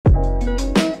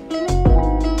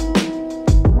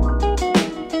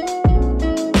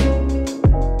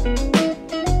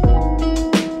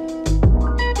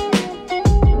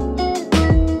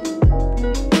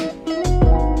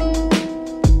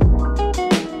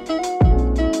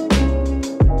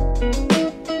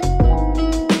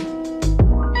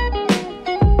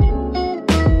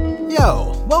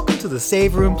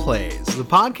Save Room Plays, the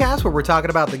podcast where we're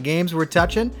talking about the games we're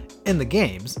touching and the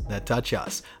games that touch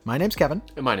us. My name's Kevin.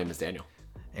 And my name is Daniel.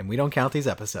 And we don't count these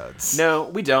episodes. No,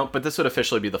 we don't, but this would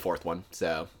officially be the fourth one,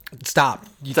 so... Stop.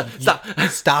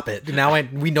 Stop it. Now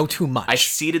we know too much. I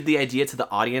seeded the idea to the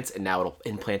audience, and now it'll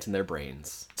implant in their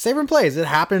brains. Save Room Plays. It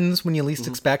happens when you least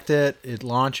expect it. It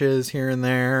launches here and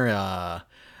there.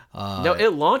 No,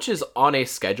 it launches on a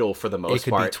schedule for the most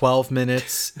part. It could be 12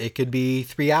 minutes. It could be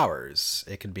 3 hours.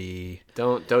 It could be...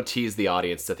 Don't tease the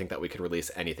audience to think that we could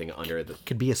release anything under the... It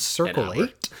could be a Circle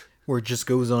 8, where it just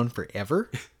goes on forever.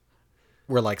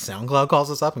 Where, like, SoundCloud calls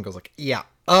us up and goes like, yeah,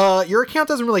 your account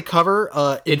doesn't really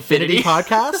cover Infinity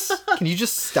podcasts. Can you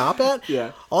just stop it?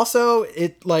 Yeah. Also,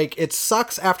 it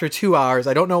sucks after 2 hours.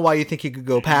 I don't know why you think you could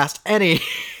go past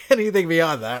anything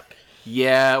beyond that.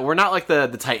 Yeah, we're not like the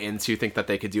Titans who think that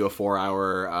they could do a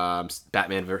 4-hour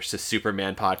Batman versus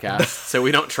Superman podcast, so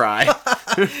we don't try.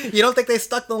 You don't think they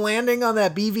stuck the landing on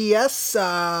that BVS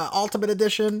Ultimate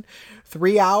Edition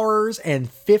 3 hours and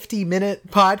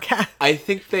 50-minute podcast? I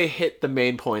think they hit the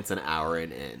main points an hour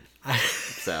and in.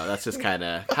 So that's just kind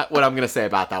of what I'm going to say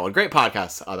about that one. Great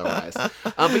podcast otherwise.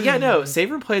 But yeah, no, Save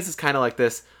Room Plays is kind of like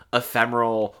this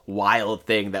ephemeral, wild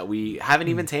thing that we haven't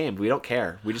even tamed. We don't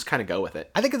care. We just kind of go with it.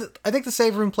 I think the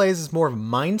Save Room Plays is more of a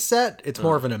mindset. It's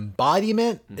more of an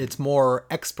embodiment. It's more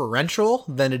experiential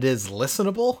than it is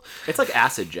listenable. It's like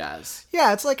acid jazz.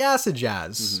 Yeah, it's like acid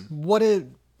jazz. What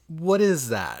is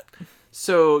that?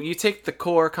 So you take the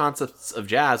core concepts of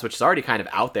jazz, which is already kind of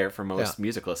out there for most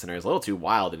music listeners, a little too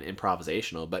wild and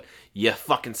improvisational, but you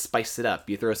fucking spice it up.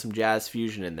 You throw some jazz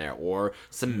fusion in there or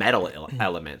some metal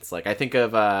elements. Like I think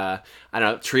of,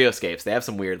 Trioscapes. They have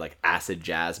some weird like acid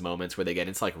jazz moments where they get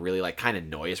into like really like kind of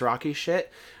noise rocky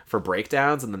shit for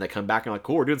breakdowns, and then they come back and like,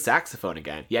 cool, we're doing saxophone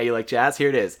again. Yeah, you like jazz? Here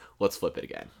it is. Let's flip it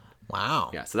again.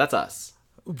 Wow. Yeah, so that's us.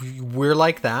 We're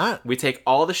like that. We take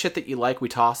all the shit that you like, we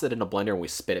toss it in a blender, and we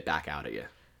spit it back out at you.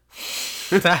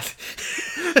 That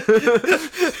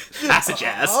acid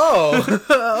jazz.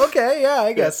 Oh, okay, yeah,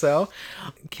 I guess so.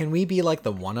 Can we be like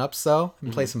the One-Ups though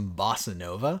and play some bossa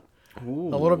nova?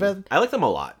 Ooh. A little bit. I like them a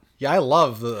lot. Yeah, I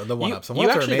love the One-Ups. You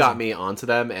actually got me onto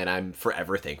them, and I'm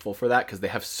forever thankful for that because they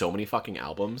have so many fucking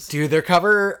albums. Dude, their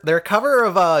cover of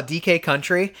DK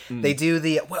Country. They do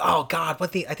the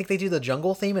I think they do the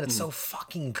jungle theme, and it's so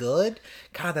fucking good.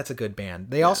 God, that's a good band.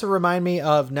 They also remind me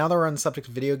of, now that we're on the subject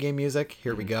of video game music,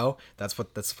 here we go. That's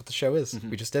what the show is.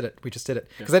 We just did it.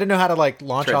 Because I didn't know how to like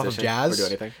launch off of jazz. Or do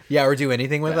anything. Yeah, or do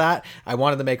anything with that. I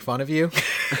wanted to make fun of you.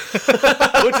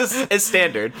 Which is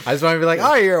standard. I just wanted to be like,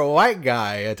 oh, you're a white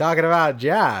guy talking about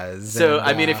jazz. So, and,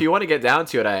 I mean, if you want to get down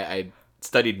to it, I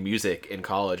studied music in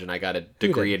college, and I got a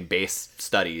degree in bass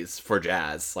studies for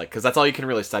jazz. Like, because that's all you can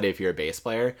really study if you're a bass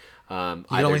player. You can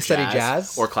only study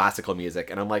jazz? Or classical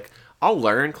music. And I'm like, I'll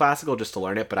learn classical just to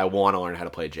learn it, but I want to learn how to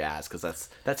play jazz because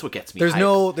that's what gets me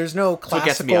hyped. There's no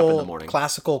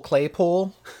classical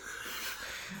Claypool.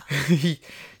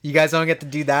 You guys don't get to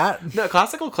do that? No,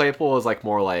 classical Claypool is like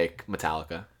more like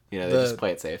Metallica. You know, they just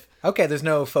play it safe. Okay, there's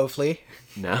no faux Flea.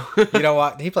 No. You know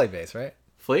what? He played bass, right?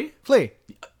 Flea?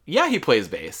 Yeah, he plays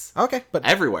bass. Okay, but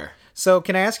everywhere. So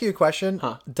can I ask you a question?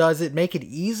 Huh. Does it make it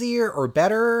easier or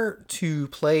better to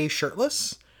play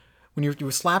shirtless? When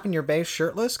you're slapping your bass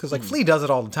shirtless? Because like Flea does it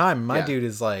all the time. And my dude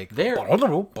is like... They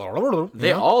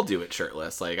all do it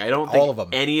shirtless. Like, I don't think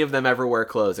any of them ever wear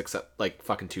clothes except like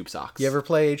fucking tube socks. You ever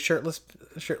played shirtless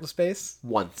bass?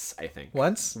 Once, I think.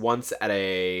 Once at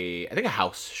a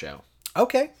house show.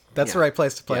 Okay. That's the right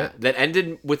place to play it. That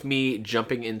ended with me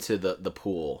jumping into the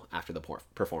pool after the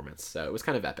performance. So it was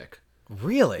kind of epic.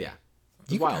 Really? Yeah.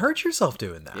 You can hurt yourself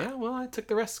doing that. Yeah, well, I took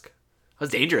the risk. I was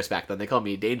dangerous back then. They called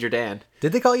me Danger Dan.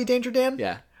 Did they call you Danger Dan?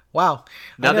 Yeah. Wow.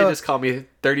 Now they just call me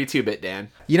 32-bit Dan.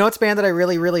 You know what's a band that I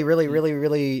really, really, really, really,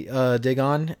 really dig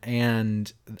on?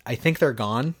 And I think they're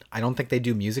gone. I don't think they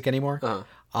do music anymore.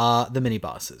 The Mini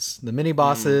Bosses. The Mini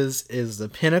Bosses is the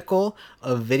pinnacle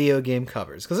of video game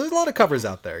covers. Because there's a lot of covers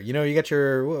out there. You know, you got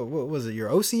your, what was it,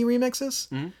 your OC remixes?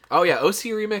 Mm-hmm. Oh, yeah.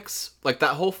 OC Remix. Like,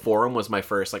 that whole forum was my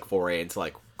first, like, foray into,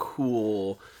 like,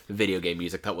 cool video game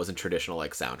music that wasn't traditional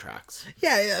like soundtracks.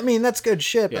 Yeah, I mean that's good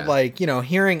shit, but like, you know,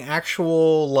 hearing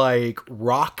actual like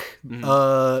rock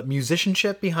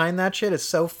musicianship behind that shit is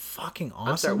so fucking awesome.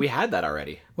 I'm sorry, we had that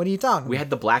already. What are you talking about? We had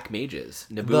the Black Mages.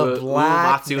 The Black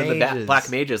Uematsu and the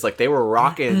Black Mages. Like they were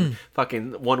rocking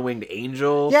fucking One Winged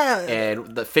Angel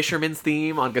and the Fisherman's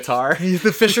theme on guitar.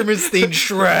 The Fisherman's theme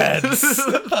shreds.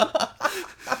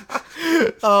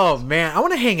 Oh man, I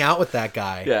want to hang out with that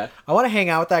guy. Yeah. I want to hang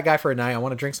out with that guy for a night. I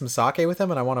want to drink some sake with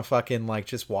him, and I want to fucking like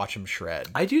just watch him shred.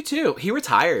 I do too. He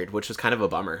retired, which was kind of a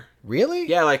bummer. Really?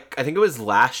 Yeah, like I think it was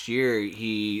last year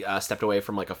he stepped away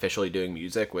from like officially doing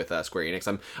music with Square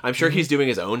Enix. I'm sure he's doing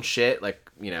his own shit,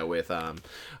 like with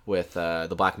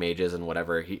the Black Mages and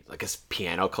whatever he like his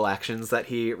piano collections that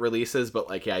he releases. But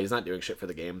like yeah, he's not doing shit for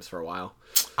the games for a while.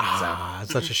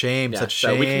 It's such a shame. Yeah, Such a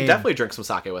shame. so we can definitely drink some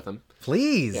sake with him.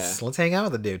 Please, Yeah. let's hang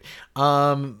out with the dude.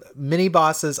 Mini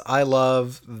Bosses, I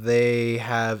love. They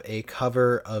have a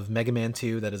cover of Mega Man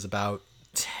 2 that is about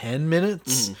 10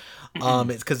 minutes.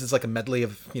 It's because it's like a medley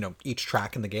of each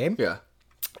track in the game. Yeah.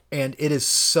 And it is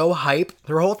so hype.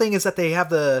 Their whole thing is that they have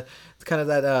the kind of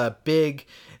that big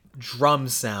drum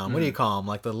sound. What do you call them?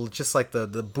 Like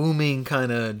the booming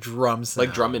kind of drum sound.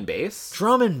 Like drum and bass?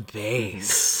 Drum and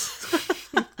bass.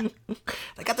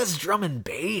 They got this drum and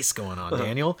bass going on,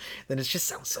 Daniel. Then it just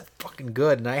sounds so fucking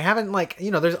good. And I haven't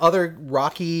there's other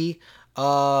rocky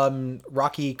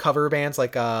cover bands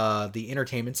like the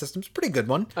Entertainment System's a pretty good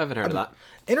one. I haven't heard of that.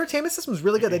 Entertainment System's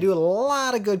really good. They do a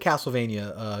lot of good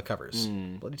Castlevania covers.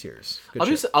 Bloody Tears.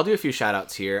 Good I'll do a few shout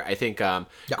outs here. I think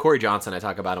Corey Johnson, I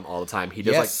talk about him all the time. He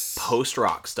does like post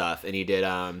rock stuff, and he did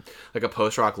like a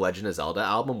post rock Legend of Zelda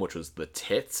album, which was the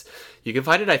tits. You can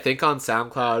find it, I think, on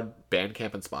SoundCloud,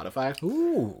 Bandcamp, and Spotify.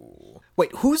 Ooh.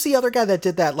 Wait, who's the other guy that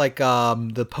did that like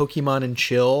the Pokemon and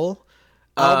Chill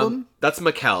album? That's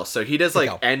Mikkel. So he does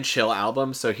like and Chill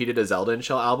album. So he did a Zelda and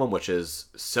Chill album, which is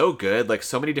so good. Like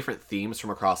so many different themes from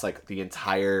across like the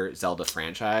entire Zelda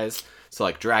franchise. So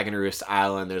like Dragon Roost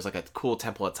Island, there's like a cool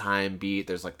Temple of Time beat.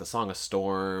 There's like the Song of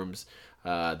Storms,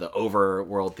 the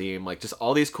Overworld theme, like just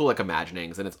all these cool like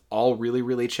imaginings, and it's all really,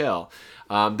 really chill.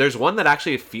 There's one that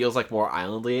actually feels like more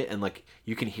islandly, and like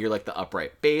you can hear like the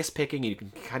upright bass picking, and you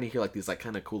can kind of hear like these like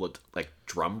kind of cool like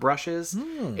drum brushes.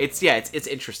 It's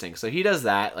interesting. So he does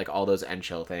that, like all those and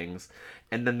chill things.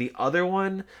 And then the other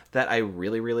one that I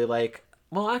really, really like,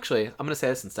 well actually I'm gonna say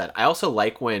this instead. I also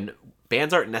like when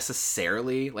bands aren't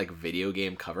necessarily like video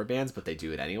game cover bands, but they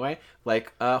do it anyway.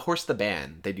 Like Horse the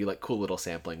Band, they do like cool little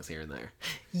samplings here and there.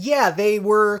 Yeah, they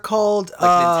were called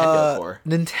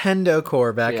Nintendo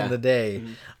Core back in the day,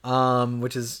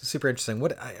 which is super interesting.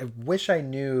 What I wish I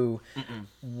knew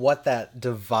what that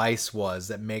device was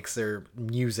that makes their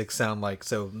music sound like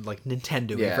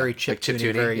Nintendo, very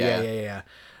chiptune, like yeah.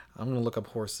 I'm gonna look up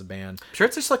Horse the Band. I'm sure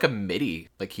it's just like a MIDI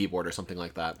like keyboard or something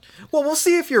like that. Well, we'll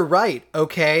see if you're right,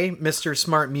 okay, Mr.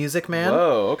 Smart Music Man.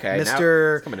 Whoa, okay,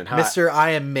 Mr. Coming in hot. Mr. I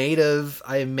am made of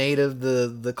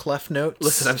the clef notes.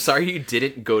 Listen, I'm sorry you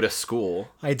didn't go to school.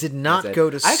 I did not go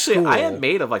to school. Actually, I am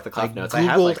made of like the clef notes. I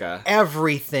had like a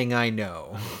everything I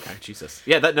know. Okay, Jesus.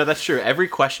 Yeah, that's true. Every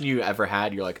question you ever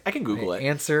had, you're like, I can Google it.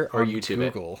 Answer or on YouTube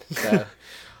Google. It. Let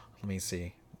me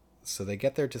see. So they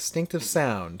get their distinctive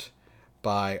sound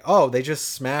by they just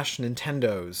smash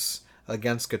Nintendos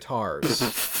against guitars.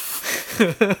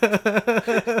 They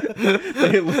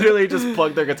literally just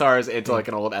plug their guitars into like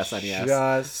an old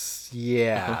SNES.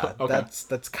 Okay.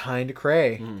 That's kind of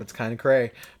cray. That's kind of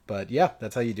cray. But yeah,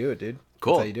 that's how you do it, dude.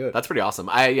 Cool. That's how you do it. That's pretty awesome.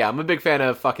 I'm a big fan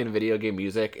of fucking video game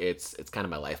music. It's kind of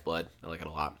my lifeblood. I like it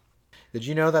a lot. Did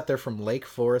you know that they're from Lake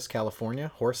Forest,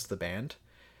 California? Horse the Band.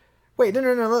 Wait, no.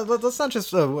 Let's not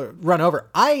just run over.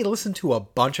 I listened to a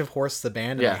bunch of Horse the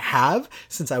Band, and I have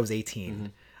since I was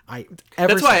 18.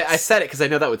 That's why I said it, because I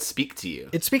know that would speak to you.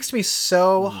 It speaks to me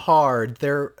so hard.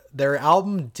 Their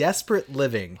album Desperate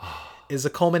Living is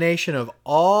a culmination of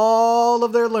all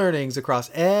of their learnings across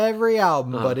every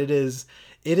album, but it is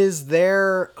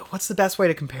their, what's the best way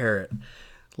to compare it?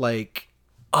 Like,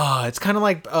 it's kind of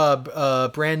like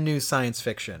brand new science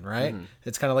fiction, right?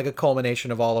 It's kind of like a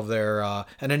culmination of all of their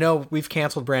and I know we've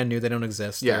canceled Brand New. They don't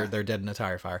exist. Yeah. They're dead in a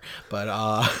tire fire. But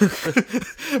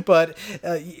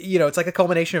it's like a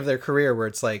culmination of their career where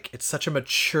it's like it's such a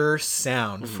mature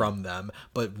sound from them,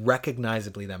 but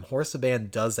recognizably them. Horse the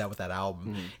Band does that with that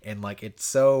album, and like it's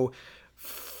so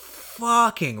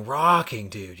fucking rocking,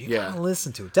 dude. You gotta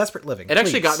listen to it. Desperate Living. It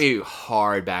actually got me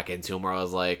hard back into them, where I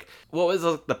was like, what was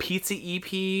the Pizza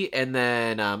EP? And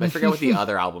then I forget what the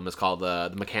other album is called,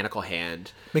 the Mechanical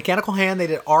Hand. Mechanical Hand, they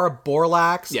did Aura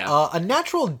Borlax. Yeah. A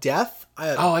Natural Death.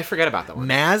 I forget about that one.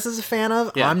 Maz is a fan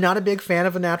of. Yeah. I'm not a big fan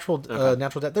of a Natural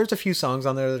Death. There's a few songs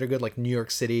on there that are good, like New York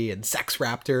City and Sex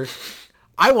Raptor.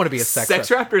 I want to be a Sex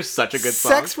Raptor is such a good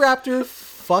song. Sex Raptor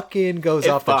fucking goes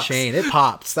off the chain. It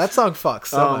pops. That song fucks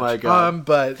so much. My god.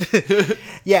 But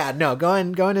yeah, no,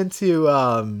 going into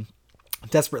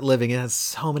Desperate Living. It has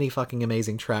so many fucking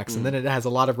amazing tracks, and then it has a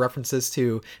lot of references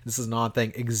to, this is an odd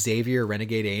thing, Xavier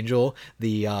Renegade Angel,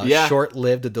 the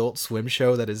short-lived Adult Swim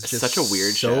show that is just such a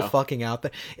weird so show. fucking out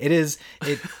there. It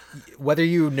whether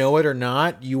you know it or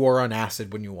not, you are on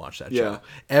acid when you watch that show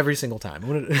every single time.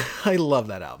 I love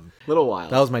that album. Little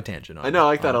wild. That was my tangent. I know, I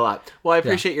like that a lot. Well, I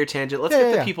appreciate your tangent. Let's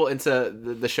get the people into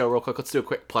the show real quick. Let's do a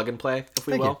quick plug and play, if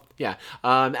we will. Yeah.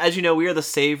 As you know, we are the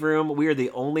Save Room. We are the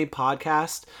only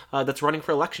podcast that's running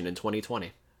for election in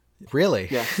 2020. Really?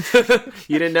 Yeah.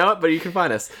 You didn't know it, but you can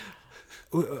find us.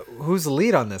 Who's the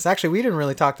lead on this? Actually, we didn't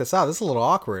really talk this out. This is a little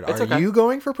awkward. It's Are okay. you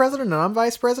going for president and I'm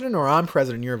vice president, or I'm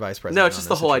president and you're vice president? No, it's just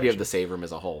the whole idea of the Save Room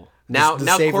as a whole. Now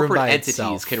Save Room corporate by entities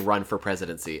itself. can run for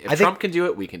presidency. If Trump can do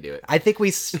it, we can do it. I think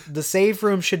the Save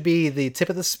Room should be the tip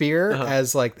of the spear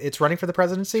as like it's running for the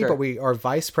presidency, but our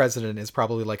vice president is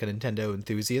probably like a Nintendo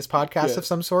enthusiast podcast of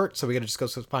some sort. So we got to just go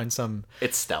find some.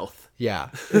 It's stealth. Yeah,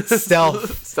 it's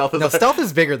stealth. Stealth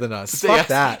is bigger than us. Fuck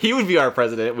that. He would be our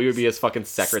president. We would be his fucking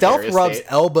secretary. Stealth rubs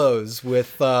elbows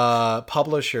with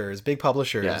publishers, big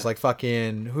publishers, Yeah. like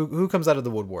fucking who comes out of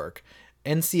the woodwork.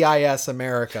 NCIS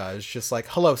America is just like,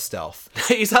 hello, Stealth.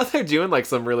 He's out there doing like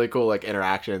some really cool like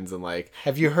interactions and like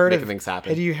Have you heard making of things happen.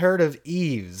 Have you heard of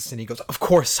Eves? And he goes, of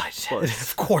course I did.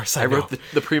 Of course I know. wrote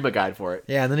the Prima guide for it.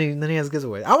 Yeah, and then he has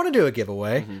giveaway. I want to do a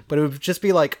giveaway, but it would just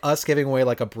be like us giving away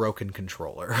like a broken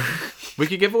controller. We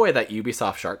could give away that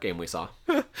Ubisoft Shark game we saw.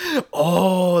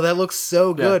 Oh, that looks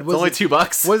so good. It's only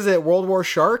 $2. Was it World War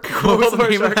Shark? What was the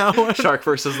name of that one? Shark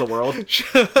versus the world.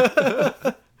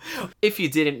 If you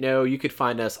didn't know, you could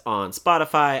find us on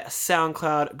Spotify,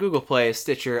 SoundCloud, Google Play,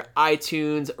 Stitcher,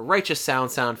 iTunes, Righteous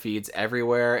Sound feeds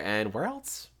everywhere, and where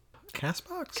else?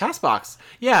 Castbox? Castbox.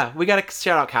 Yeah, we gotta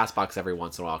shout out Castbox every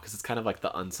once in a while because it's kind of like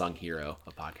the unsung hero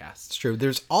of podcasts. It's true.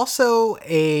 There's also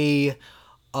a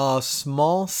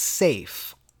small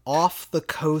safe off the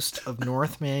coast of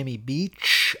North Miami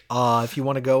Beach. If you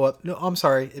want to go up, no, I'm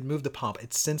sorry, it moved to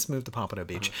It's since moved to Pompano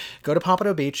Beach. Go to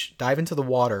Pompano Beach, dive into the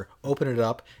water, open it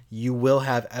up. You will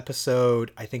have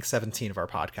episode, I think 17 of our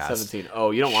podcast. 17.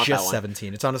 Oh, you don't want Just that one.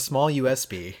 17. It's on a small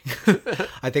USB.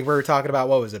 I think we were talking about,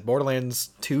 what was it,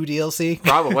 Borderlands 2 DLC?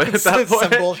 Probably at that point.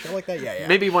 Some bullshit like that. Yeah.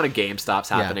 Maybe one of GameStop's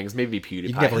happenings. Maybe PewDiePie.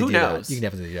 You can definitely Who do knows? that. You can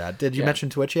definitely do that. Did you mention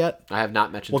Twitch yet? I have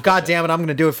not mentioned Well, Twitch God yet. damn it, I'm going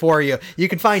to do it for you. You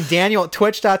can find Daniel at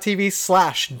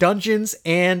twitch.tv/Dungeons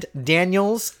and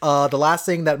Daniels. The last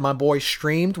thing that my boy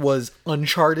streamed was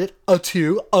Uncharted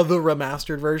 2, the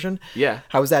remastered version. Yeah.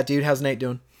 How was that, dude? How's Nate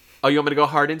doing? Oh, you want me to go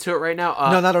hard into it right now?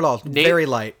 No, not at all. Nate, Very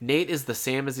light. Nate is the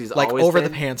same as he's Like always over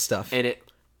been, the pants stuff. And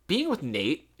being with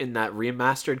Nate in that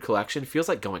remastered collection feels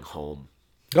like going home.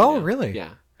 Oh, really?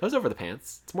 Yeah. Those over the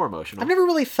pants. It's more emotional. I've never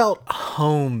really felt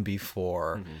home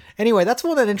before. Anyway, that's the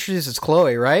one that introduces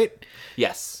Chloe, right?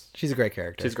 Yes. She's a great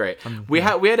character. She's great. We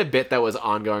had a bit that was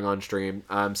ongoing on stream.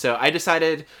 So I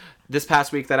decided this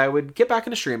past week that I would get back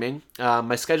into streaming.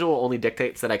 My schedule only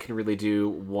dictates that I can really do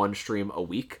one stream a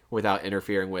week without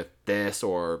interfering with this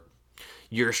or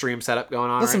your stream setup going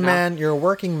on. Listen, right now. man, you're a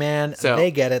working man. So- they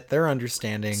get it. They're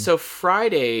understanding. So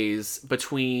Fridays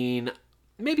between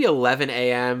maybe 11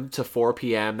 a.m. to 4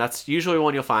 p.m. That's usually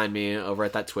when you'll find me over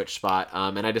at that Twitch spot.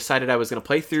 And I decided I was going to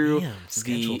play through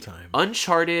schedule the time.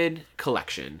 Uncharted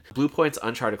collection, Blue Point's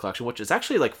Uncharted collection, which is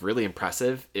actually like really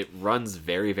impressive. It runs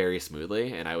very, very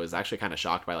smoothly, and I was actually kind of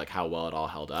shocked by like how well it all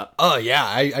held up. Oh, yeah.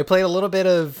 I played a little bit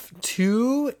of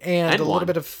 2 and a one. little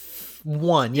bit of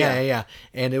 1. Yeah.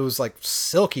 And it was like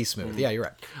silky smooth. Yeah, you're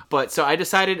right. But so I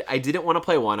decided I didn't want to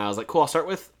play 1. I was like, cool, I'll start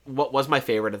with what was my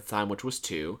favorite at the time, which was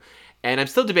 2. And I'm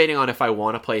still debating on if I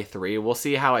want to play 3. We'll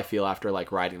see how I feel after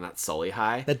like riding that Sully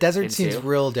high. The desert in seems 2.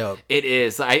 real dope. It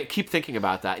is. I keep thinking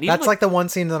about that. And even, That's like the one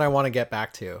scene that I want to get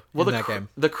back to in that game.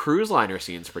 The cruise liner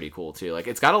scene's pretty cool too. Like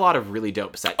it's got a lot of really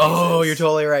dope set pieces. Oh, you're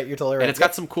totally right. And it's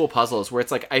got some cool puzzles where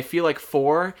it's like I feel like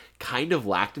 4 kind of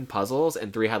lacked in puzzles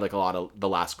and 3 had like a lot of the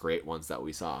last great ones that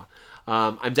we saw.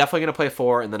 I'm definitely going to play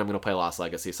 4 and then I'm going to play Lost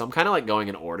Legacy. So I'm kind of like going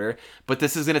in order, but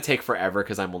this is going to take forever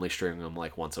because I'm only streaming them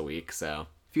like once a week. So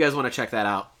if you guys want to check that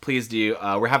out, please do.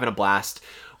 We're having a blast.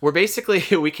 We're basically,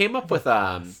 we came up with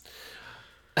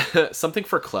something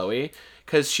for Chloe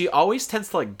because she always tends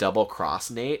to like double cross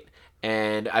Nate.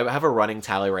 And I have a running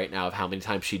tally right now of how many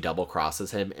times she double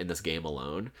crosses him in this game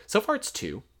alone. So far it's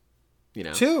 2. You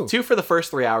know, 2 for the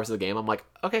first 3 hours of the game. I'm like,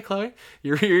 okay, Chloe,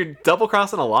 you're double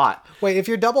crossing a lot. Wait, if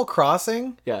you're double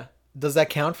crossing, Yeah. does that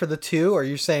count for the 2? Or are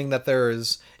you saying that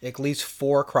there's at least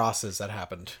 4 crosses that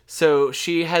happened? So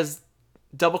she has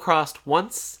double crossed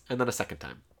once and then a second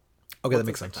time. Okay, that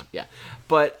makes sense. Yeah,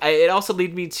 but it also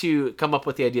led me to come up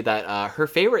with the idea that her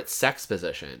favorite sex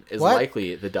position is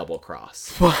likely the double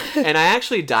cross. What? And I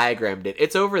actually diagrammed it.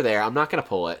 It's over there. I'm not gonna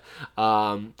pull it.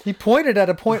 He pointed at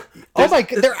a point. Oh my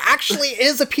god! There actually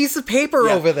is a piece of paper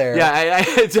over there. Yeah,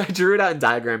 I drew it out and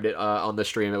diagrammed it on the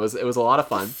stream. It was a lot of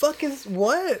fun. The fuck is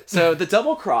what? So the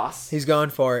double cross. He's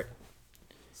going for it.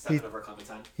 Stepping over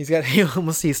Clementine. He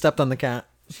almost stepped on the cat.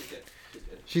 She did.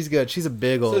 She's good. She's a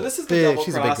big old. So this is the double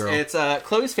she's cross, a big girl. and it's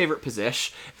Chloe's favorite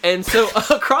position. And so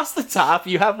across the top,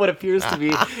 you have what appears to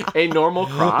be a normal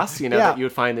cross, that you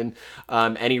would find in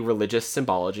any religious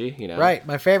symbology, Right.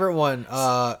 My favorite one,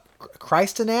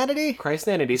 Christianity?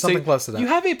 Christianity. Something close to that. You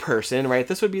have a person, right?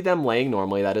 This would be them laying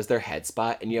normally. That is their head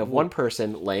spot. And you have one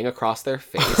person laying across their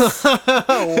face.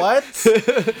 What?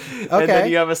 Okay. And then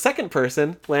you have a second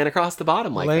person laying across the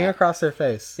bottom laying across their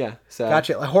face. Yeah. So.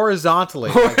 Gotcha. Like,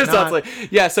 horizontally. Horizontally.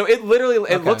 Yeah, so it literally,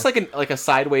 it looks like a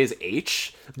sideways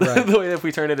H. Right. The way if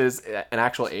we turn it is an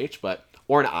actual H, but...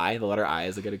 Or an I. The letter I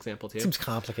is a good example, too. Seems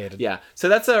complicated. Yeah. So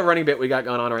that's a running bit we got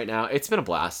going on right now. It's been a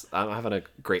blast. I'm having a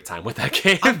great time with that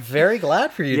game. I'm very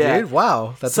glad for you, dude.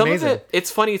 Wow. That's amazing. Of it,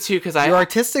 it's funny, too, because your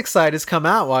artistic side has come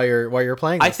out while you're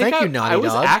playing this. Thank you, Naughty Dog. I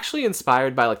was actually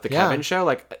inspired by, the Kevin show,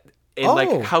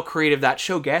 and how creative that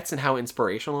show gets and how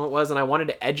inspirational it was. And I wanted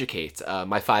to educate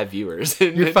my 5 viewers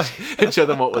and show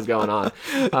them what was going on.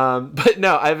 But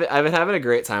no, I've been having a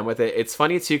great time with it. It's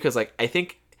funny, too, because, I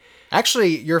think...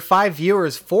 Actually, your 5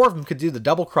 viewers, 4 of them could do the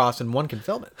double cross and 1 can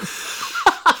film it.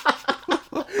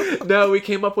 No, we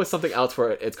came up with something else for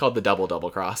it. It's called the double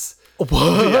cross. What?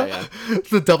 Yeah.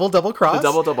 The double cross?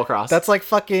 The double cross. That's like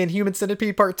fucking Human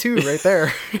Centipede Part 2 right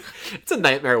there. It's a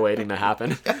nightmare waiting to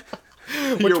happen.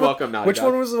 You're welcome, Naughty Which Dog.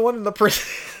 one was the one in the prison?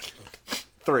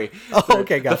 3. Oh,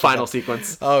 okay, gotcha. The final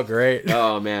sequence. Oh, great.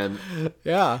 Oh, man.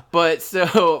 Yeah. But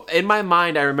so, in my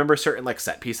mind, I remember certain,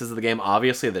 set pieces of the game.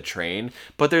 Obviously, the train.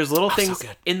 But there's little things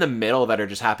in the middle that are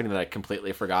just happening that I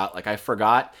completely forgot. I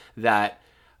forgot that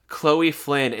Chloe,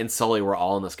 Flynn, and Sully were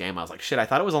all in this game. I was like, shit, I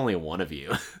thought it was only one of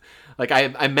you.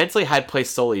 I mentally had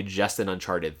placed Sully just in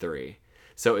Uncharted 3.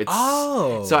 So it's...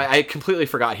 Oh. So I completely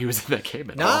forgot he was in that game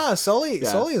at all. Nah, Sully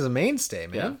is a mainstay,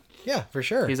 man. Yeah, for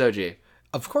sure. He's OG.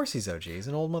 Of course he's OG. He's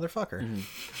an old motherfucker. Mm-hmm.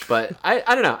 But I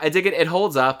don't know. I dig it. It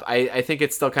holds up. I think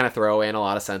it's still kind of throwaway in a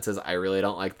lot of senses. I really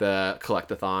don't like the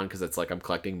collectathon because it's I'm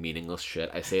collecting meaningless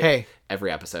shit. I say it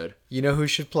every episode. You know who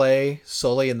should play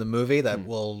Sully in the movie that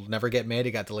will never get made?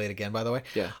 It got delayed again, by the way.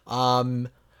 Yeah.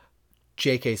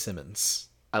 J.K. Simmons.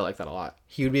 I like that a lot.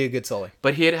 He would be a good Sully.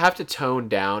 But he'd have to tone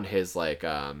down his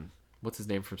what's his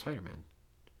name from Spider-Man?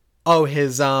 Oh,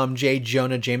 his J.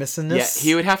 Jonah Jameson-ness? Yeah,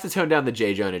 he would have to tone down the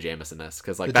J. Jonah Jameson-ness,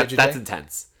 because that's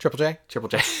intense. Triple J? Triple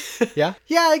J. Yeah?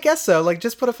 Yeah, I guess so.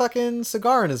 Just put a fucking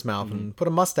cigar in his mouth and put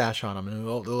a mustache on him, and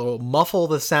it'll muffle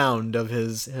the sound of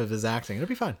his acting. It'll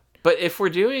be fine. But if we're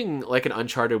doing an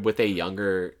Uncharted with a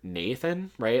younger Nathan,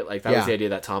 right? That was the idea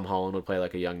that Tom Holland would play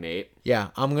a young Nate. Yeah,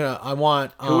 I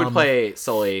want... Who would play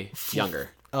Sully younger?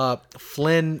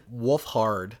 Flynn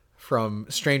Wolfhard from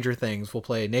Stranger Things will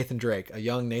play Nathan Drake, a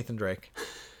young Nathan Drake.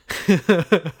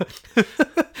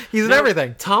 He's in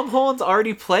everything. Tom Holland's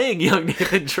already playing young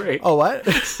Nathan Drake. Oh, what?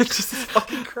 Jesus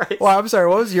fucking Christ. Well, I'm sorry,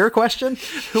 what was your question?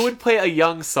 Who would play a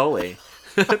young Sully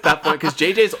at that point? Because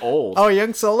JJ's old. Oh,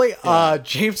 young Sully? Yeah.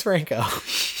 James Franco.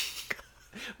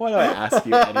 Why do I ask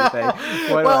you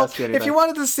anything? If you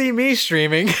wanted to see me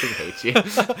streaming, I hate you.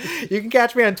 You can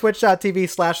catch me on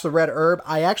twitch.tv/theredherb.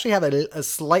 I actually have a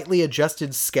slightly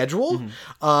adjusted schedule,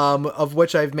 of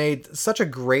which I've made such a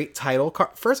great title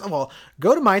card. First of all,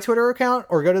 go to my Twitter account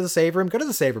or go to the Save Room. Go to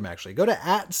the Save Room, actually. Go to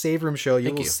 @SaveRoomShow.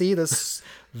 You will see this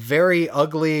very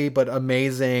ugly but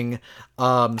amazing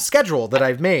schedule that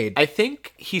I've made. I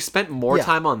think he spent more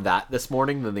time on that this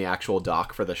morning than the actual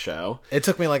doc for the show. It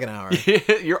took me an hour.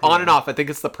 You're on and off. I think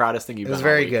it's the proudest thing you've done. It was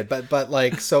very good.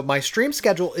 But so my stream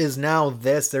schedule is now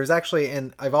this. There's actually,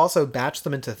 and I've also batched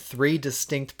them into 3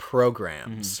 distinct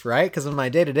programs, right? Because in my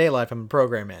day-to-day life, I'm a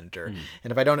program manager.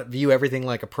 And if I don't view everything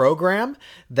like a program,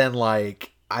 then I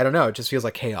don't know, it just feels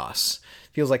like chaos.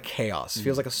 Feels like chaos.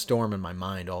 Feels like a storm in my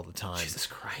mind all the time. Jesus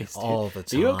Christ. All the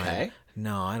time. Are you okay?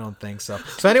 No, I don't think so.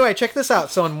 So anyway, check this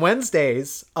out. So on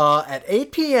Wednesdays at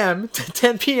 8 p.m. to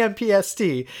 10 p.m. PST,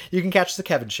 you can catch The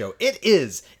Kevin Show. It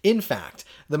is, in fact,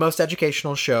 the most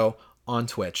educational show on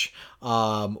Twitch.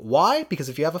 Why? Because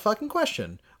if you have a fucking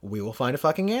question, we will find a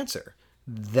fucking answer.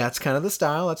 That's kind of the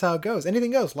style. That's how it goes.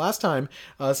 Anything goes. Last time,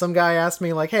 some guy asked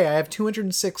me, hey, I have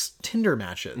 206 Tinder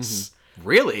matches.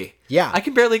 Really? Yeah. I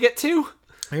can barely get 2.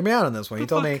 Hear me out on this one. He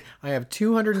told me, I have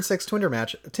 206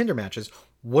 Tinder matches.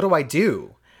 What do I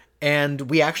do? And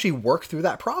we actually worked through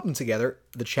that problem together.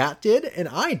 The chat did, and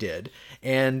I did.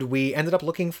 And we ended up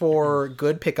looking for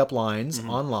good pickup lines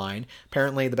online.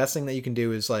 Apparently, the best thing that you can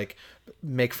do is, like,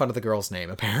 make fun of the girl's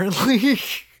name, apparently.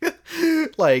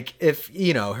 Like, if,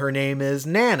 you know, her name is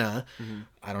Nana,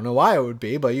 I don't know why it would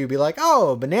be, but you'd be like,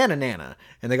 oh, Banana Nana.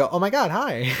 And they go, oh my God,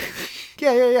 hi.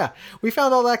 Yeah. We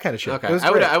found all that kind of shit. Okay,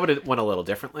 I would have went a little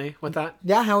differently with that.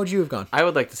 Yeah, how would you have gone? I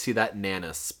would like to see that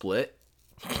Nana split.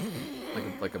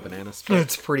 Like a banana split.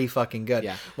 It's pretty fucking good.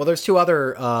 Yeah. Well, there's two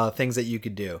other things that you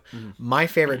could do. My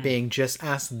favorite being just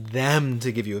ask them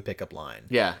to give you a pickup line.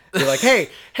 Yeah. You're like, hey,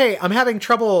 I'm having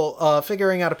trouble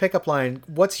figuring out a pickup line.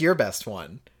 What's your best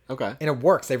one? Okay. And it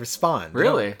works. They respond.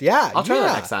 Really? Yeah. I'll try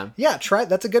that next time. Yeah, try it.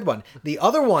 That's a good one. The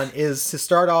other one is to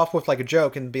start off with like a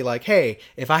joke and be like, hey,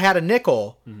 if I had a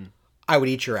nickel, I would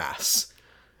eat your ass.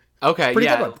 Okay, Pretty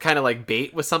good yeah. one. Kind of like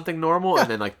bait with something normal and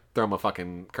then like throw them a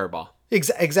fucking curveball.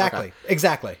 Exactly.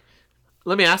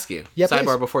 Let me ask you, Yeah, sidebar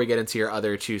please. before you get into your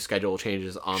other two schedule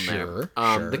changes on there.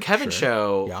 The Kevin sure.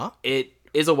 show, Yeah. it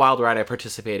is a wild ride. I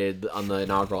participated on the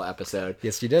inaugural episode.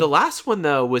 Yes, you did. The last one,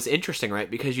 though, was interesting, right?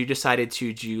 Because you decided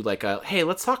to do like hey,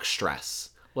 let's talk stress.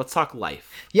 Let's talk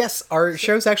life. Yes, our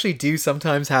shows actually do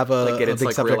sometimes have a, Get a into big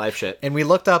like subject. real life shit. And we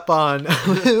looked up on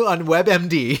on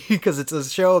WebMD because it's a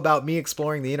show about me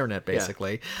exploring the internet,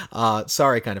 basically.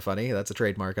 Sorry, kind of funny. That's a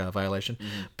trademark violation.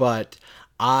 But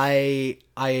I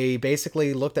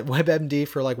basically looked at WebMD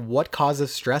for like what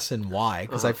causes stress and why,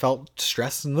 because I felt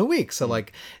stressed in the week. So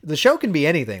like the show can be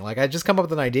anything. Like I just come up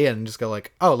with an idea and just go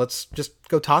like, oh, let's just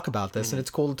go talk about this. And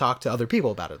it's cool to talk to other people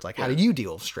about it. It's like, how do you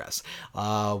deal with stress?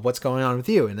 What's going on with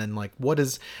you? And then like,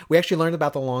 we actually learned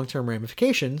about the long-term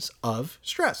ramifications of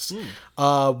stress,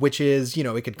 which is, you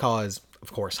know, it could cause,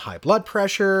 of course, high blood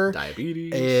pressure,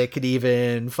 Diabetes. It could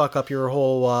even fuck up your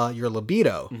whole your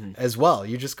libido as well.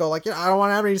 You just go like, I don't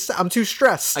want to have any. I'm too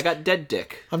stressed. I got dead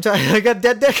dick. I'm telling you, I got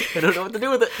dead dick. I don't know what to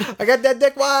do with it. I got dead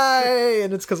dick. Why?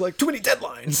 And it's because like too many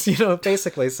deadlines, you know,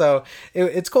 basically. So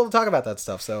it's cool to talk about that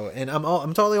stuff. So, and I'm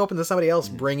totally open to somebody else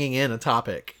bringing in a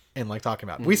topic and like talking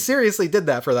about it. We seriously did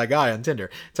that for that guy on Tinder.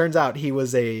 Turns out he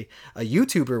was a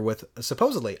YouTuber with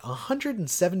supposedly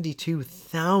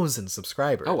 172,000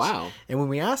 subscribers. Oh, wow. And when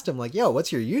we asked him like, yo,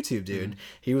 what's your YouTube, dude?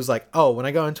 He was like, oh, when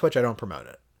I go on Twitch, I don't promote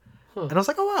it. And I was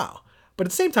like, oh, wow. But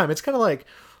at the same time, it's kind of like,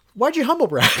 why'd you humble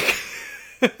brag?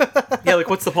 Yeah, like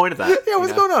what's the point of that? Yeah,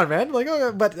 what's going on, man? Like,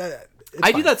 okay, but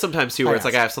I do that sometimes too, where it's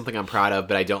like ask. I have something I'm proud of,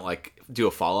 but I don't like do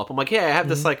a follow up. I'm like, yeah, I have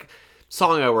this like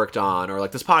song I worked on, or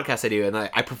like this podcast I do, and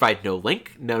I provide no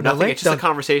link, nothing. link, It's just a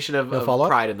conversation of follow-up?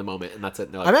 pride in the moment, and that's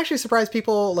it. I'm actually surprised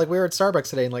people, like we were at Starbucks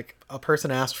today and like a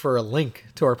person asked for a link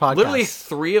to our podcast. Literally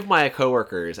 3 of my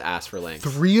coworkers asked for links.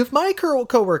 3 of my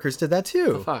coworkers did that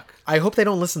too. The fuck? I hope they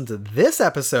don't listen to this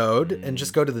episode and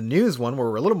just go to the news one where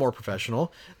we're a little more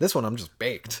professional. This one I'm just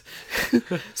baked.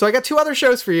 So I got 2 other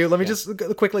shows for you. Let me just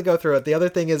quickly go through it. The other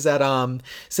thing is that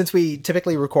since we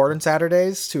typically record on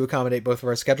Saturdays to accommodate both of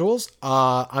our schedules,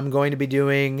 I'm going to be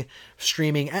doing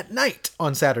streaming at night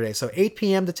on Saturday. So 8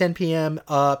 p.m. to 10 p.m.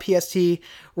 PST.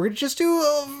 We're going to just do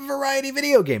a variety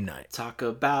video game night. Talk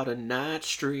about a night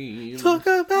stream. Talk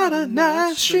about a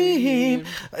night stream.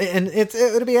 And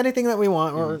it'll be anything that we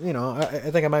want. Or, you know, I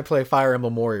think I might play Fire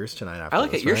Emblem Warriors tonight after I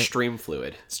like this, it. You're right? stream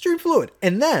fluid. Stream fluid.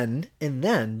 And then,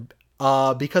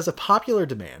 because of popular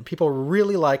demand, people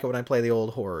really like it when I play the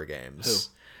old horror games.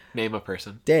 Who? Name a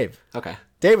person. Dave. Okay.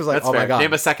 Dave was like, That's oh fair. my God.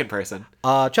 Name a second person.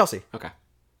 Chelsea. Okay.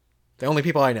 The only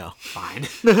people I know. Fine.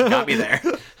 Got me there.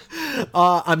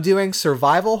 I'm doing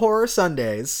Survival Horror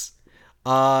Sundays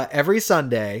every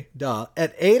Sunday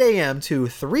at 8 a.m. to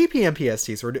 3 p.m.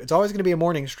 PST. So it's always going to be a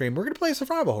morning stream. We're going to play a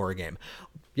survival horror game.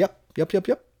 Yep.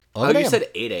 11 Oh, you a.m. said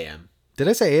 8 a.m. Did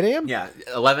I say 8 a.m.? Yeah.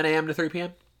 11 a.m. to 3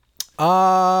 p.m.?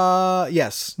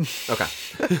 Yes.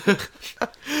 Okay.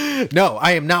 No,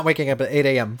 I am not waking up at 8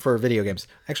 a.m. for video games.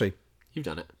 Actually, You've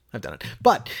done it. I've done it.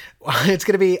 But it's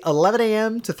going to be 11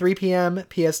 a.m. to 3 p.m.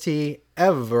 PST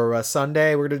every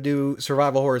Sunday. We're going to do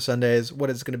Survival Horror Sundays. What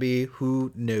it's going to be,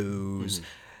 who knows?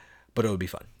 But it'll be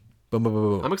fun. Boom, boom,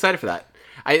 boom, boom. I'm excited for that.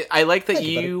 I like that Thank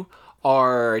you, you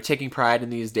are taking pride in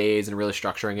these days and really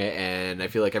structuring it. And I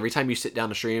feel like every time you sit down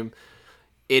to stream,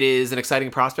 it is an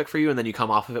exciting prospect for you. And then you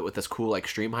come off of it with this cool like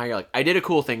stream high. You're like, I did a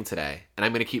cool thing today, and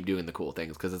I'm going to keep doing the cool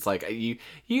things because it's like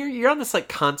you're on this like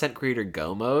content creator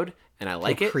go mode. And I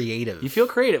like it. Creative. You feel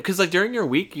creative because like during your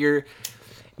week, you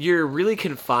you're really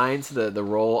confined to the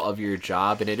role of your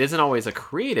job, and it isn't always a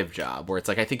creative job where it's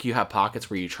like, I think you have pockets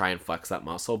where you try and flex that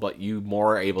muscle, but you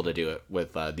more are able to do it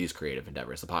with these creative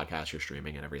endeavors, the podcast, your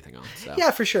streaming, and everything else. So.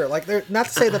 Yeah, for sure. Like, not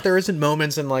to say that there isn't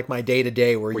moments in like my day to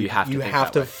day where you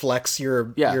have to flex your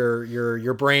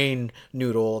brain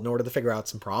noodle in order to figure out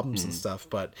some problems and stuff.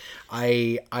 But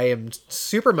I am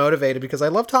super motivated because I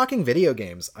love talking video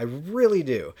games. I really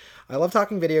do. I love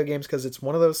talking video games because it's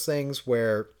one of those things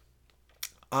where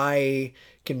I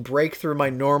can break through my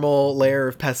normal layer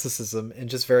of pessimism and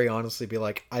just very honestly be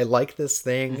like, I like this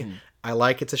thing. Mm-hmm. I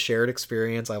like it's a shared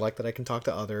experience. I like that I can talk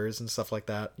to others and stuff like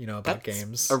that, about That's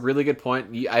games. A really good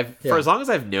point. For as long as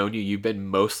I've known you, you've been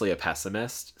mostly a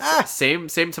pessimist. Same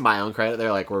to my own credit.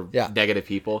 They're like, we're negative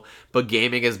people. But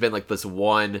gaming has been like this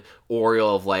one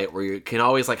Oriole of light where you can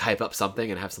always like hype up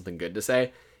something and have something good to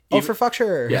say. For fuck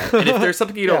sure. Yeah. And if there's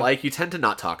something you don't like, you tend to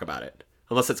not talk about it.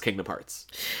 Unless it's Kingdom Hearts.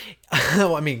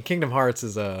 Well, I mean, Kingdom Hearts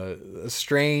is a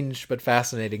strange but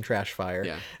fascinating trash fire.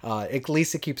 Yeah. At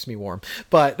least it keeps me warm.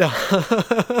 But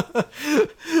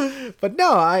but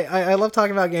no, I love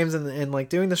talking about games and like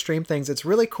doing the stream things. It's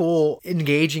really cool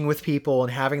engaging with people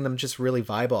and having them just really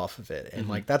vibe off of it. And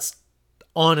like that's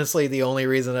honestly the only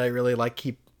reason I really like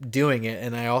keep doing it.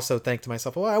 And I also think to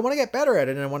myself, well, I want to get better at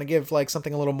it and I want to give like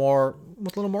something with a little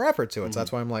more effort to it. So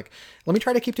that's why I'm like, let me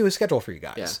try to keep to a schedule for you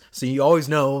guys. Yeah. So you always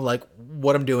know like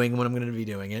what I'm doing, when I'm going to be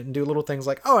doing it, and do little things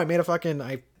like,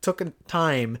 I took a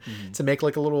time to make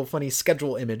like a little funny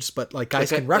schedule image, but like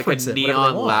guys can reference like a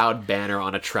neon loud banner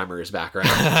on a Tremors background.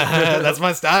 That's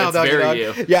my style. That's very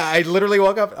you. Yeah. I literally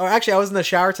woke up, or actually I was in the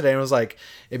shower today and was like,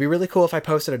 it'd be really cool if I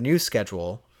posted a new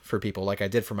schedule for people like I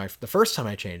did for the first time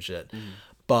I changed it.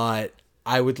 But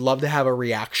I would love to have a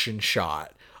reaction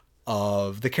shot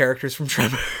of the characters from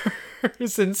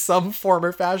Tremors in some form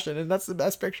or fashion, and that's the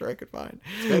best picture I could find.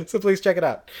 So please check it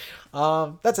out.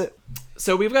 That's it.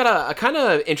 So we've got a kind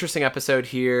of interesting episode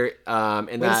here. Wait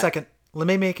a second. Let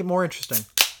me make it more interesting.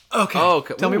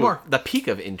 Okay. Tell me more. The peak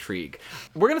of intrigue.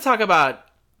 We're going to talk about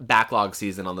backlog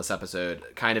season on this episode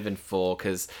kind of in full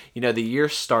because the year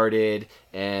started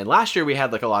and last year we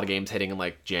had like a lot of games hitting in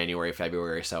like January,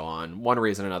 February, so on, one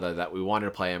reason or another that we wanted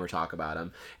to play them or talk about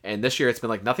them. And this year it's been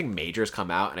like nothing major has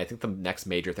come out, and I think the next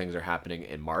major things are happening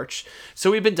in March. So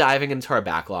we've been diving into our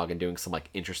backlog and doing some like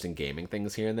interesting gaming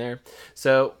things here and there.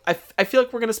 So I feel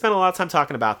like we're going to spend a lot of time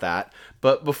talking about that.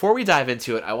 But before we dive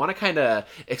into it, I want to kind of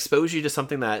expose you to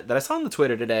something that I saw on the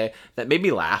Twitter today that made me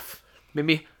laugh, made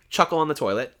me chuckle on the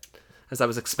toilet as I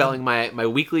was expelling my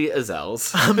weekly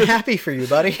azels. I'm happy for you,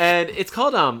 buddy. And it's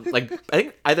called I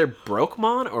think either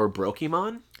Brokemon or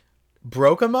Brokemon.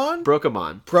 Brokemon?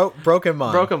 Brokemon.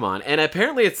 Brokemon. Brokemon. And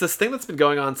apparently it's this thing that's been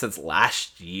going on since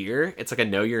last year. It's like a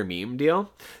know your meme deal.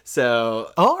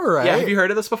 So all right. Yeah, have you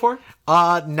heard of this before?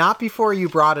 Not before you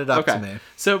brought it up to me.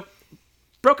 So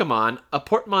Brokemon, a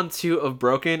portmanteau of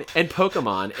broken and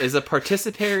Pokemon, is a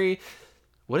participatory.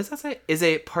 What does that say? Is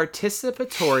a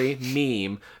participatory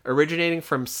meme originating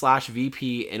from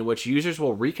 /VP in which users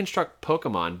will reconstruct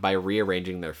Pokemon by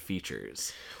rearranging their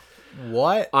features.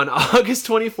 What? On August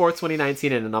 24th,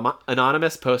 2019, an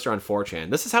anonymous poster on 4chan,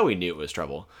 this is how we knew it was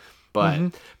trouble,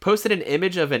 but posted an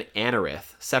image of an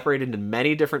Anorith separated into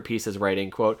many different pieces,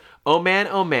 writing, quote, oh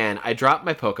man, I dropped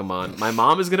my Pokemon. My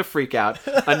mom is going to freak out.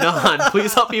 Anon,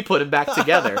 please help me put him back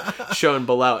together. Shown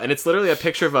below. And it's literally a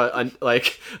picture of an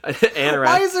Anorith.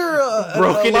 Why is there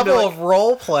a level of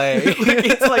role play?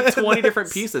 It's like 20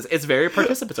 different pieces. It's very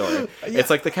participatory. Yeah.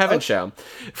 It's like the Kevin show.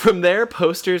 From there,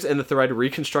 posters in the thread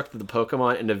reconstructed the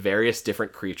Pokemon into various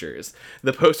different creatures.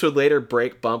 The post would later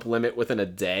break bump limit within a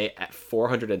day at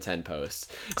 410 posts.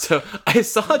 So I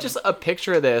saw just a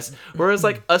picture of this where it was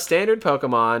like a standard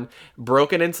Pokemon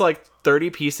broken into like 30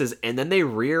 pieces, and then they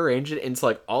rearranged it into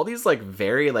like all these like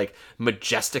very like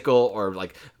majestical or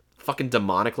like fucking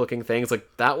demonic looking things. Like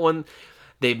that one,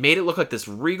 they made it look like this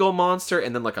regal monster,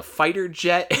 and then like a fighter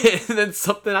jet, and then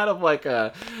something out of like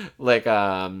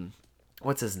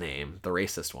what's his name, the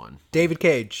racist one? David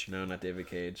Cage. No, not David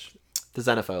Cage. The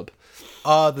xenophobe.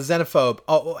 The xenophobe.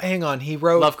 Oh, hang on. He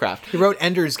wrote Lovecraft. He wrote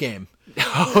Ender's Game.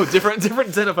 Oh, different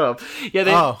xenophobe.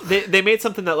 Yeah, they made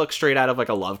something that looked straight out of like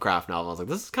a Lovecraft novel. I was like,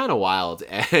 this is kind of wild,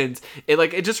 and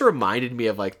it just reminded me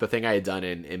of like the thing I had done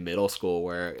in middle school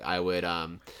where I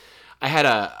I had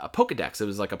a Pokedex. It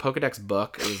was like a Pokedex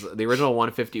book. It was the original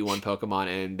 151 Pokemon,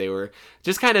 and they were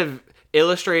just kind of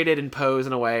illustrated and posed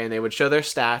in a way, and they would show their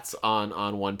stats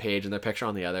on one page and their picture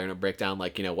on the other, and it would break down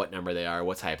like, you know, what number they are,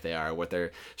 what type they are, what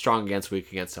they're strong against, weak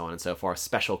against, so on and so forth,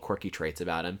 special quirky traits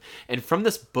about them. And from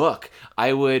this book,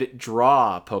 I would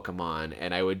draw Pokemon,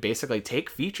 and I would basically take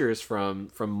features from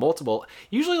multiple,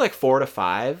 usually like 4 to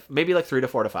 5, maybe like 3 to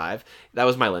 4 to 5. That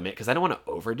was my limit because I don't want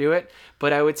to overdo it,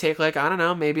 but I would take like, I don't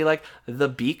know, maybe like the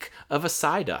beak of a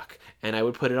Psyduck, and I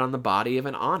would put it on the body of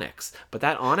an Onix. But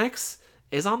that Onix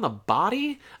is on the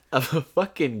body of a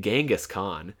fucking Genghis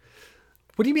Khan.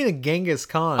 What do you mean a Genghis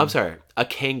Khan? I'm sorry, a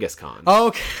Kangaskhan. Oh,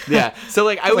 okay. Yeah. So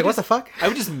like, I would like, just, what the fuck? I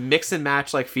would just mix and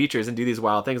match like features and do these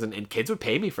wild things, and kids would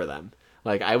pay me for them.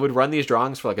 Like, I would run these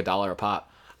drawings for like $1 a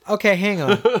pop. Okay, hang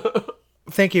on.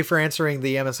 Thank you for answering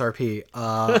the MSRP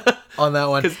on that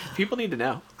one. Because people need to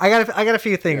know. I got a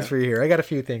few things for you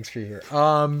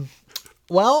here.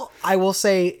 Well, I will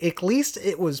say at least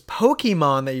it was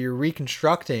Pokemon that you're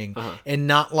reconstructing and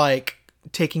not like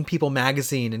taking People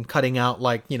magazine and cutting out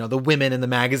like, you know, the women in the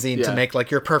magazine to make like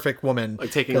your perfect woman.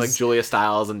 Like taking like Julia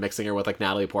Stiles and mixing her with like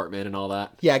Natalie Portman and all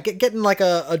that. Yeah, getting like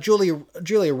a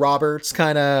Julia Roberts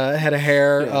kind of head of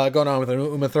hair going on with an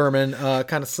Uma Thurman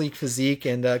kind of sleek physique,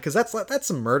 and because that's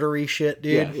some murdery shit,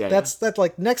 dude. That's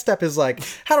like next step is like,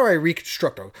 how do I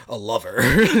reconstruct a lover?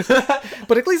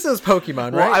 But at least it was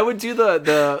Pokemon, right? Well, I would do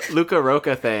the Luca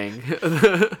Roca thing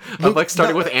of like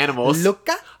starting with animals.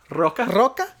 Luca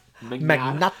Roca.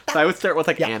 Magnata. So I would start with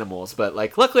like animals, but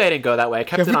like luckily I didn't go that way. I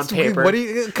kept it on paper. What do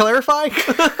you clarify?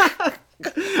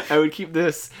 I would keep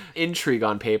this intrigue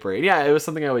on paper. And yeah, it was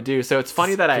something I would do. So it's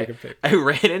funny that I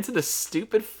ran into this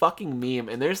stupid fucking meme,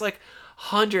 and there's like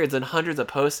hundreds and hundreds of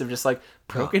posts of just like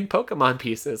broken Pokemon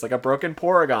pieces, like a broken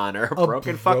Porygon or a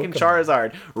broken fucking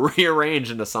Charizard rearranged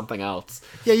into something else.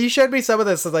 Yeah, you showed me some of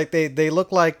this. So like they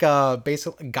look like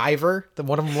basically Guyver.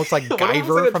 One of them looks like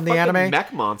Guyver like from the anime.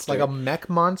 Mech monster. Like a mech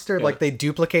monster. Yeah. Like they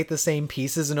duplicate the same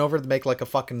pieces and over to make like a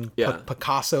fucking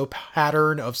Picasso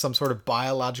pattern of some sort of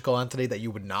biological entity that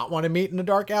you would not want to meet in a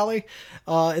dark alley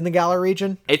in the Galar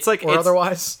region. It's like or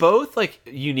otherwise both like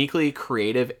uniquely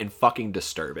creative and fucking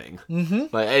disturbing.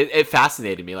 Like it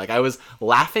fascinated me. Like I was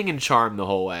laughing and charmed the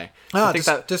whole way. I think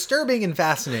that disturbing and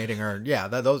fascinating are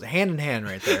those hand in hand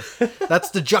right there. That's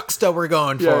the juxta we're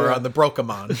going for on the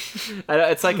Brokemon.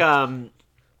 It's like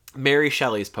Mary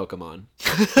Shelley's Pokemon.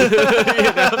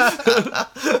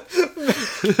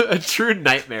 A true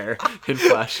nightmare in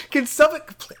flesh.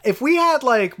 If we had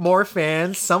like more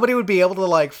fans, somebody would be able to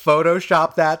like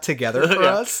Photoshop that together for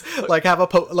us. Like have a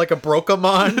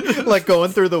Brokemon like going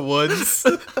through the woods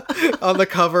on the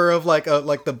cover of like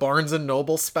the Barnes and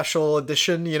Noble special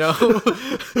edition, you know,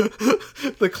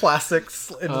 the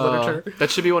classics in literature.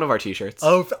 That should be one of our t-shirts.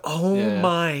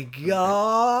 My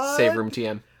god! Save room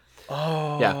TM.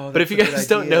 Oh yeah, but if you guys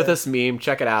don't know this meme,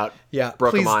 check it out. Yeah,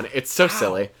 Brokemon. It's so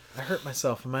silly. I hurt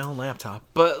myself in my own laptop.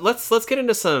 But let's get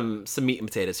into some meat and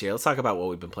potatoes here. Let's talk about what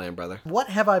we've been playing, brother. What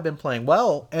have I been playing?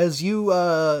 Well, as you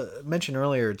mentioned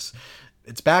earlier,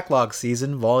 it's Backlog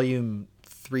season, volume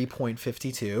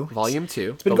 3.52. Volume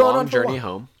 2. It's been going long on for journey a while.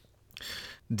 home.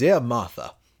 Dear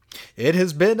Martha, it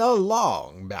has been a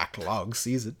long Backlog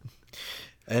season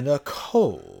and a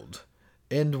cold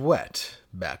and wet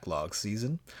Backlog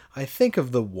season. I think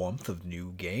of the warmth of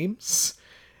new games.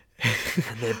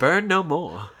 And they burn no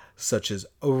more. Such as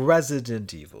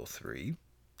Resident Evil 3,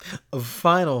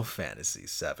 Final Fantasy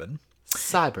 7,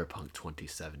 Cyberpunk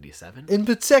 2077. In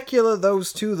particular,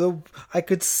 those two, I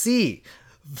could see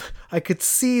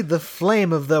the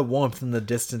flame of their warmth in the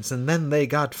distance, and then they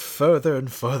got further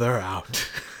and further out.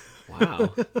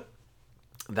 Wow.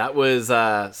 That was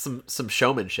some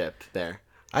showmanship there.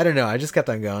 I don't know. I just got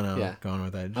that going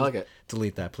with that. Just I like it.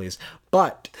 Delete that, please.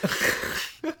 But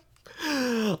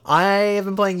I have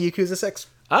been playing Yakuza 6.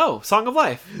 Oh, Song of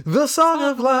Life. The Song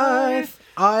of Life.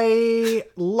 I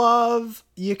love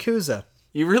Yakuza.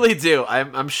 You really do.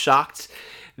 I'm shocked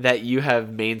that you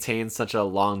have maintained such a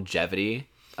longevity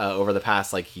over the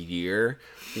past like year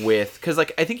because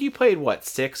like I think you played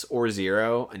 6 or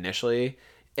 0 initially.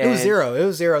 It was 0. It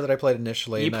was 0 that I played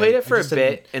initially. You played it for a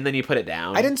bit and then you put it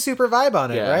down. I didn't super vibe on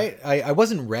it, right? I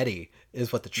wasn't ready,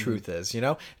 is what the truth is, you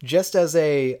know? Just as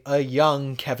a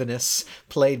young Kevinus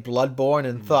played Bloodborne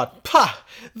and thought, "Pah,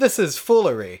 this is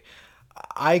foolery."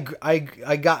 I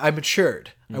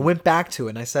matured. I went back to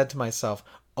it and I said to myself,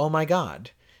 "Oh my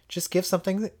god, just give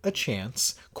something a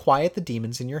chance, quiet the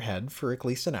demons in your head for at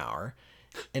least an hour,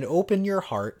 and open your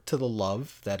heart to the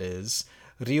love that is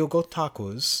Ryogo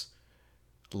Taku's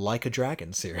Like a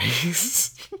Dragon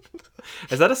series.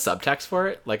 Is that a subtext for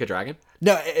it? Like a dragon?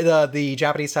 No, the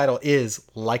Japanese title is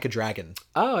Like a Dragon.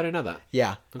 Oh, I didn't know that.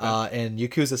 Yeah. Okay. And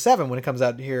Yakuza 7, when it comes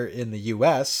out here in the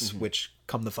US, which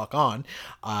come the fuck on,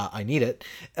 I need it,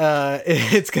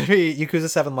 it's going to be Yakuza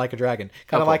 7 Like a Dragon.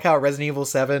 Kind of like how Resident Evil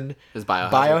 7 is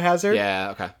Biohazard. Biohazard.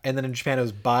 Yeah, okay. And then in Japan it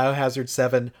was Biohazard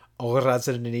 7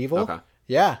 Resident Evil. Okay.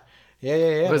 Yeah.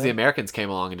 Yeah. Because the Americans came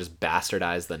along and just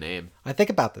bastardized the name. I think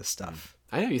about this stuff.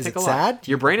 I know, you Is think it a lot. sad?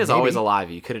 Your brain is Maybe. always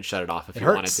alive. You couldn't shut it off if you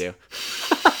hurts. wanted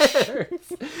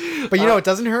to. But you know what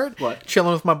doesn't hurt? What?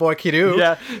 Chilling with my boy Kiryu.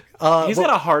 Yeah. He's got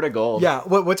a heart of gold. Yeah.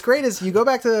 What's great is you go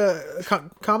back to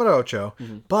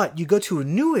Kamurocho, but you go to a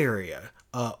new area,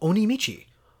 Onimichi.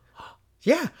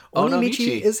 Yeah,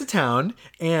 Onimichi is the town,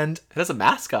 and it has a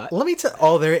mascot. Let me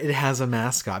tell. There it has a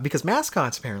mascot because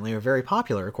mascots apparently are very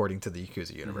popular according to the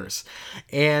Yakuza universe,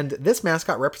 and this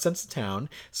mascot represents the town.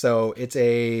 So it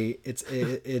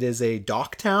is a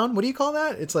dock town. What do you call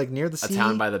that? It's like near the sea. A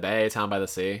town by the bay, a town by the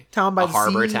sea, town by the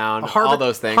harbor sea, town, harbor, all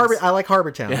those things. I like harbor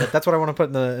town. Yeah. That's what I want to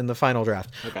put in the final draft.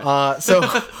 Okay. So.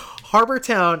 Harbor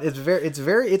Town is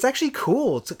it's actually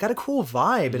cool. It's got a cool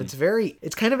vibe, and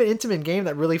it's kind of an intimate game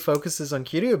that really focuses on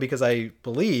Kiryu because I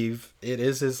believe it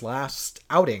is his last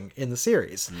outing in the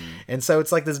series. And so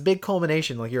it's like this big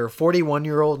culmination. Like you're a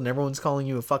 41-year-old and everyone's calling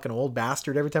you a fucking old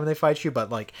bastard every time they fight you, but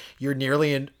like you're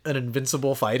nearly an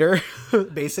invincible fighter,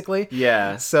 basically.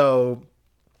 Yeah. So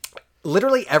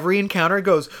literally every encounter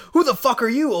goes, "Who the fuck are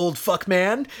you, old fuck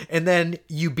man?" And then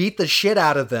you beat the shit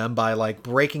out of them by like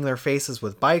breaking their faces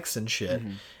with bikes and shit.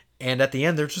 And at the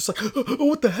end, they're just like, "Oh,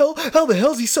 what the hell? How the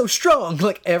hell is he so strong?"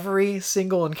 Like every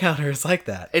single encounter is like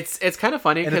that. It's kind of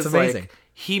funny because it's amazing. Like,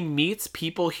 he meets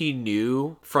people he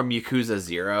knew from Yakuza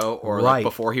 0 or like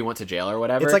before he went to jail or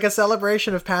whatever. It's like a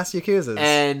celebration of past Yakuzas.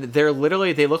 And they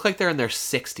look like they're in their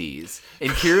 60s.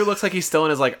 And Kiryu looks like he's still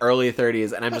in his like early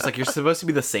 30s. And I'm just like, you're supposed to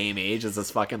be the same age as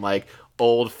this fucking like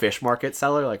old fish market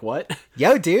seller. Like what?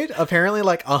 Yo, dude, apparently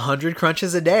like 100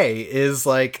 crunches a day is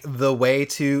like the way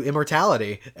to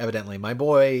immortality. Evidently, my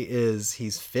boy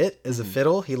he's fit as a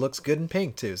fiddle. He looks good in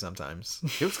pink too sometimes.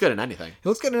 He looks good in anything. He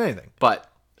looks good in anything. But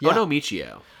Yeah.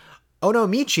 Onomichio.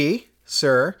 Onomichi,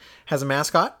 sir, has a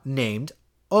mascot named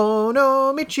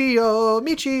Onomichio,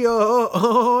 Michio,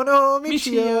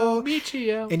 Onomichio.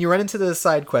 Michio. And you run into the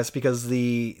side quest because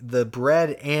the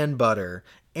bread and butter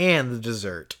and the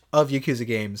dessert of Yakuza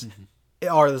games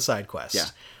are the side quests. Yeah.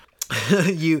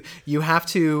 You have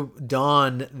to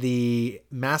don the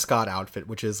mascot outfit,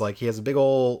 which is like he has a big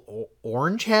old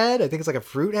orange head. I think it's like a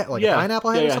fruit head, like a pineapple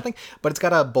head or something. But it's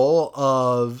got a bowl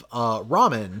of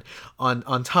ramen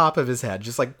on top of his head,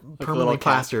 just like permanently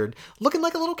plastered, looking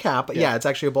like a little cap. But yeah, it's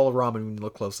actually a bowl of ramen when you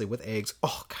look closely with eggs.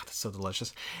 Oh god, that's so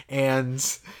delicious. And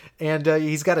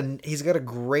he's got a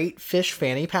great fish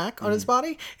fanny pack on his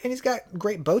body, and he's got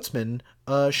great boatsman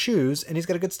shoes, and he's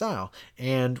got a good style.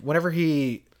 And whenever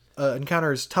he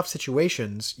encounters tough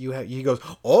situations, he goes,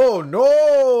 "Oh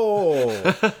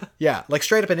no!" Yeah, like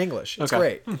straight up in English. It's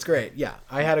great. It's great. Yeah,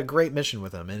 I had a great mission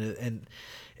with him, and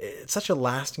it's such a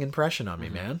lasting impression on me,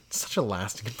 man. Such a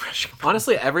lasting impression.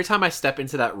 Honestly, every time I step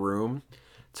into that room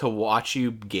to watch you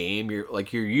game, you're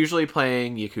usually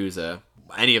playing Yakuza,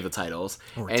 any of the titles,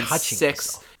 or and touching 6.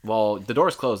 myself. Well, the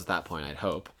door's closed at that point. I'd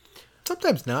hope.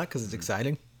 Sometimes not because it's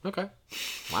exciting. Okay.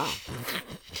 Wow.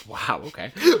 Wow.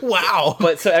 Okay. Wow.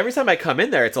 But so every time I come in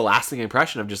there, it's a lasting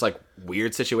impression of just like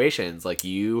weird situations, like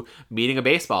you meeting a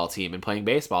baseball team and playing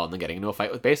baseball and then getting into a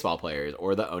fight with baseball players,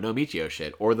 or the Onomichio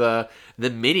shit, or the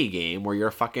mini game where you're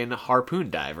a fucking harpoon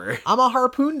diver. I'm a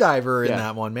harpoon diver in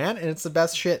that one, man, and it's the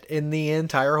best shit in the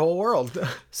entire whole world.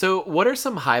 So what are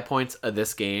some high points of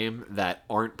this game that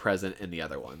aren't present in the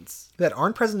other ones? That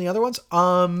aren't present in the other ones?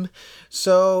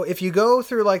 So if you go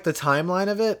through like the timeline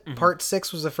of it, part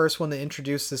 6 was the first one that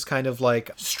introduced this kind of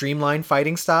like streamlined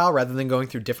fighting style rather than going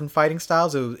through different fighting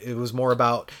styles. It was more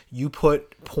about you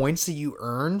put points that you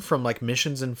earn from like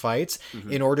missions and fights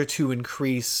in order to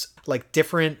increase like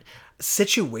different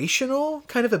situational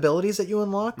kind of abilities that you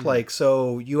unlock. Like,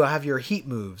 so you have your heat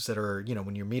moves that are,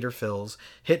 when your meter fills,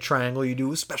 hit triangle, you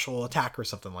do a special attack or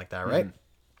something like that, right?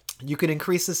 You can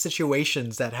increase the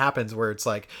situations that happens where it's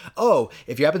like, oh,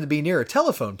 if you happen to be near a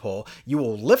telephone pole, you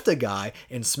will lift a guy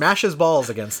and smash his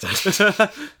balls against it.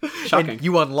 Shocking. And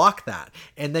you unlock that.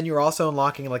 And then you're also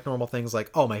unlocking like normal things like,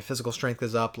 oh, my physical strength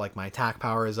is up, like my attack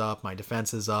power is up, my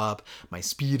defense is up, my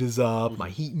speed is up, my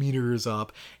heat meter is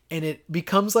up. And it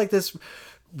becomes like this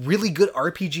really good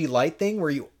RPG light thing where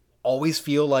you always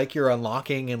feel like you're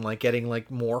unlocking and like getting like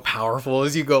more powerful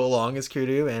as you go along as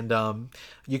Kiryu. And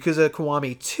Yakuza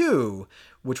Kiwami 2,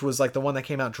 which was like the one that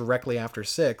came out directly after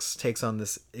 6, takes on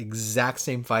this exact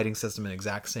same fighting system and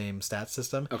exact same stat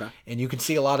system. Okay. And you can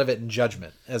see a lot of it in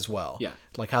Judgment as well. Yeah.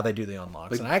 Like how they do the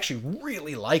unlocks. And I actually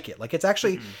really like it. Like it's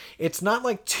actually, it's not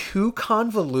like too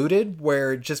convoluted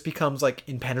where it just becomes like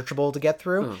impenetrable to get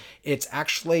through. It's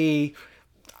actually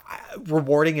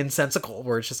rewarding and sensical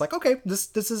where it's just like, okay,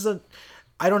 this isn't,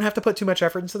 I don't have to put too much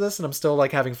effort into this and I'm still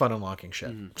like having fun unlocking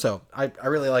shit. So I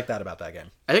really like that about that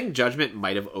game. I think Judgment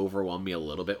might have overwhelmed me a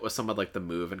little bit with some of like the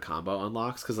move and combo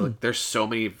unlocks because like there's so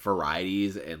many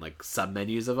varieties and like sub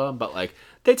menus of them, but like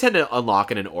they tend to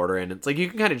unlock in an order and it's like you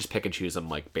can kind of just pick and choose them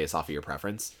like based off of your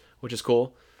preference, which is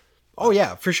cool. Oh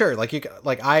yeah, for sure. Like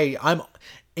I'm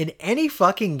in any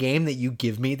fucking game that you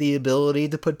give me the ability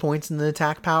to put points in the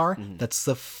attack power, that's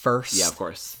the first of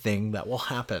course thing that will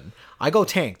happen. I go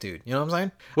tank, dude. You know what I'm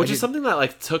saying? Which is something that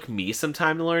like took me some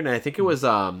time to learn, and I think it was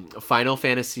Final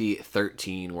Fantasy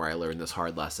 13 where I learned this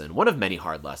hard lesson. One of many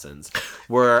hard lessons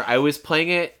where I was playing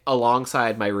it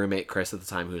alongside my roommate Chris at the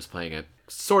time who was playing it.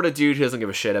 Sort of dude who doesn't give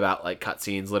a shit about like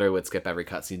cutscenes, literally would skip every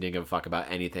cutscene, didn't give a fuck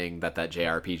about anything that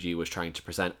JRPG was trying to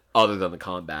present other than the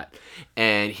combat.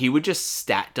 And he would just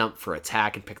stat dump for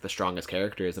attack and pick the strongest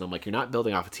characters. And I'm like, you're not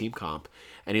building off a team comp.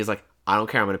 And he's like, I don't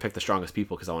care, I'm going to pick the strongest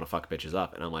people because I want to fuck bitches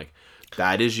up. And I'm like,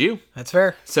 that is you. That's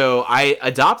fair. So I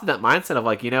adopted that mindset of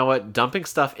like, you know what, dumping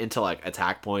stuff into like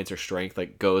attack points or strength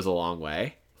like goes a long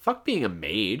way. Fuck being a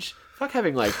mage. Fuck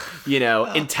having like, you know,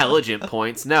 intelligent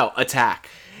points. No, attack.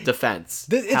 Defense.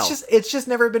 It's just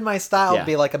never been my style to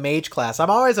be like a mage class. I'm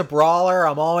always a brawler.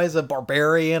 I'm always a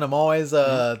barbarian. I'm always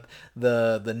the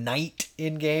knight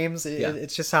in games.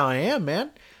 It's just how I am,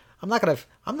 man. I'm not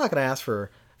gonna ask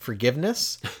for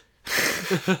forgiveness.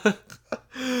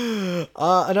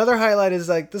 Another highlight is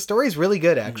like the story's really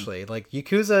good actually. Like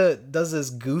Yakuza does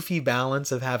this goofy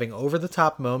balance of having over the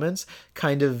top moments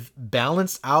kind of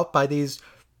balanced out by these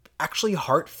actually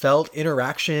heartfelt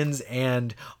interactions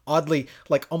and oddly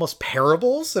like almost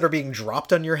parables that are being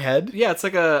dropped on your head. Yeah, it's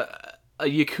like a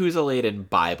Yakuza-laden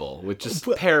Bible with just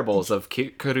parables of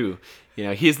Kiryu. You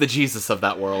know, he's the Jesus of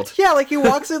that world. Yeah, like he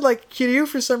walks in, like Kiryu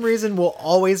for some reason will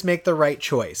always make the right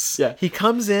choice. Yeah. He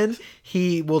comes in,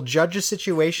 he will judge a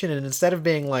situation, and instead of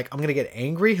being like, I'm going to get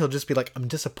angry, he'll just be like, I'm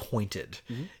disappointed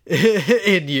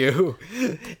in you.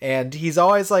 And he's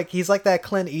always like, he's like that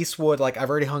Clint Eastwood, like, I've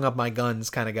already hung up my guns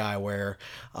kind of guy where...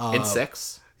 in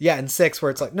 6? Yeah, in 6,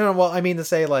 where it's like, no, well, I mean to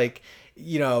say, like,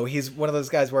 you know, he's one of those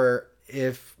guys where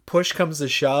if push comes to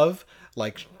shove...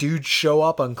 Like, dudes show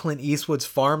up on Clint Eastwood's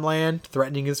farmland,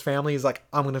 threatening his family. He's like,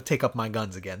 I'm going to take up my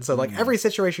guns again. So, like, every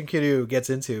situation Kiryu gets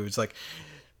into, it's like,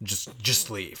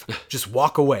 just leave. Just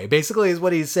walk away, basically, is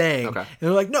what he's saying. Okay. And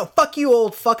they're like, no, fuck you,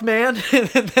 old fuck man. And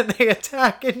then they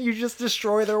attack, and you just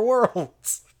destroy their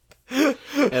worlds.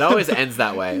 It always ends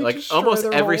that way. Like, almost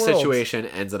every situation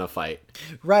ends in a fight.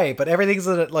 Right, but everything's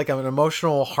like an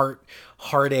emotional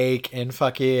heartache and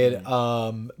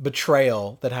fucking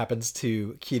betrayal that happens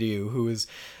to Kiryu, who is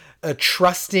a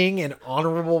trusting and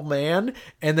honorable man,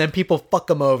 and then people fuck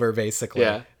him over, basically.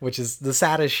 Yeah. Which is the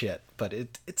saddest shit. But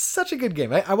it's such a good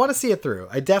game. I want to see it through.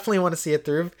 I definitely want to see it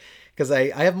through. Because I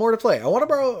have more to play. I want to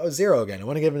borrow Zero again. I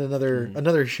want to give it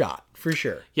another shot, for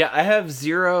sure. Yeah, I have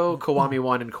Zero, Kiwami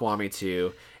 1, and Kiwami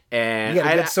 2. And you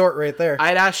got a good sort right there.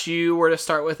 I'd asked you where to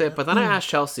start with it, but then I asked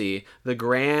Chelsea, the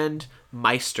grand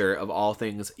meister of all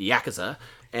things Yakuza.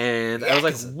 And I was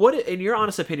like, what, in your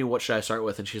honest opinion, what should I start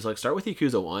with? And she's like, start with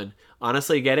Yakuza 1.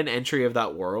 Honestly, get an entry of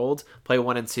that world, play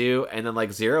 1 and 2, and then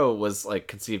like 0 was like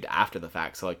conceived after the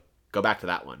fact. So like go back to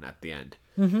that one at the end.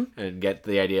 And get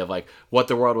the idea of like what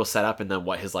the world was set up and then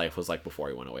what his life was like before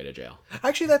he went away to jail.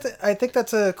 Actually, I think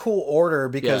that's a cool order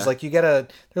because like you get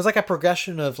there's like a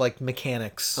progression of like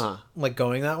mechanics like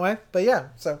going that way. But yeah,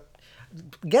 so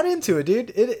get into it,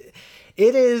 dude. It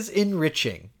is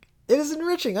enriching. It is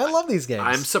enriching. I love these games.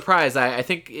 I'm surprised. I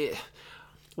think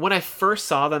when I first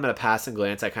saw them at a passing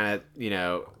glance, I kind of, you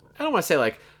know, I don't want to say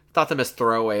like thought them as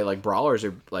throwaway like brawlers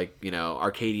or like, you know,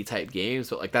 arcadey type games,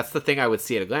 but like that's the thing I would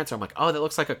see at a glance where I'm like, oh, that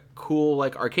looks like a cool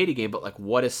like arcadey game, but like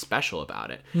what is special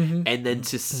about it? And then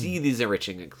to see these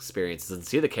enriching experiences and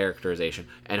see the characterization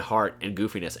and heart and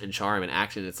goofiness and charm and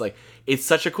action, it's like it's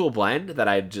such a cool blend that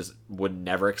I just would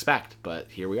never expect, but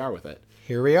here we are with it.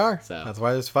 Here we are. So that's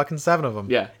why there's fucking 7 of them.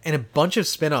 Yeah. And a bunch of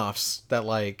spin-offs that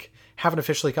like haven't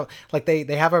officially come. Like they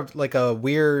have a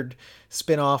weird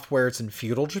spin-off where it's in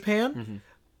feudal Japan.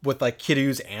 With like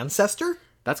Kiryu's ancestor.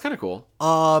 That's kind of cool.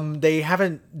 They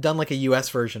haven't done like a US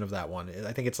version of that one.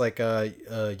 I think it's like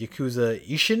Yakuza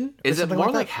Ishin. Is it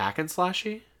more like hack and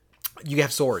slashy? You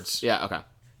have swords. Yeah, okay.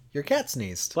 Your cat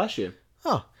sneezed. Bless you.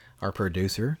 Oh, our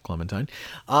producer, Clementine.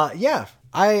 Yeah,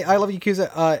 I love Yakuza.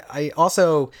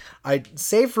 I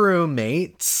save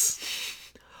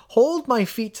roommates. Hold my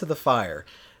feet to the fire.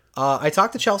 I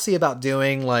talked to Chelsea about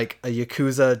doing like a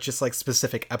Yakuza just like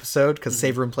specific episode because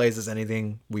Save Room Plays is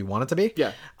anything we want it to be.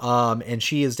 Yeah. And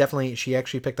she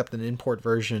actually picked up an import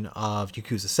version of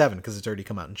Yakuza 7 because it's already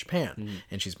come out in Japan.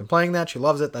 And she's been playing that. She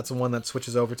loves it. That's the one that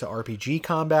switches over to RPG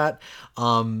combat.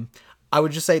 I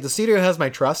would just say the studio has my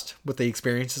trust with the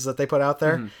experiences that they put out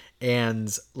there.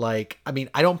 And like, I mean,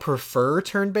 I don't prefer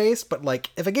turn-based, but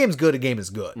like if a game's good, a game is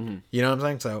good. You know what I'm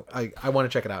saying? So I want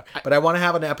to check it out. But I want to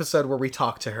have an episode where we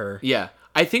talk to her. Yeah.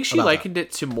 I think she likened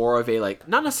it to more of a, like,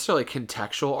 not necessarily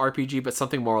contextual RPG, but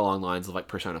something more along the lines of, like,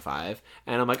 Persona 5.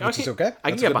 And I'm like, okay.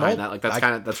 I can get behind that. Like,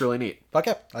 that's really neat. Fuck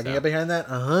yeah. I can get behind that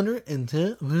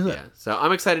 110%. Yeah. So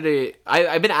I'm excited to...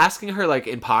 I've been asking her, like,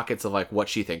 in pockets of, like, what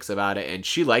she thinks about it, and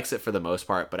she likes it for the most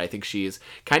part, but I think she's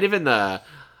kind of in the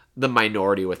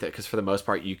minority with it, because for the most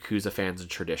part Yakuza fans and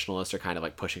traditionalists are kind of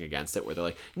like pushing against it, where they're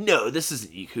like, no, this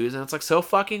isn't Yakuza, and it's like, so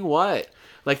fucking what?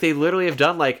 Like, they literally have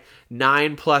done like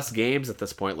 9+ games at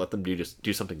this point. Let them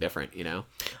do something different, you know?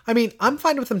 I mean, I'm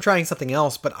fine with them trying something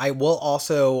else, but I will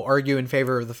also argue in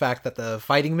favor of the fact that the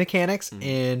fighting mechanics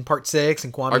in Part 6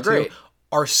 and Quantum 2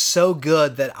 are so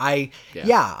good that I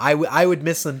would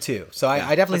miss them too. So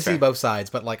I definitely see both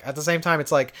sides, but like at the same time,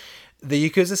 it's like the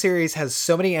Yakuza series has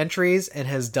so many entries and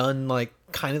has done like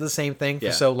kind of the same thing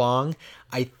for so long.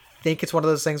 I think it's one of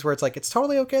those things where it's like, it's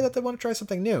totally okay that they want to try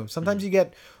something new. Sometimes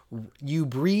you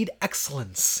breed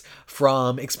excellence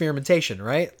from experimentation,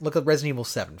 right? Look at Resident Evil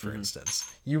 7, for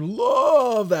instance. You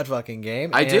love that fucking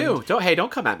game. I do.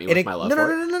 Don't come at me with my love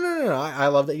for it. No. I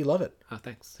love that you love it. Oh,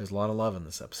 thanks. There's a lot of love in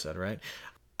this episode, right?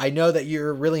 I know that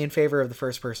you're really in favor of the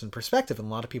first-person perspective, and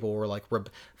a lot of people were like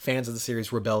fans of the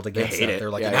series rebelled against that.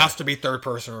 They're like, it has to be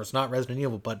third-person or it's not Resident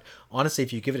Evil. But honestly,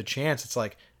 if you give it a chance, it's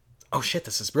like, oh shit,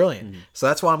 this is brilliant. So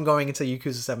that's why I'm going into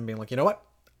Yakuza 7 being like, you know what?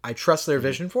 I trust their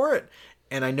vision for it,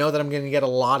 and I know that I'm going to get a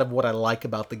lot of what I like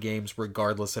about the games,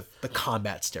 regardless if the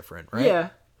combat's different, right? Yeah.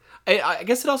 I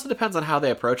guess it also depends on how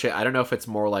they approach it. I don't know if it's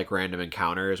more like random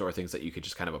encounters or things that you could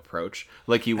just kind of approach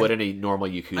like you would in a normal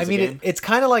Yakuza game. It's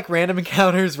kind of like random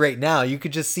encounters right now. You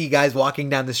could just see guys walking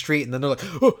down the street and then they're like,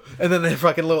 oh, and then they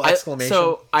fucking little exclamation.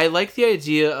 So I like the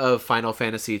idea of Final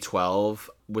Fantasy 12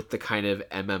 with the kind of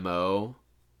MMO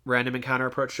random encounter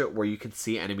approach to it, where you can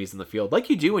see enemies in the field like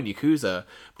you do in Yakuza,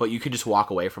 but you can just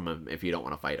walk away from them if you don't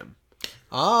want to fight them.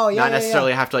 Oh, yeah. Not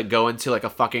necessarily have to like go into like a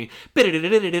fucking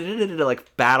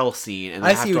like battle scene and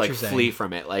then have to like flee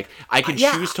from it. Like, I can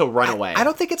choose to run away. I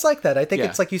don't think it's like that. I think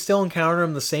it's like you still encounter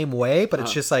them the same way, but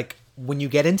it's just like when you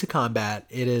get into combat,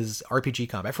 it is RPG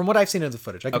combat. From what I've seen in the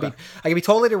footage, I could be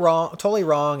totally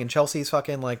wrong, and Chelsea's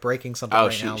fucking like breaking something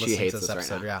now. She hates this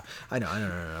episode. Right now. Yeah, I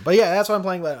know. But yeah, that's what I'm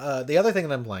playing. But the other thing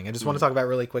that I'm playing, I just want to talk about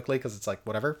really quickly because it's like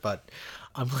whatever. But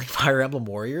I'm playing Fire Emblem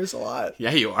Warriors a lot.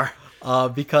 Yeah, you are.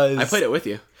 Because I played it with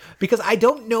you. Because I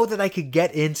don't know that I could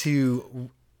get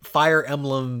into Fire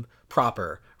Emblem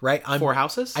proper, right? 4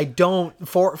 houses? I don't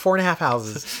 4.5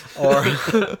 houses or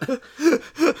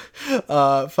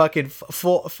fucking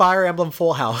full Fire Emblem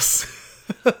Full House.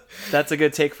 That's a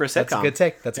good take for a sitcom. That's a good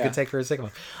take. That's a good take for a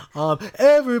sitcom.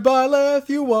 Every byleth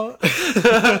you want,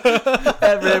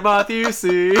 every moth you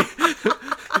see,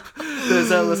 there's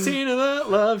a Lucina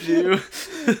that loves you.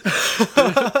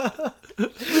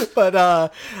 But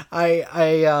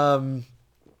I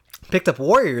picked up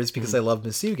Warriors because I love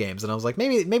Masu games, and I was like,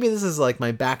 maybe this is like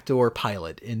my backdoor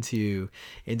pilot into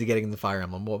getting the Fire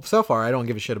Emblem. Well, so far I don't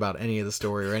give a shit about any of the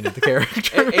story or any of the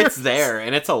characters. It's there,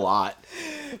 and it's a lot.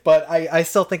 But I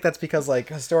still think that's because like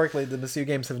historically the Masu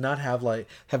games have not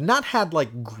had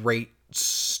like great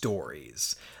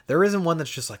stories. There isn't one that's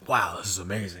just like, wow, this is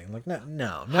amazing. Like,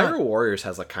 no. Hyrule Warriors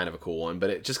has like kind of a cool one, but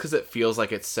it just because it feels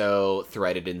like it's so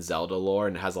threaded in Zelda lore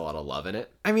and it has a lot of love in it.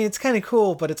 I mean, it's kind of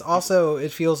cool, but it's also,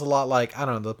 it feels a lot like, I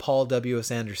don't know, the Paul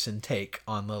W.S. Anderson take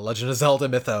on the Legend of Zelda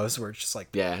mythos, where it's just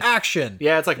like, action.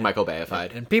 Yeah, it's like Michael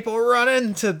Bayified. And people run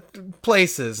into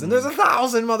places, and there's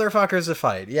 1,000 motherfuckers to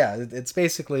fight. Yeah, it's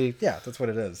basically, that's what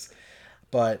it is.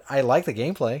 But I like the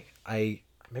gameplay.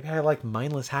 Maybe I like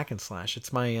mindless hack and slash.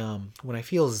 It's my when I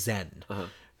feel zen,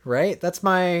 right? That's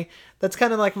kind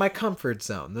of like my comfort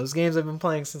zone. Those games I've been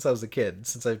playing since I was a kid.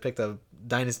 Since I picked up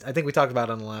Dynasty, I think we talked about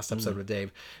it on the last episode with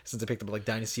Dave. Since I picked up like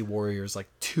Dynasty Warriors, like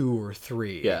 2 or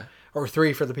 3, or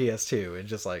 3 for the PS2, and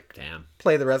just like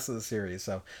play the rest of the series.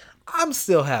 So I'm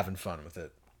still having fun with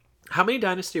it. How many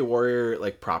Dynasty Warrior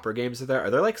like proper games are there? Are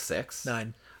there like 6?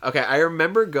 9. Okay, I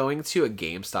remember going to a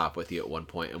GameStop with you at one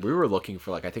point, and we were looking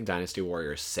for like I think Dynasty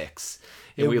Warriors 6,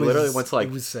 and we literally went to like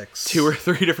it was 6. 2 or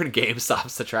 3 different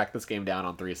GameStops to track this game down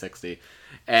on 360.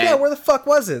 And yeah, where the fuck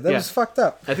was it? That was fucked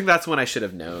up. I think that's when I should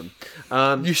have known.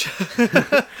 You should.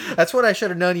 That's what I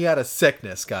should have known. You had a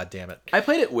sickness. God damn it. I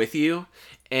played it with you,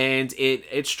 and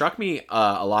it struck me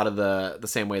a lot of the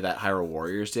same way that Hyrule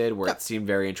Warriors did, where it seemed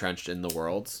very entrenched in the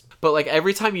worlds. But like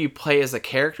every time you play as a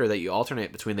character that you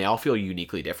alternate between, they all feel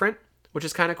uniquely different, which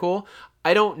is kind of cool.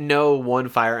 I don't know one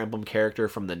Fire Emblem character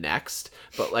from the next,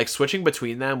 but like switching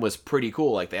between them was pretty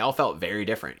cool. Like they all felt very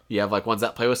different. You have like ones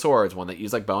that play with swords, one that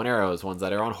use like bow and arrows, ones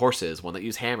that are on horses, one that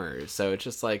use hammers. So it's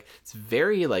just like, it's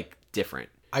very like different.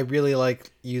 I really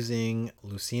like using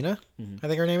Lucina. I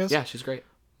think her name is. Yeah, she's great.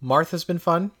 Martha's been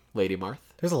fun. Lady Marth.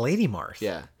 There's a Lady Marth.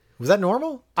 Yeah. Was that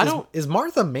normal? Is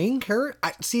Martha main character?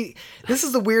 See, this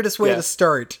is the weirdest way to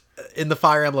start in the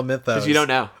Fire Emblem mythos. Because you don't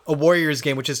know. A Warriors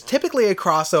game, which is typically a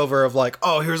crossover of like,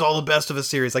 oh, here's all the best of a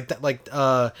series. Like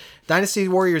Dynasty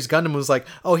Warriors Gundam was like,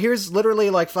 oh, here's literally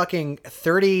like fucking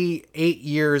 38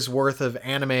 years worth of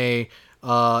anime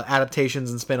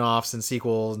adaptations and spin-offs and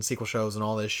sequels and sequel shows and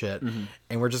all this shit.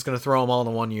 And we're just going to throw them all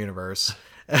in one universe.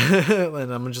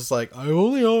 And I'm just like, I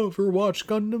only ever watched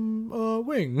Gundam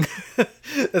Wing,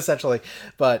 essentially.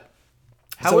 But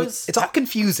it's all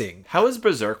confusing. How is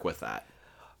Berserk with that?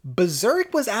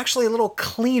 Berserk was actually a little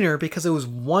cleaner because it was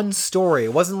one story.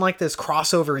 It wasn't like this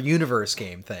crossover universe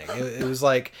game thing. It was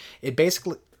like it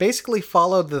basically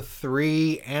followed the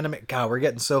 3 anime. God, we're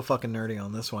getting so fucking nerdy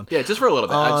on this one. Yeah, just for a little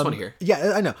bit. I just want to hear.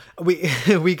 Yeah, I know.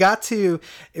 We got to.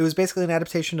 It was basically an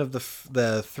adaptation of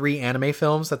the 3 anime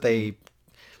films that they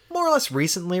more or less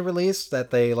recently released,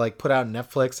 that they like put out on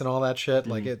Netflix and all that shit,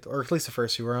 like it, or at least the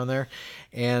first 2 were on there.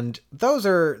 And those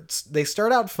they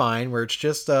start out fine, where it's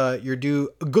just your dude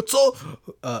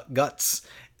Guts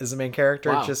is the main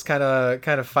character, just kind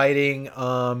of fighting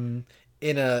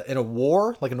in a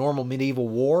war, like a normal medieval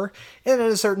war, and at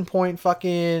a certain point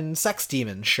fucking sex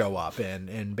demons show up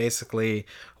and basically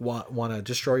want to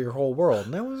destroy your whole world.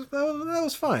 And that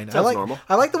was fine. Sounds normal.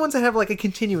 I like the ones that have like a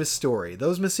continuous story.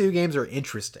 Those Masu games are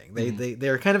interesting.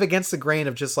 They're kind of against the grain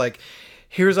of just like,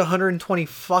 here's 120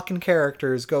 fucking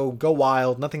characters, go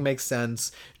wild, nothing makes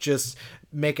sense, just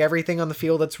make everything on the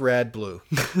field that's red blue.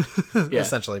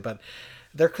 Essentially. But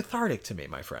they're cathartic to me,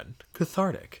 my friend.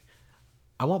 Cathartic.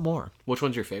 I want more. Which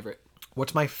one's your favorite?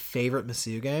 What's my favorite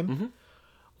Masu game?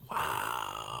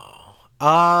 Wow.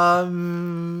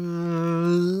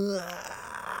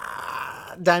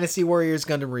 Dynasty Warriors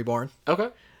Gundam Reborn. Okay.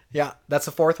 Yeah, that's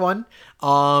the 4th one.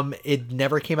 It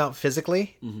never came out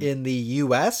physically in the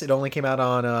US. It only came out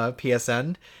on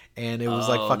PSN. And it was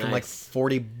like fucking like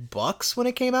 $40 when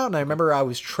it came out. And I remember I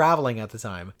was traveling at the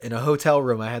time in a hotel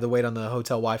room. I had to wait on the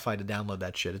hotel Wi-Fi to download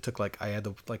that shit. It took like, I had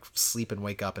to like sleep and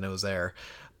wake up and it was there.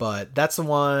 But that's the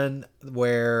one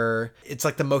where it's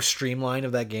like the most streamlined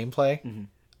of that gameplay.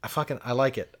 I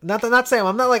like it. Not saying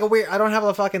I'm not like a weird. I don't have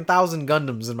a fucking 1,000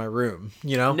 Gundams in my room,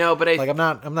 you know. No, but I'm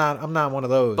not one of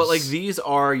those. But like these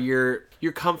are your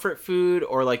comfort food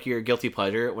or like your guilty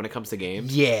pleasure when it comes to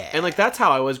games. Yeah. And like that's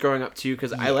how I was growing up too,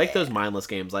 because I like those mindless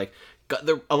games. Like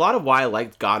a lot of why I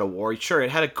liked God of War. Sure, it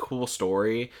had a cool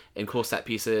story and cool set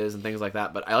pieces and things like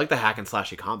that. But I like the hack and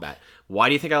slashy combat. Why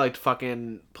do you think I liked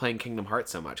fucking playing Kingdom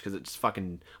Hearts so much? Because it's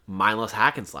fucking mindless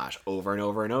hack and slash over and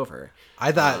over and over.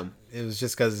 I thought it was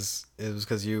just because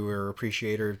you were an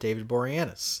appreciator of David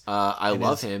Boreanaz. I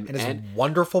love him. And his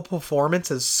wonderful performance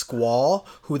as Squall,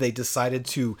 who they decided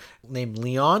to name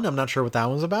Leon. I'm not sure what that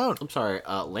one's about. I'm sorry.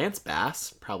 Lance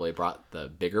Bass probably brought the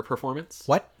bigger performance.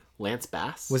 What? Lance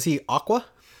Bass? Was he Aqua?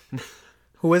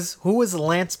 Who was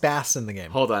Lance Bass in the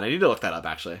game? Hold on, I need to look that up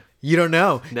actually. You don't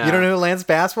know? No. You don't know who Lance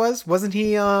Bass was? Wasn't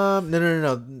he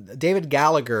no. David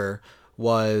Gallagher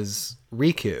was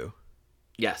Riku.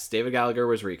 Yes, David Gallagher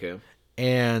was Riku.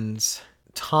 And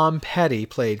Tom Petty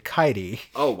played Kaidi.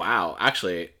 Oh wow.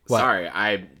 Actually, sorry.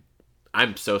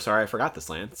 I'm so sorry I forgot this,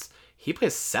 Lance. He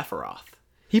plays Sephiroth.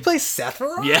 He plays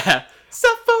Sephiroth? Yeah.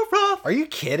 Sephiroth! Are you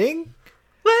kidding?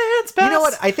 Lance Bass! You know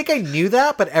what? I think I knew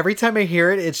that, but every time I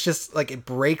hear it, it's just like it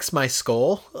breaks my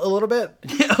skull a little bit.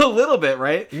 A little bit,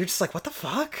 right? You're just like, what the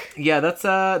fuck? Yeah, that's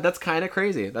kind of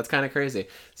crazy. That's kind of crazy.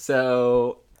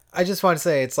 So I just want to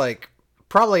say it's like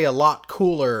probably a lot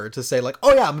cooler to say like,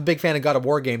 oh yeah, I'm a big fan of God of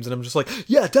War games, and I'm just like,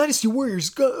 yeah, Dynasty Warriors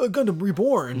Gundam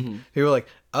Reborn. People are like,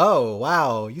 oh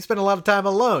wow, you spend a lot of time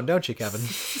alone, don't you, Kevin?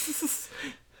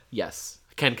 Yes,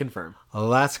 can confirm. Oh,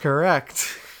 that's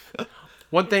correct.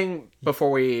 One thing before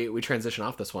we transition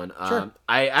off this one, Sure.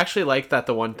 I actually like that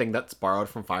the one thing that's borrowed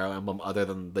from Fire Emblem, other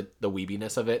than the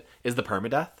weebiness of it, is the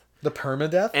permadeath. The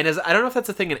permadeath? And I don't know if that's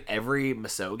a thing in every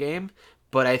Musou game,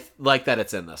 but I like that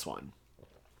it's in this one.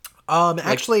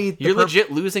 Actually, you're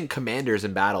legit losing commanders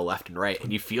in battle left and right,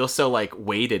 and you feel so like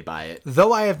weighted by it.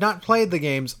 Though I have not played the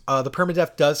games, the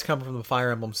permadeath does come from the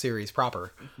Fire Emblem series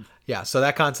proper. Yeah, so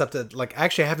that concept,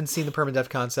 actually, I haven't seen the permadeath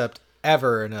concept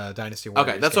ever in a Dynasty Warriors.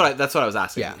 Okay, that's what I was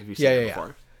asking. Yeah, if you've seen it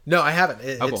before. No, I haven't.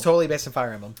 It's cool. totally based on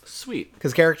Fire Emblem. Sweet.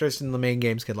 Because characters in the main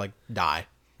games could like die,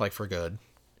 like for good,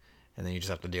 and then you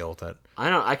just have to deal with it.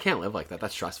 I can't live like that.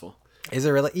 That's stressful. Is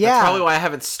it really? Yeah. That's probably why I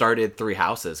haven't started Three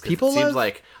Houses. Because it seems live...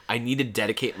 like I need to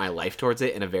dedicate my life towards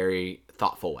it in a very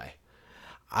thoughtful way.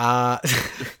 I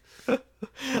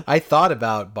thought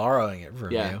about borrowing it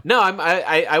from you. No,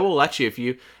 I will let you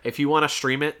if you want to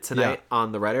stream it tonight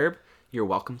on the Red Herb. You're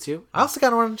welcome to. I also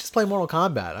kind of want to just play Mortal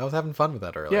Kombat. I was having fun with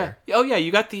that earlier. Yeah. Oh yeah, you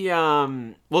got the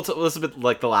well, it's a bit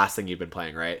like the last thing you've been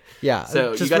playing, right? Yeah.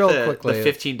 So just you got real the quickly,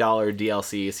 $15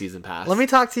 DLC season pass. Let me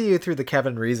talk to you through the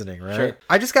Kevin reasoning, right? Sure.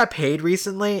 I just got paid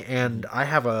recently, and I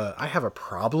have a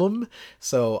problem.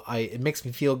 So it makes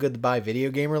me feel good to buy video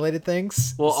game related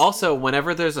things. Well, also,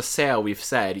 whenever there's a sale, we've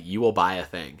said you will buy a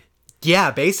thing.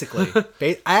 Yeah, basically.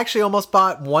 I actually almost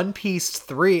bought One Piece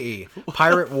 3,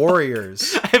 Pirate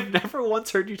Warriors. I've never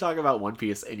once heard you talk about One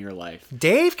Piece in your life.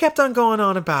 Dave kept on going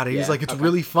on about it. He's like, it's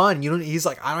really fun. He's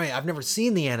like, I've never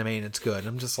seen the anime and it's good. And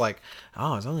I'm just like,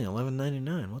 oh, it's only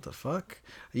 $11.99. What the fuck?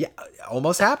 Yeah,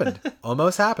 almost happened.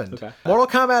 Almost happened. Okay. Mortal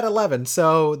Kombat 11.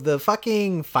 So the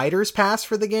fucking fighters pass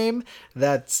for the game,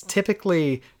 that's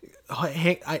typically,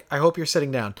 I hope you're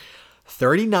sitting down.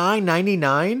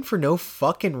 $39.99 for no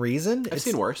fucking reason. I've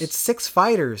seen worse. It's 6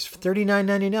 fighters for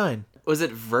 $39.99. Was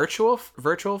it virtual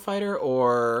fighter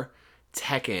or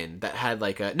Tekken that had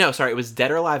like a no? Sorry, it was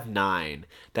Dead or Alive 9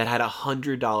 that had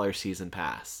 $100 season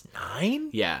pass. 9?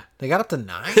 Yeah, they got up to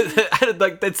 9.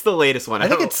 Like that's the latest one. I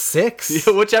think it's 6.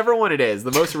 Whichever one it is,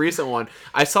 the most recent one.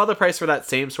 I saw the price for that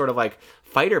same sort of like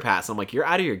fighter pass. I'm like, you're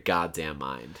out of your goddamn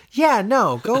mind. Yeah,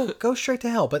 no, go straight to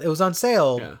hell. But it was on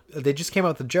sale. Yeah. They just came out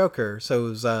with the Joker, so it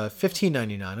was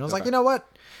 $15.99. I was like, you know what?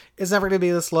 It's never gonna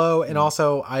be this low. And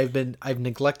also, I've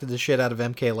neglected the shit out of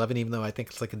MK11, even though I think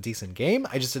it's like a decent game.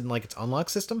 I just didn't like its unlock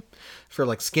system for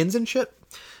like skins and shit.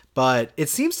 But it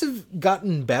seems to have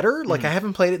gotten better. Like I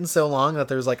haven't played it in so long that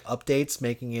there's like updates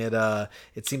making it.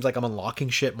 It seems like I'm unlocking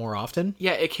shit more often.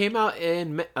 Yeah, it came out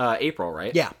in April,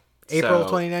 right? Yeah. April of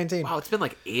 2019. Wow, it's been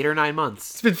like 8 or 9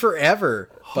 months. It's been forever.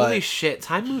 Holy shit,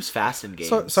 time moves fast in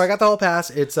games. So I got the whole pass.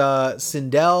 It's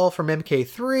Sindel from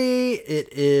MK3.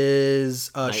 It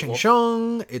is Shang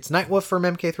Tsung. It's Nightwolf from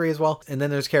MK3 as well. And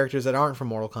then there's characters that aren't from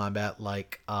Mortal Kombat,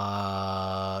 like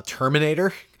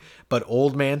Terminator, but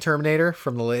Old Man Terminator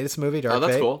from the latest movie, Dark Fate. Oh,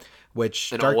 that's cool.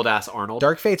 Which old ass Arnold.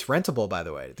 Dark Fate's rentable, by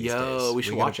the way, these days. We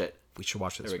should watch it. We should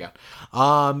watch this. There we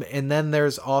go. And then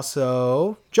there's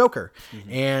also Joker.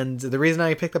 Mm-hmm. And the reason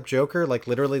I picked up Joker, like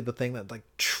literally the thing that like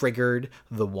triggered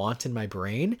the want in my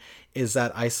brain, is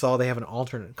that I saw they have an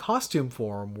alternate costume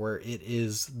for him where it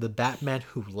is the Batman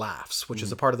Who Laughs, which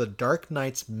is a part of the Dark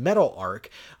Knight's metal arc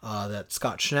that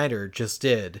Scott Schneider just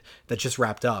did, that just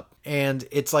wrapped up. And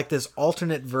it's like this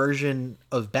alternate version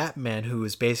of Batman who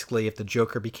is basically if the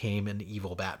Joker became an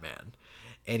evil Batman.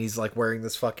 And he's like wearing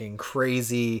this fucking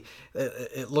crazy,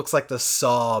 it looks like the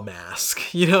Saw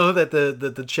mask, you know, that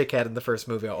the chick had in the first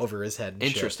movie over his head. And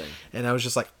interesting. Shit. And I was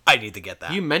just like, I need to get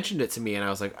that. You mentioned it to me and I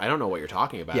was like, I don't know what you're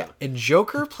talking about. Yeah. And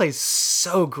Joker plays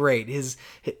so great.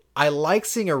 I like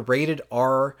seeing a rated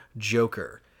R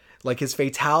Joker. Like his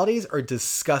fatalities are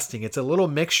disgusting. It's a little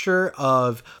mixture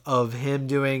of him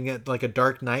doing like a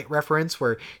Dark Knight reference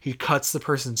where he cuts the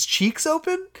person's cheeks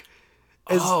open.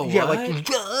 Yeah, like,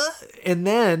 and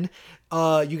then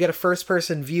you get a first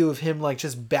person view of him like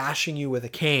just bashing you with a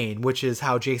cane, which is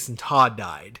how Jason Todd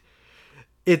died.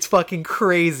 It's fucking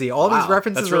crazy. All these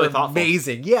references are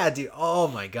amazing. Yeah, dude. Oh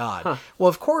my god. Huh. Well,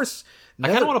 of course. I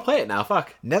kind of want to play it now.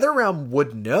 Fuck. NetherRealm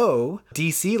would know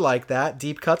DC like that,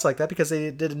 deep cuts like that, because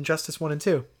they did Injustice 1 and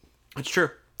 2. It's true.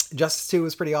 Justice 2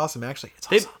 was pretty awesome, actually.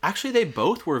 It's awesome. They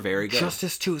both were very good.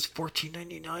 Justice 2 is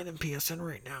 $14.99 in PSN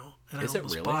right now. And is I it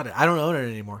really? Bought it. I don't own it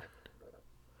anymore.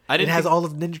 It has all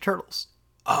of the Ninja Turtles.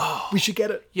 Oh. We should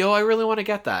get it. Yo, I really want to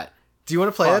get that. Do you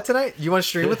want to play that tonight? You want to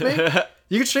stream with me?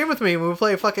 You can stream with me and we'll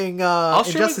play fucking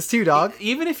Injustice 2, dog.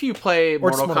 Even if you play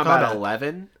Mortal Kombat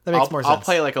 11, that makes more sense. I'll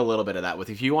play like a little bit of that with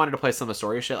you. If you wanted to play some of the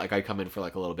story shit, like I'd come in for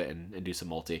like a little bit and do some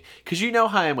multi. Because you know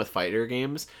how I am with fighter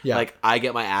games. Yeah. Like I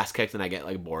get my ass kicked and I get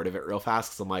like bored of it real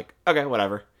fast because I'm like, okay,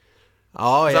 whatever.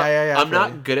 Oh, yeah. I'm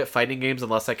not good at fighting games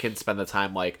unless I can spend the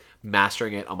time like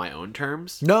mastering it on my own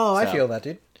terms. No, I feel that,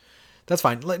 dude. That's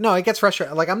fine. No, it gets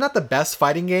frustrating. Like, I'm not the best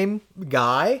fighting game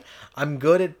guy. I'm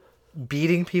good at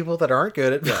beating people that aren't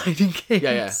good at fighting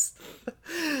games.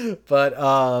 But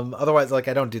otherwise, like,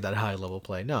 I don't do that high level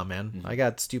play. No, man. I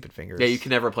got stupid fingers. Yeah, you can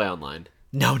never play online.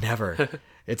 No, never.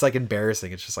 It's like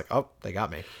embarrassing. It's just like, oh, they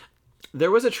got me.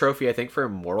 There was a trophy, I think, for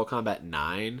Mortal Kombat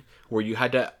 9 where you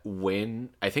had to win,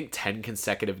 I think, 10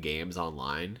 consecutive games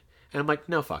online. And I'm like,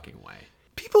 no fucking way.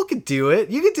 People could do it.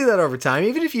 You could do that over time.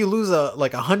 Even if you lose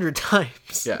 100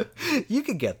 times. Yeah. You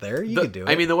could get there. You could do it.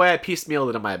 I mean, the way I piecemealed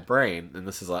it in my brain, and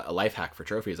this is a life hack for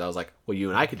trophies, I was like, well, you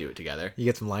and I could do it together. You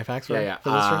get some life hacks for Yeah.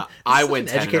 for this stream? I This is win an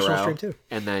 10 in a educational row, stream too.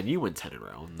 and then you win 10 in a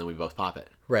row, and then we both pop it.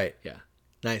 Right. Yeah.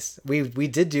 Nice. We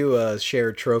did do a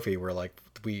shared trophy where like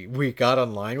we got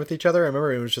online with each other. I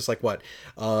remember it was just like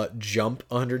jump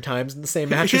 100 times in the same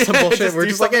match or some bullshit. We're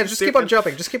just like, yeah, just keep on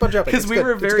jumping. Just keep on jumping. Because we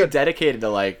were very dedicated to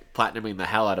like platinuming the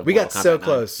hell out of We got Mortal so Kombat 9.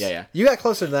 close. Yeah. You got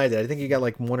closer than I did. I think you got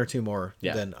like 1 or 2 more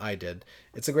than I did.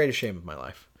 It's the greatest shame of my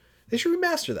life. They should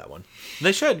remaster that one.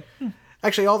 They should.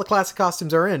 Actually, all the classic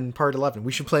costumes are in part 11.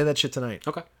 We should play that shit tonight.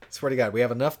 Okay. Swear to God, we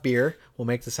have enough beer. We'll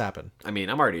make this happen. I mean,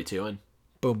 I'm already 2-in.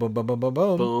 Boom, boom, boom, boom, boom,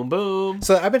 boom. Boom, boom.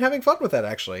 So I've been having fun with that,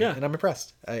 actually. Yeah. And I'm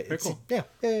impressed. Very cool.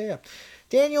 Yeah.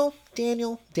 Daniel,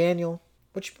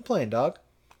 what you been playing, dog?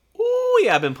 Ooh,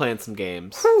 yeah, I've been playing some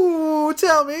games. Ooh,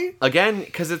 tell me. Again,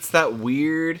 because it's that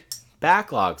weird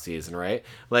backlog season, right?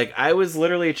 Like, I was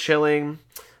literally chilling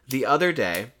the other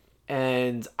day,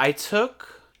 and I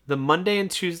took the Monday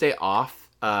and Tuesday off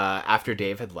after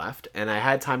Dave had left, and I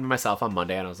had time to myself on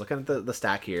Monday, and I was looking at the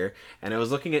stack here, and I was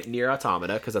looking at Nier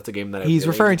Automata, because that's a game that He's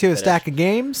referring to a stack of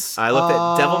games. I looked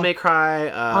at Devil May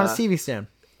Cry. On a TV stand.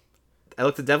 I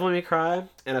looked at Devil May Cry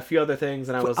and a few other things,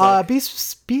 and I was like...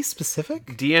 Be specific?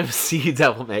 DMC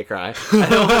Devil May Cry. I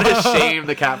don't want to shame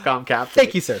the Capcom captain.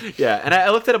 Thank you, sir. Yeah, and I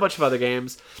looked at a bunch of other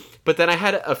games, but then I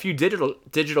had a few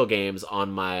digital games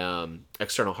on my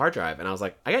external hard drive, and I was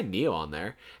like, I got Neo on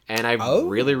there, and I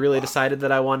really decided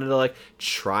that I wanted to like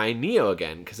try Neo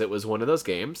again, because it was one of those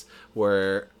games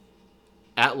where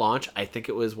at launch, I think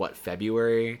it was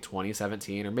February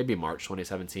 2017 or maybe March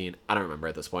 2017. I don't remember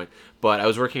at this point, but I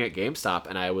was working at GameStop,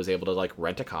 and I was able to like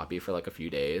rent a copy for like a few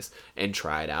days and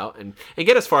try it out and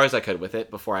get as far as I could with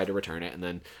it before I had to return it. And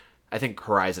then I think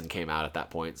Horizon came out at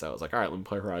that point, so I was like, all right, let me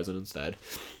play Horizon instead.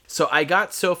 So I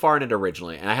got so far in it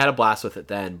originally, and I had a blast with it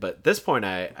then, but at this point,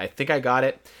 I think I got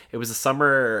it. It was the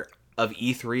summer of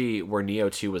E3 where Neo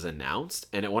 2 was announced,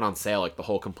 and it went on sale, like the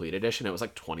whole complete edition. It was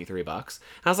like $23. And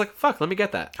I was like, fuck, let me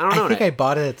get that. I don't know. I think I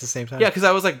bought it at the same time. Yeah, because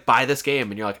I was like, buy this game,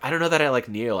 and you're like, I don't know that I like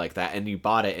Neo like that, and you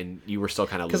bought it, and you were still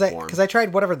kind of lukewarm. Because I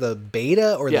tried whatever the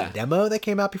beta or the demo that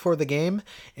came out before the game,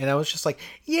 and I was just like,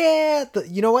 yeah,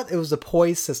 you know what? It was the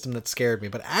poise system that scared me.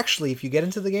 But actually, if you get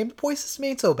into the game, the poise system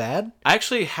ain't so bad. I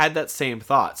actually had that same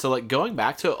thought. So like going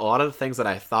back to a lot of the things that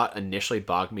I thought initially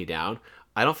bogged me down,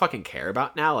 I don't fucking care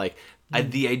about now. Like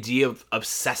the idea of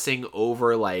obsessing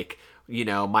over like, you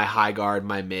know, my high guard,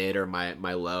 my mid, or my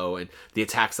low, and the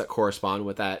attacks that correspond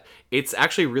with that. It's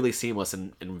actually really seamless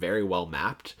and very well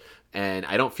mapped, and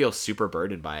I don't feel super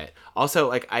burdened by it. Also,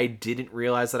 like, I didn't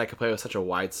realize that I could play with such a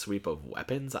wide sweep of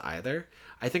weapons either.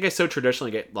 I think I so traditionally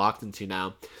get locked into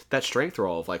now that strength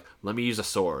roll of like, let me use a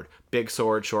sword, big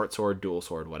sword, short sword, dual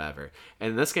sword, whatever. And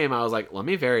in this game, I was like, let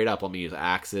me vary it up. Let me use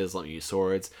axes. Let me use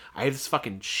swords. I had this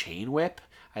fucking chain whip.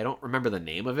 I don't remember the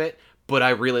name of it, but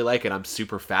I really like it. I'm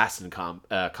super fast in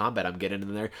combat. I'm getting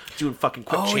in there, doing fucking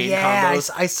quick chain combos.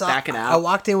 I saw. Backing out. I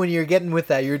walked in when you were getting with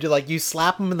that. You're like, you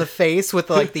slap him in the face with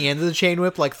like the end of the chain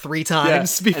whip like 3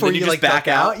 times before you like back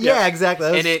out. Yeah, exactly.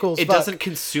 That was and cool. It doesn't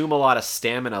consume a lot of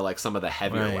stamina like some of the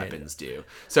heavier weapons do.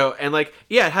 So and like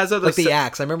it has other like the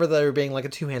axe. I remember there being like a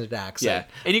 2-handed axe. Yeah,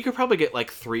 and you could probably get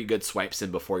like 3 good swipes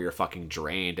in before you're fucking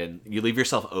drained, and you leave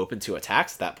yourself open to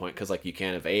attacks at that point because like you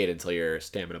can't evade until your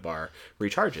stamina bar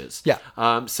recharges. Yeah.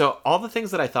 So all the things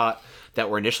that I thought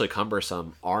that were initially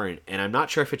cumbersome aren't, and I'm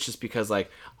not sure if it's just because like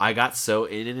I got so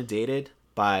inundated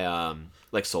by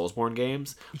like Soulsborne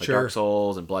games, like Dark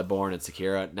Souls and Bloodborne and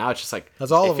Sekiro. Now it's just like it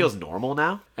feels normal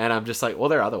now, and I'm just like, well,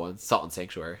 there are other ones. Salt and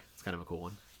Sanctuary, it's kind of a cool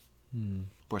one.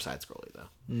 More side scrolly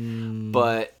though.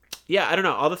 But yeah, I don't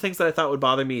know. All the things that I thought would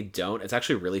bother me don't. It's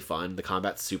actually really fun. The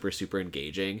combat's super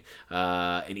engaging.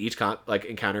 And each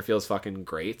encounter feels fucking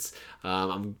great.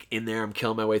 I'm in there. I'm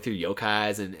killing my way through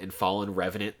yokais and fallen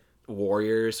revenant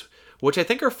warriors, which I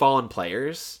think are fallen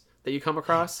players that you come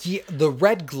across. Yeah, the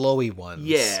red glowy ones.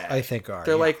 Yeah, I think are.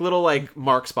 They're like little like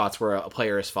mark spots where a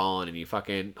player has fallen, and you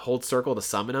fucking hold circle to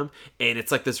summon them, and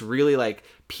it's like this really like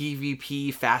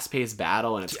PvP fast paced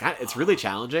battle, and it's really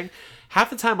challenging.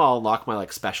 Half the time I'll unlock my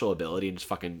like special ability and just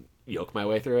fucking yoke my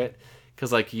way through it,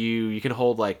 because like you can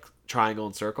hold like triangle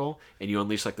and circle, and you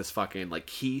unleash like this fucking like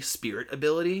key spirit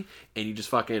ability, and you just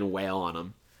fucking wail on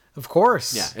them. Of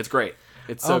course. Yeah, it's great.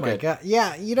 It's so oh my good. god.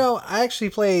 Yeah, I actually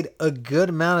played a good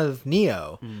amount of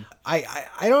Neo. I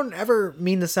don't ever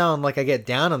mean to sound like I get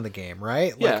down on the game,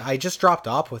 right? Like Yeah. I just dropped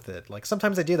off with it. Like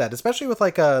sometimes I do that, especially with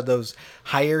like those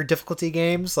higher difficulty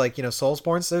games like,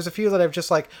 Soulsborne. So there's a few that I've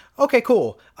just like, okay,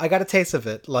 cool. I got a taste of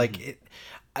it. Like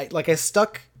I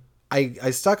stuck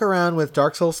around with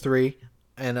Dark Souls 3.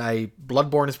 And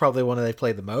Bloodborne is probably one that I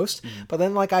played the most. But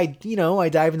then, like, I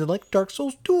dive into, like, Dark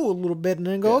Souls 2 a little bit and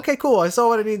then go, okay, cool. I saw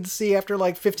what I needed to see after,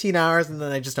 like, 15 hours, and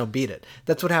then I just don't beat it.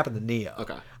 That's what happened to Neo.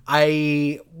 Okay.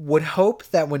 I would hope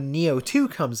that when Neo 2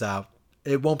 comes out,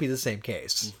 it won't be the same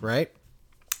case, right?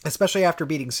 Especially after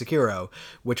beating Sekiro,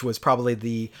 which was probably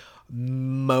the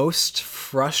most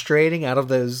frustrating out of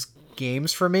those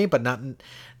games for me, but not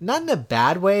in a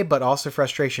bad way, but also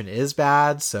frustration is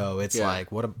bad, so it's like,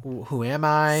 who am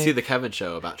I? See the Kevin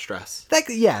show about stress. Thank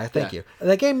you.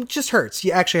 That game just hurts.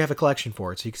 You actually have a collection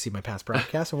for it, so you can see my past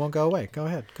broadcasts. It won't go away. Go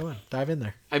ahead. Dive in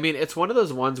there. I mean, it's one of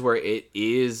those ones where it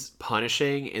is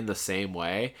punishing in the same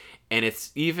way, and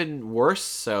it's even worse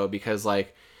so because,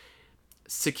 like,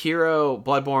 Sekiro,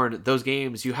 Bloodborne, those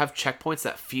games, you have checkpoints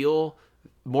that feel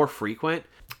more frequent.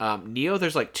 Neo,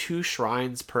 there's like 2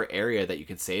 shrines per area that you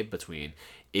can save between.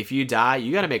 If you die,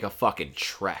 you got to make a fucking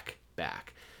trek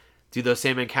back. Do those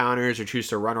same encounters or choose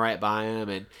to run right by them,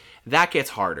 and that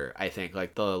gets harder, I think.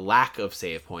 Like, the lack of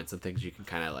save points and things you can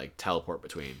kind of, like, teleport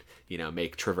between,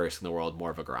 make traversing the world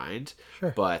more of a grind.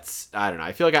 Sure. But, I don't know.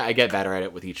 I feel like I get better at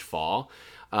it with each fall.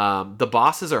 The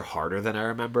bosses are harder than I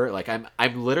remember. Like,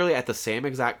 I'm literally at the same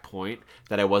exact point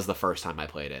that I was the first time I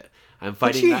played it. I'm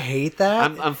fighting. Don't you hate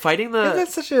that? I'm fighting the. Isn't that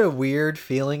such a weird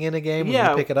feeling in a game when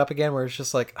you pick it up again, where it's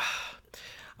just like,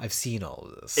 I've seen all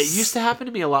of this. It used to happen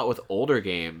to me a lot with older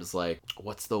games, like,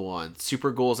 what's the one?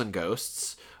 Super Ghouls and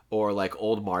Ghosts, or like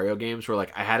old Mario games where,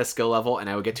 like, I had a skill level and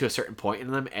I would get to a certain point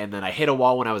in them, and then I hit a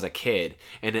wall when I was a kid,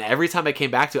 and then every time I came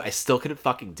back to it, I still couldn't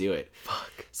fucking do it. Fuck.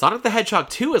 Sonic the Hedgehog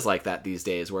 2 is like that these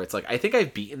days, where it's like, I think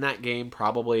I've beaten that game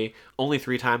probably only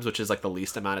 3 times, which is like the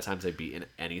least amount of times I've beaten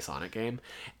any Sonic game,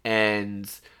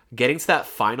 and getting to that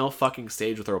final fucking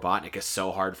stage with Robotnik is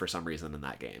so hard for some reason in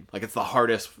that game. Like, it's the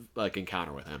hardest, like,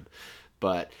 encounter with him.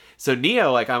 But, so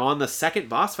Neo, like, I'm on the second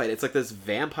boss fight. It's like this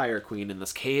vampire queen in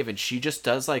this cave, and she just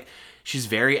does, like, she's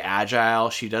very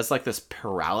agile. She does, like, this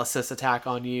paralysis attack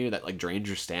on you that, like, drains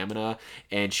your stamina,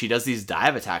 and she does these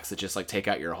dive attacks that just, like, take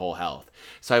out your whole health.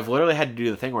 So I've literally had to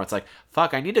do the thing where it's like,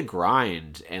 fuck, I need to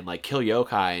grind and, like, kill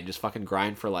yokai and just fucking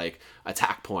grind for, like,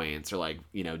 attack points or, like,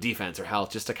 defense or health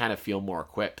just to kind of feel more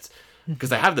equipped.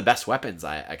 Because I have the best weapons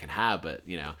I can have, but,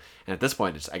 and at this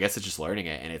point, I guess it's just learning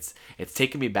it, and it's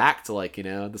taken me back to, like, the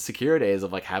Sekiro days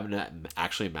of, like, having to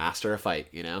actually master a fight,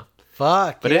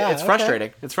 Fuck. But yeah, it's frustrating.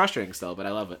 Okay. It's frustrating still, but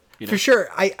I love it. For sure.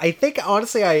 I think,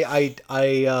 honestly,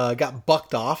 I got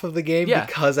bucked off of the game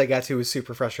because I got to a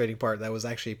super frustrating part that was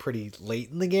actually pretty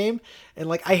late in the game. And,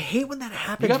 like, I hate when that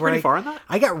happens. You got pretty far in that?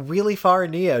 I got really far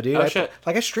in Neo, dude. Oh, shit.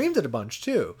 I streamed it a bunch,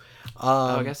 too.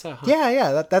 I guess so. Huh?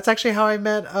 Yeah. That's actually how I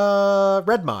met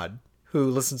Red Mod, who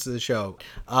listens to the show.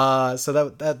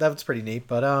 So that was pretty neat.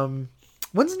 But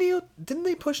when's Neo? Didn't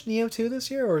they push Neo 2 this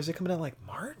year, or is it coming out like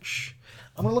March?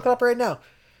 I'm gonna look it up right now.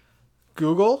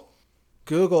 Google.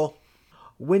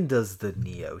 When does the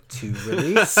Neo 2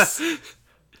 release? Neo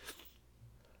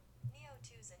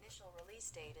 2's initial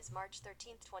release date is March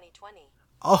 13th, 2020.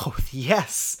 Oh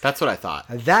yes, that's what I thought.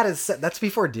 That's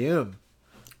before Doom.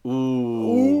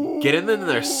 Ooh. Get in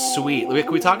there, sweet.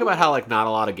 We talk about how, like, not a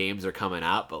lot of games are coming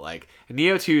out, but, like,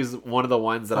 Neo 2 is one of the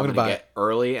ones that I'm gonna get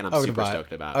early, and I'm super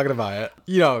stoked about. I'm gonna buy it.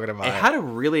 I'm gonna buy it. It had a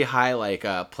really high, like,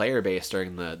 player base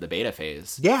during the beta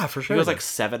phase. Yeah, for sure. It was like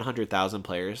 700,000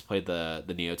 players played the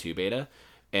Neo 2 beta,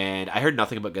 and I heard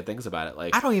nothing but good things about it.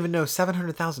 Like, I don't even know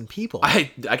 700,000 people. I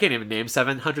can't even name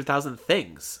 700,000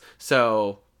 things.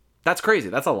 So that's crazy.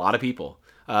 That's a lot of people.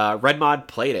 Red Mod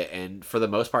played it, and for the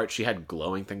most part, she had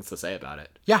glowing things to say about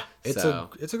it. Yeah, it's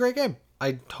a great game.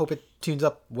 I hope it tunes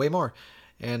up way more.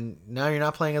 And now you're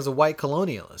not playing as a white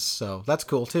colonialist, so that's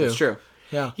cool too. It's true.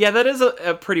 Yeah, that is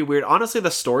a pretty weird. Honestly,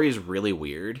 the story is really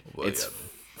weird. Well, it's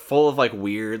full of, like,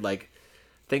 weird, like,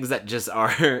 things that just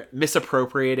are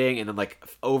misappropriating and then, like,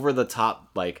 over the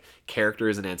top, like,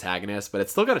 characters and antagonists, but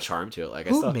it's still got a charm to it. Like,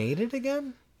 who made it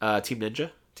again? Team Ninja.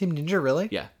 Team Ninja, really?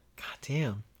 Yeah. God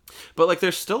damn. But, like,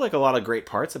 there's still, like, a lot of great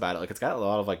parts about it. Like, it's got a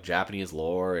lot of, like, Japanese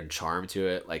lore and charm to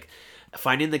it. Like,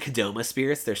 finding the Kadoma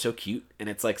spirits, they're so cute, and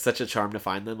it's, like, such a charm to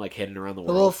find them, like, hidden around the world.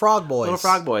 The little frog boys.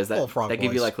 That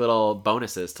give you, like, little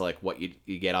bonuses to, like, what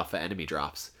you get off of enemy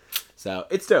drops. So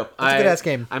it's dope. It's a good ass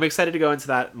game. I'm excited to go into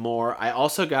that more. I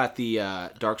also got the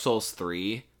Dark Souls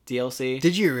 3 DLC.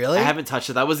 Did you really? I haven't touched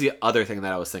it. That was the other thing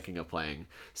that I was thinking of playing.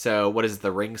 So what is it,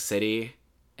 the Ring City?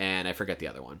 And I forget the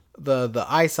other one. The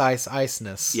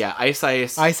iceness. Yeah, Ice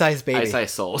Ice baby.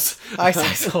 Ice Souls.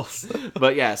 Ice Souls.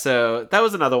 But yeah, so that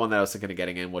was another one that I was thinking of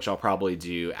getting in, which I'll probably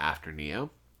do after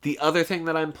Neo. The other thing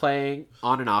that I'm playing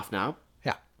on and off now,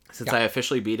 Yeah. since I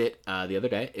officially beat it the other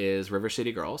day, is River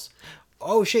City Girls.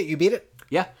 Oh shit, you beat it?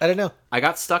 Yeah. I didn't know. I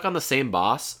got stuck on the same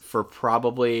boss for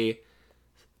probably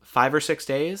 5 or 6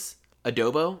 days.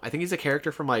 Adobo, I think he's a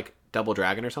character from like Double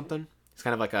Dragon or something. He's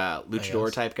kind of like a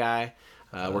luchador type guy.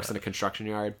 Works in a construction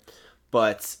yard.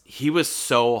 But he was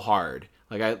so hard.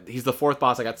 Like he's the 4th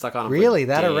boss I got stuck on. Him Really? for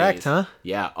That days. erect, huh?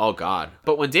 Yeah. Oh god.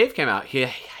 But when Dave came out, he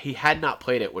had not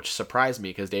played it, which surprised me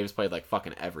because Dave's played like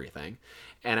fucking everything.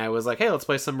 And I was like, hey, let's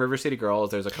play some River City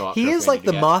Girls. There's a co-op. He is like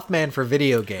the Mothman for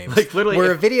video games. Like, literally,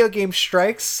 where a video game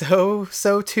strikes, so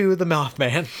too the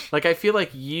Mothman. Like I feel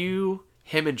like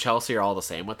him and Chelsea are all the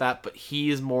same with that, but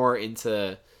he's more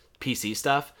into PC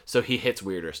stuff, so he hits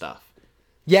weirder stuff.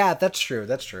 Yeah, that's true.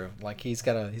 That's true. Like he's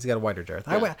got a wider girth.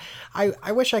 Yeah.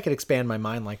 I wish I could expand my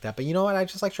mind like that, but you know what? I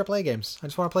just like AAA games. I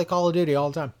just want to play Call of Duty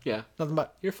all the time. Yeah. Nothing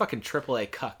but. You're fucking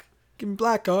AAA cuck. Give me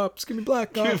Black Ops. Give me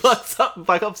Black Give me Ops.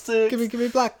 Black Ops 6. Give me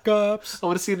Black Ops. I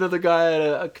want to see another guy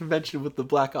at a convention with the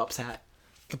Black Ops hat.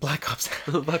 The Black Ops.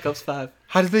 Black Ops 5.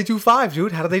 How did they do 5,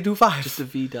 dude? How did they do 5? Just a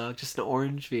V, dog. Just an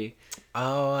orange V.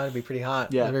 Oh, that'd be pretty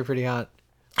hot. Yeah. That'd be pretty hot.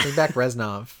 Bring back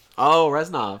Reznov. Oh,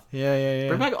 Reznov. Yeah.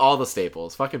 Bring back all the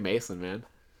staples. Fucking Mason, man.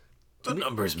 The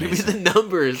numbers, Give me the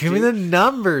numbers. Give me the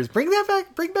numbers. Bring that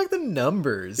back. Bring back the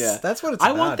numbers. Yeah. That's what it's I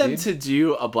about, want them dude. to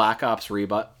do a Black Ops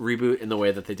reboot in the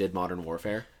way that they did Modern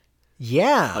Warfare.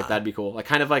 Yeah. Like, that'd be cool. Like,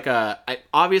 kind of like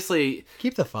obviously,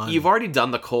 Keep the fun. you've already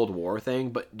done the Cold War thing,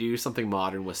 but do something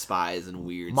modern with spies and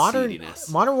weird seediness.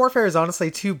 Modern Warfare is honestly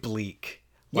too bleak.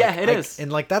 Yeah, it is.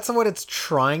 And like that's what it's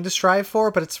trying to strive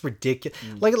for, but it's ridiculous.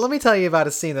 Like, let me tell you about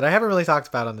a scene that I haven't really talked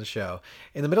about on the show.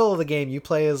 In the middle of the game, you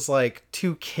play as like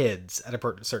 2 kids at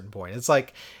a certain point. It's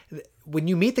like when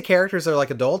you meet the characters, they're like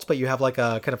adults, but you have like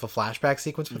a kind of a flashback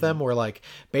sequence with them where like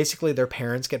basically their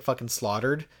parents get fucking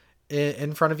slaughtered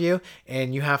in front of you,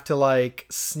 and you have to like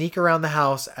sneak around the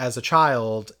house as a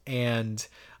child, and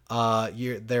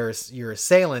your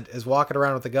assailant is walking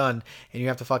around with a gun, and you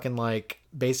have to fucking like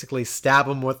basically stab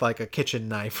him with like a kitchen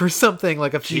knife or something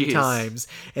like a few times,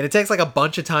 and it takes like a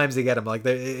bunch of times to get him. Like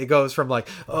it goes from like,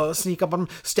 oh, sneak up on him,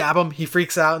 stab him, he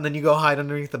freaks out, and then you go hide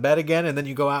underneath the bed again, and then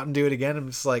you go out and do it again, and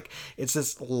it's like it's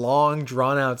this long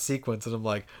drawn out sequence, and I'm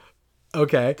like,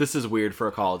 okay, This is weird for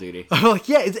a Call of Duty. I'm like,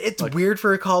 yeah, it's like, weird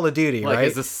for a Call of Duty, Like, right?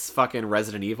 is this fucking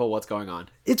Resident Evil? What's going on?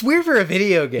 It's weird for a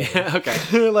video game.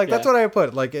 Okay. Like, that's what I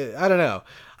put. Like, I don't know.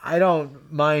 I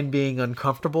don't mind being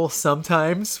uncomfortable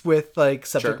sometimes with, like,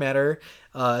 subject matter,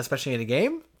 especially in a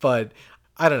game. But,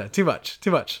 I don't know. Too much.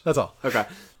 That's all. Okay.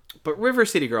 But River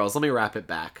City Girls, let me wrap it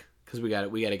back, because we got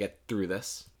to get through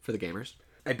this for the gamers.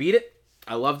 I beat it.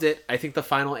 I loved it. I think the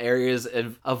final areas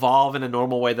evolve in a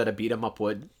normal way that a beat 'em up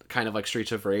would. Kind of like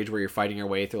Streets of Rage, where you're fighting your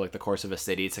way through like the course of a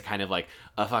city to kind of like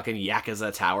a fucking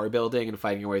Yakuza tower building and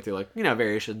fighting your way through like, you know,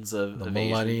 variations of The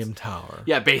evasions. Millennium Tower.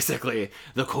 Yeah, basically.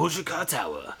 The Kozuka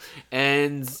Tower.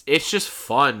 And it's just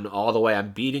fun all the way.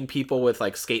 I'm beating people with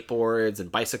like skateboards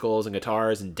and bicycles and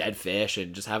guitars and dead fish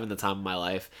and just having the time of my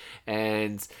life.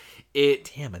 And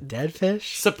Damn, a dead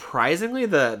fish? surprisingly,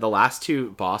 the last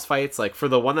 2 boss fights, like for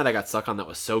the one that I got stuck on that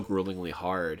was so gruelingly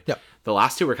hard. Yep. The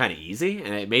last 2 were kind of easy,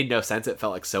 and it made no sense. It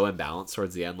felt like so imbalanced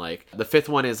towards the end. Like the 5th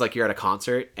one is like you're at a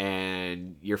concert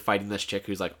and you're fighting this chick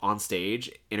who's like on stage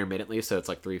intermittently, so it's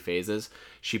like 3 phases.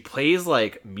 She plays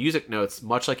like music notes,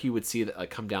 much like you would see that like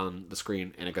come down the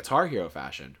screen in a Guitar Hero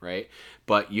fashion, right?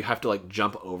 But you have to like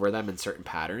jump over them in certain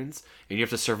patterns, and you have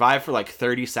to survive for like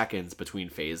 30 seconds between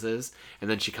phases, and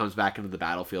then she comes back into the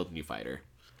battlefield and you fight her.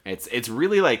 It's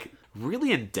really like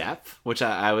really in depth, which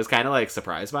I was kind of like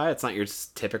surprised by. It's not your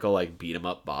typical like beat 'em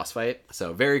up boss fight.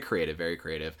 So very creative, very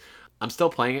creative. I'm still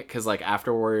playing it because like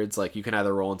afterwards, like you can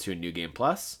either roll into a new game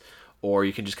plus, or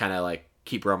you can just kind of like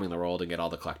keep roaming the world and get all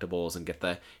the collectibles and get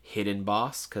the hidden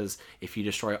boss. Because if you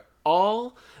destroy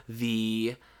all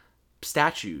the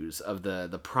statues of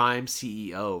the prime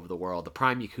CEO of the world, the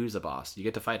prime Yakuza boss, you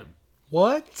get to fight him.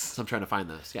 What? So I'm trying to find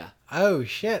those. Yeah. Oh,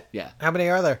 shit. Yeah. How many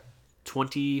are there?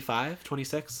 25,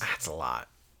 26. That's a lot.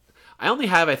 I only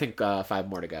have, I think, 5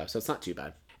 more to go, so it's not too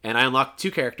bad. And I unlocked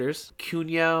 2 characters,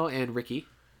 Kunio and Ricky,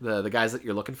 the guys that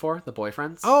you're looking for, the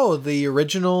boyfriends. Oh, the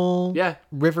original Yeah.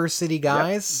 River City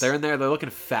guys? Yep. They're in there. They're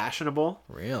looking fashionable.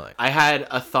 Really? I had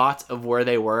a thought of where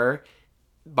they were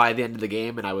by the end of the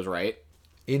game, and I was right.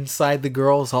 Inside the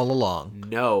girls all along.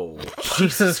 No.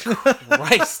 Jesus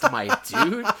Christ, my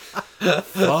dude.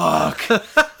 Fuck.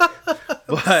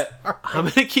 But I'm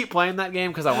going to keep playing that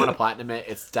game because I want to platinum it.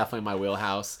 It's definitely my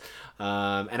wheelhouse.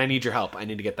 And I need your help. I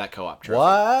need to get that co-op trophy.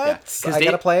 What? Yeah. I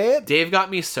gotta play it? Dave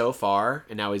got me so far,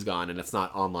 and now he's gone, and it's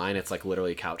not online. It's like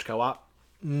literally couch co-op.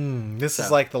 This is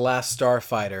like the last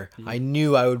Starfighter. I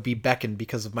knew I would be beckoned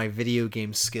because of my video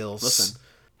game skills. Listen,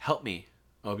 help me,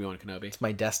 Obi-Wan Kenobi. It's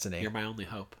my destiny. You're my only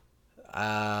hope.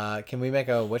 Can we make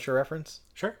a Witcher reference?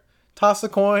 Sure. Toss a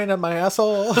coin at my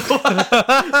asshole.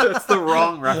 That's the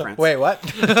wrong reference. Wait, what?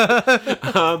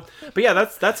 But yeah,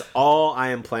 that's all I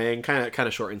am playing. Kind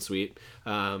of short and sweet.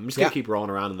 I'm just gonna keep rolling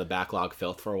around in the backlog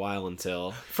filth for a while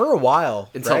until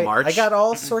right? March. I got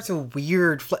all sorts of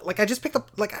weird. Like I just picked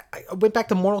up. Like I went back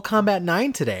to Mortal Kombat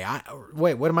 9 today.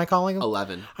 Wait, what am I calling him?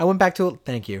 11. I went back to it.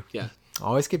 Thank you. Yeah.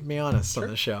 Always keep me honest on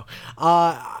the show.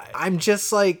 I'm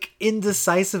just like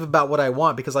indecisive about what I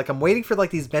want because like I'm waiting for like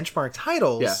these benchmark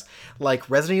titles, like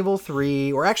Resident Evil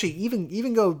 3, or actually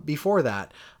even go before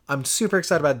that. I'm super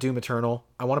excited about Doom Eternal.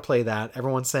 I want to play that.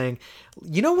 Everyone's saying,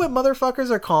 you know what motherfuckers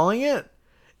are calling it?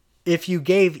 If you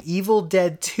gave Evil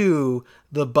Dead 2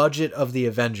 the budget of the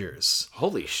Avengers.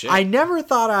 Holy shit! I never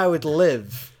thought I would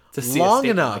live to see long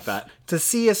a enough like that. to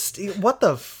see what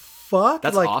the fuck?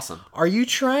 That's like, awesome. Are you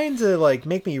trying to like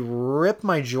make me rip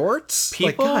my jorts?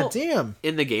 People like, goddamn.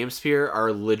 in the game sphere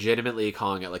are legitimately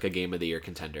calling it like a game of the year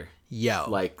contender. Yo,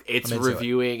 like it's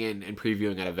reviewing and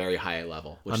previewing at a very high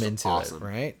level, which I'm is into awesome. it,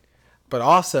 right? But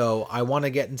also, I want to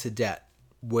get into debt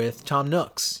with Tom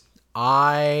Nooks.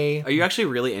 Are you actually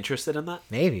really interested in that?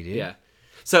 Maybe, dude. Yeah.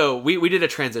 So we did a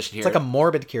transition here. It's like a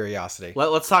morbid curiosity.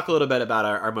 Let's talk a little bit about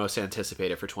our most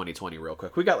anticipated for 2020 real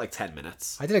quick. We got like 10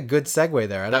 minutes. I did a good segue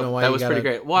there. I don't know why that was pretty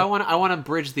great. Well, I want to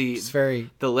bridge the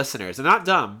listeners. They're not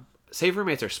dumb. Save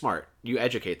roommates are smart. You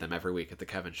educate them every week at the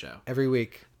Kevin Show. Every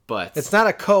week. But it's not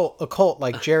a cult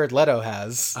like Jared Leto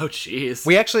has. Oh, jeez.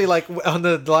 We actually, like, on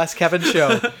the last Kevin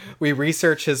Show, we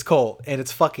research his cult, and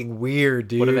it's fucking weird,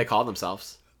 dude. What do they call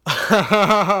themselves?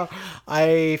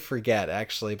 I forget,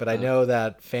 actually, but I know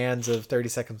that fans of 30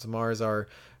 Seconds to Mars are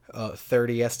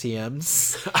 30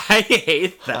 STMs. I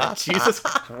hate that. Jesus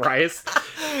Christ.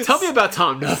 Tell me about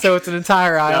Tom Nook. So it's an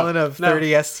entire island of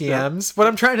 30 STMs. What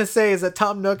I'm trying to say is that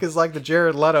Tom Nook is like the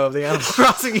Jared Leto of the Animal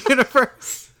Crossing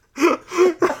universe.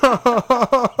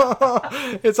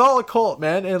 It's all a cult,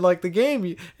 man. And like the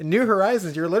game in New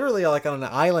Horizons, you're literally like on an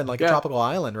island, like a tropical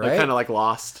island, right? Kind of like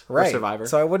Lost or Survivor.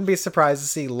 So I wouldn't be surprised to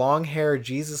see long-haired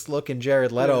Jesus-looking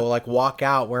Jared Leto like walk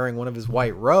out wearing one of his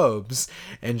white robes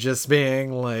and just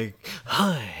being like,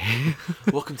 "Hi,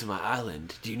 welcome to my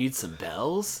island. Do you need some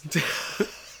bells? Do you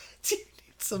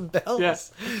need some bells?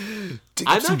 Yes.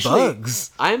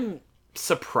 Bugs. I'm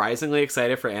surprisingly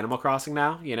excited for Animal Crossing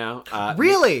now, you know.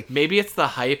 Really? Maybe it's the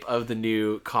hype of the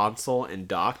new console and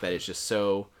dock that is just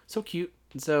so cute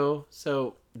and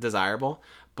so desirable.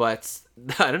 But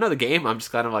I don't know, the game, I'm just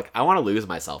kind of like, I want to lose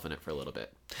myself in it for a little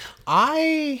bit.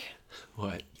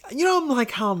 What? You know, I'm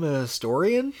like how I'm a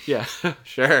historian. Yeah,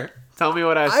 sure. Tell me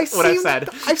what I've said.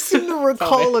 I seem to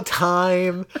recall a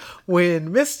time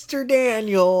when Mr.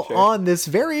 Daniel on this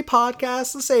very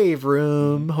podcast, The Save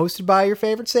Room, hosted by your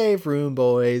favorite Save Room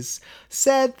boys,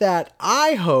 said that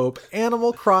I hope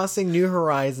Animal Crossing New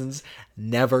Horizons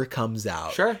never comes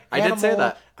out. Sure, I did say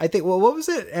that. I think, well, what was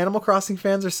it? Animal Crossing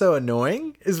fans are so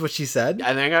annoying, is what she said.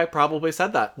 I think I probably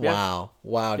said that. Yeah.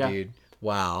 Wow, dude.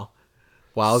 Wow.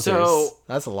 Wowzers. So,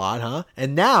 that's a lot, huh?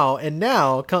 And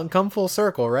now, come full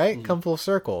circle, right? Mm-hmm. Come full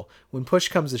circle. When push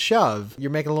comes to shove, you're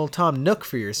making a little Tom Nook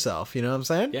for yourself. You know what I'm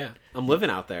saying? Yeah. I'm living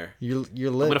out there. You're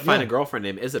living. I'm going to find a girlfriend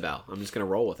named Isabel. I'm just going to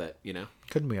roll with it, you know?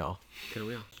 Couldn't we all?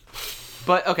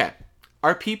 But, okay.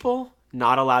 Are people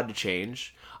not allowed to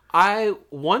change? I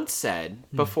once said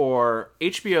before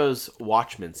HBO's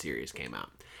Watchmen series came out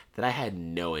that I had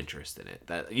no interest in it.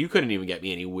 That you couldn't even get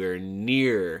me anywhere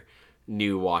near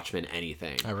new Watchmen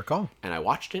anything. I recall. And I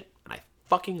watched it, and I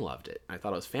fucking loved it. I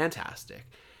thought it was fantastic.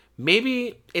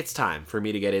 Maybe it's time for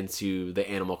me to get into the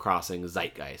Animal Crossing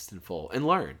zeitgeist in full and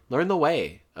learn the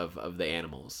way of the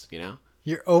animals, you know?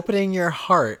 You're opening your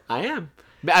heart. I am.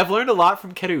 I've learned a lot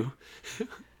from Keru.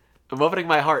 I'm opening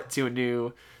my heart to a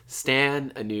new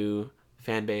stan, a new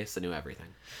fan base, a new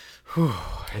everything. Whew,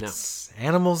 it's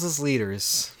animals as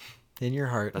leaders in your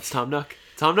heart. That's Tom Nook.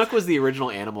 Tom Nook was the original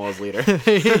animal as leader.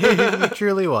 He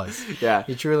truly was. Yeah.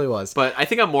 He truly was. But I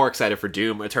think I'm more excited for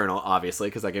Doom Eternal, obviously,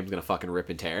 because that game's gonna fucking rip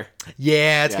and tear.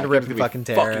 Yeah, it's Yeah, gonna rip game's and be fucking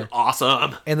tear. Fucking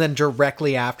awesome. And then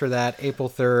directly after that, April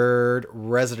 3rd,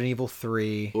 Resident Evil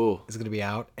 3 Ooh. is gonna be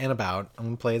out and about. I'm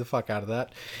gonna play the fuck out of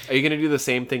that Are you gonna do the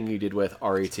same thing you did with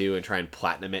RE2 and try and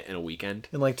platinum it in a weekend?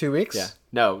 in like 2 weeks. Yeah.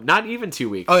 No, not even 2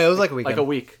 weeks. Oh, yeah, it was like a weekend. Like a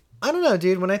week. I don't know,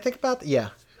 dude. When I think about yeah.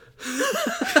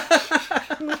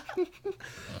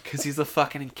 Because he's a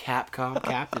fucking Capcom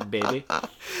captain, baby.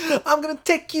 I'm gonna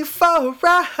take you for a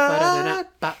ride.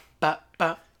 A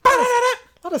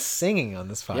lot of singing on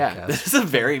this podcast. Yeah, this is a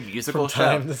very musical From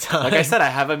time show. to time. Like I said, I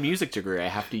have a music degree. I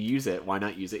have to use it. Why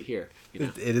not use it here? You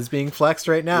know? It is being flexed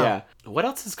right now. Yeah. What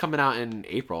else is coming out in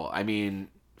April? I mean,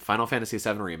 Final Fantasy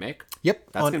VII Remake.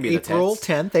 Yep. That's on gonna be the April tits.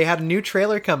 10th, they had a new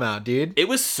trailer come out, dude. It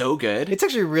was so good. It's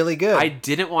actually really good. I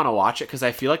didn't want to watch it because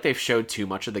I feel like they've showed too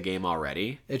much of the game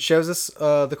already. It shows us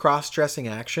the cross-dressing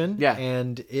action. Yeah.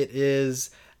 And it is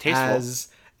Tasteful.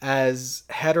 as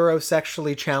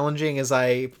heterosexually challenging as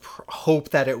I hope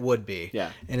that it would be.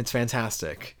 Yeah. And it's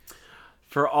fantastic.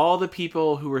 For all the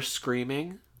people who were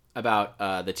screaming about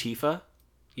the Tifa,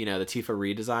 the Tifa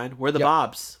redesign, where the Yep.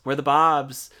 Bobs? Where the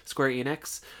Bobs? Square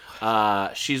Enix.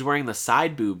 She's wearing the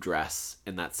side boob dress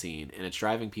in that scene, and it's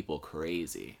driving people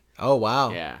crazy. Oh,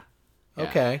 wow. Yeah.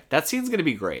 Okay. That scene's gonna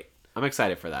be great. I'm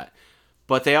excited for that.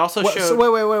 But they also What, showed. so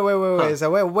wait.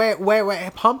 So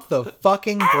wait. Pump the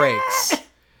fucking brakes.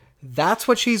 That's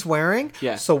what she's wearing?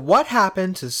 Yeah. So what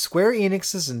happened to Square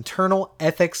Enix's internal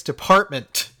ethics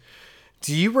department?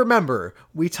 Do you remember?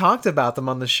 We talked about them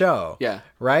on the show. Yeah.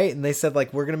 Right? And they said,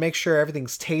 like, we're going to make sure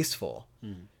everything's tasteful.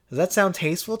 Does that sound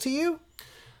tasteful to you?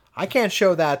 I can't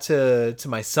show that to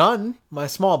my son, my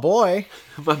small boy.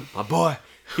 my boy,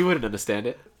 he wouldn't understand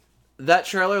it. That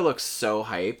trailer looks so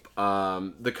hype.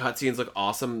 The cutscenes look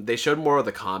awesome. They showed more of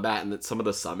the combat and some of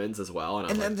the summons as well. And, I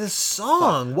was And like, then the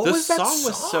song. What the was that song? song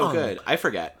was so good. I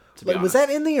forget. To be Like, was honest.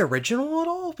 that in the original at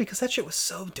all? Because that shit was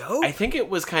so dope. I think it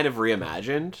was kind of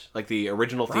reimagined. Like the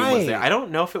original theme was there. Right. I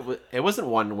don't know if it was. It wasn't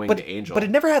One Winged Angel. But it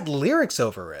never had lyrics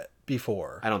over it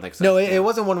before. I don't think so. No, Yeah. it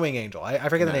wasn't One Wing Angel. I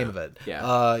forget the No. name of it.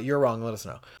 Yeah. You're wrong. Let us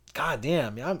know. God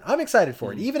damn, I'm excited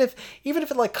for it. Mm. Even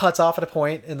if it like cuts off at a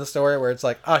point in the story where it's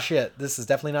like, oh shit, this is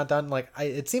definitely not done. Like,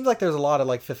 it seems like there's a lot of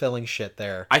like fulfilling shit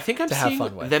there. I think I'm to have seeing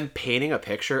fun with. them painting a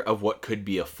picture of what could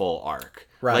be a full arc.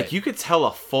 Right. Like you could tell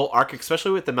a full arc,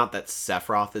 especially with the amount that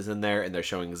Sephiroth is in there, and they're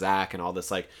showing Zack and all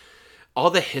this like. All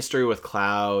the history with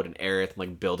Cloud and Aerith and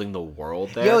like building the world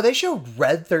there. Yo, they showed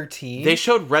Red 13. They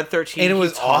showed Red 13 And it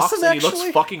was he talks, awesome, and he actually.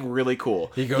 looks fucking really cool.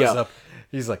 He goes Yo, up.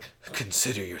 He's like,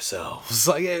 consider yourselves.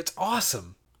 Like, it's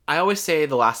awesome. I always say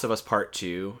The Last of Us Part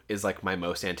 2 is like my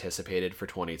most anticipated for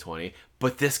 2020,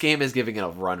 but this game is giving it a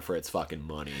run for its fucking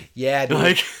money. Yeah, dude.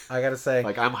 Like- I gotta say.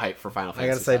 Like I'm hyped for Final Fantasy.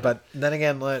 I gotta say, VII. but then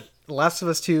again, Last of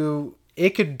Us 2, it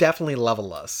could definitely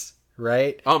level us,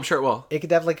 right? Oh, I'm sure it will. It could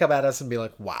definitely come at us and be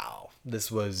like, wow,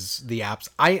 this was the apps.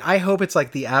 I hope it's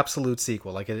like the absolute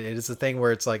sequel. Like it is a thing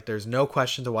where it's like there's no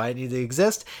question to why it needs to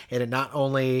exist, and it not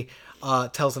only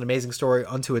tells an amazing story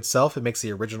unto itself, it makes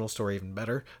the original story even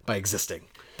better by existing.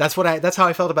 That's how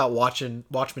I felt about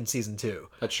Watchmen Season 2.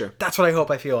 That's true. That's what I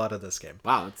hope I feel out of this game.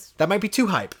 Wow, that's... That might be too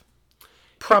hype.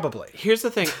 Probably. Here's the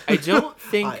thing. I don't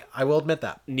think I will admit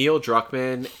that. Neil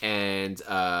Druckmann and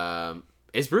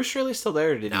is Bruce Shirley still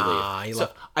there or did he Nah, leave? he So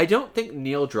left. I don't think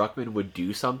Neil Druckmann would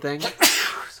do something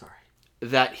sorry,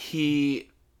 that he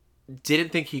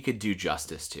didn't think he could do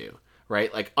justice to,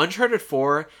 right? Like Uncharted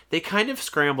 4, they kind of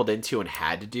scrambled into and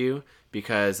had to do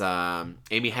because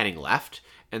Amy Hennig left,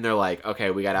 and they're like, okay,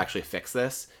 we got to actually fix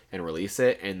this and release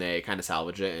it, and they kind of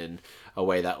salvaged it in a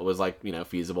way that was like,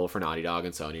 feasible for Naughty Dog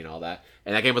and Sony and all that.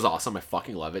 And that game was awesome. I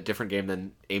fucking love it. Different game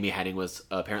than Amy Hennig was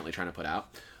apparently trying to put out.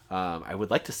 I would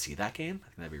like to see that game. I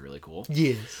think that'd be really cool.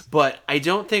 Yes. But I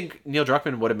don't think Neil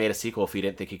Druckmann would have made a sequel if he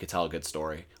didn't think he could tell a good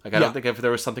story. Like, I Yeah. don't think if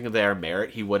there was something of their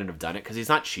merit, he wouldn't have done it because he's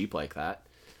not cheap like that.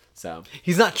 So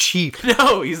He's not cheap.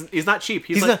 no, he's not cheap.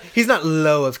 He's not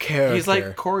low of character. He's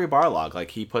like Cory Barlog.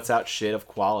 Like he puts out shit of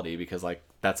quality because like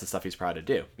that's the stuff he's proud to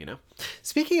do.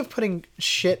 Speaking of putting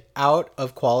shit out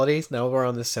of quality, now we're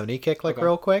on the Sony kick,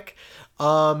 real quick.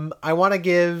 I want to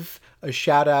give a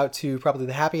shout out to probably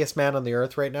the happiest man on the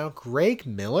earth right now, Greg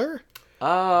Miller,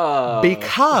 Oh,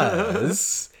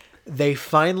 because they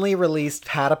finally released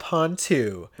Patapon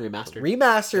 2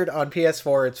 remastered on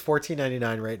PS4. It's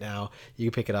 $14.99 right now. You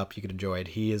can pick it up. You can enjoy it.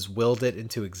 He has willed it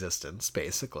into existence,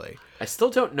 basically. I still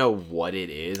don't know what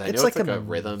it is. I know it's like a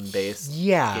rhythm based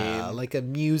game like a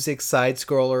music side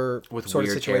scroller with sort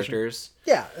weird of situation. characters.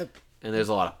 Yeah. And there's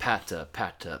a lot of pata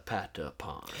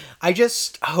pon. I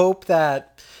just hope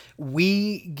that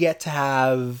we get to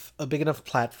have a big enough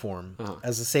platform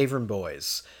as the Saverin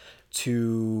Boys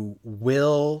to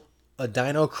will a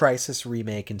Dino Crisis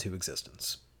remake into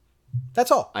existence. That's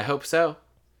all. I hope so.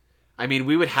 I mean,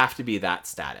 we would have to be that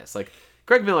status. Like,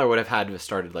 Greg Miller would have had to have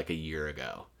started like a year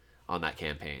ago on that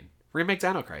campaign. Remake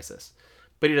Dino Crisis.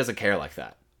 But he doesn't care like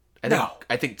that.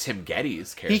 I think Tim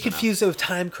Geddes cares. He confused it with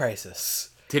Time Crisis.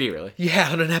 Did he really?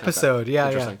 Yeah, on an episode. Okay. Yeah,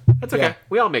 interesting. Yeah. That's okay. Yeah.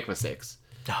 We all make mistakes.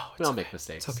 No, we all make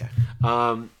mistakes. It's okay.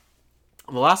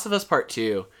 The Last of Us Part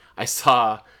 2, I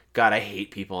saw... God, I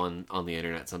hate people on the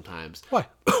internet sometimes. Why?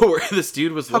 Where this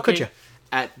dude was looking could you?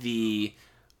 at the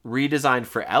redesign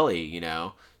for Ellie, you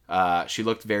know. She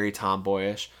looked very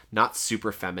tomboyish, not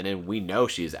super feminine. We know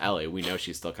she's Ellie. We know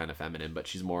she's still kind of feminine, but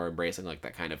she's more embracing like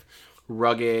that kind of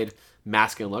rugged,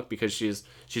 masculine look because she's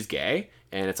gay,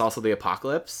 and it's also the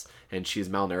apocalypse, and she's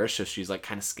malnourished, so she's like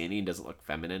kind of skinny and doesn't look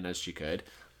feminine as she could.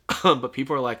 But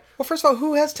people are like, well, first of all,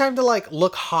 who has time to like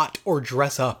look hot or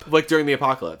dress up like during the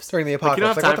apocalypse? During the apocalypse, like, you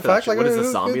don't have time what the for that fuck? shit. Like, What is who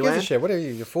this, zombie gives a land? shit? What are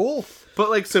you fool? But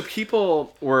like, so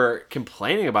people were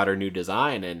complaining about her new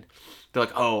design, and they're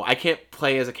like, "Oh, I can't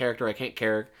play as a character. I can't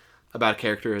care about a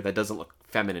character that doesn't look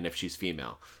feminine if she's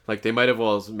female. Like, they might have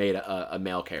well made a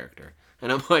male character."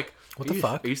 And I'm like, what the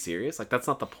fuck? Are you serious? Like, that's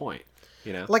not the point,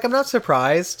 you know? Like, I'm not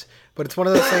surprised, but it's one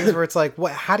of those things where it's like,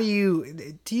 what? How do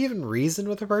you even reason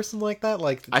with a person like that?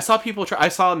 Like, I saw people try. I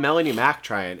saw Melanie Mack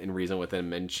try and reason with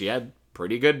him, and she had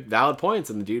pretty good valid points,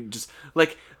 and the dude just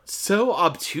like so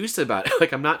obtuse about it.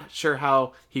 Like, I'm not sure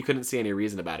how he couldn't see any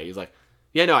reason about it. He's like,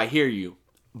 "Yeah, no, I hear you,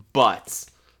 but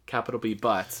capital B,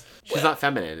 but she's not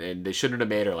feminine, and they shouldn't have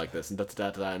made her like this." And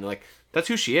and like, that's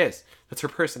who she is. That's her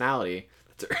personality.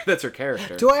 That's her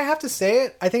character. Do I have to say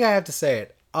it? I think I have to say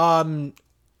it.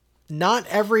 Not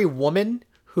every woman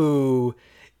who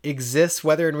exists,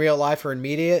 whether in real life or in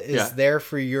media, is there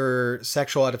for your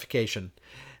sexual edification.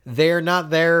 They're not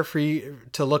there for you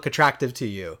to look attractive to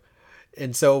you.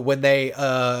 And so when they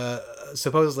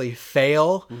supposedly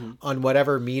fail on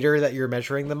whatever meter that you're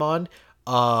measuring them on,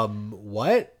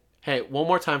 what? Hey, one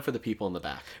more time for the people in the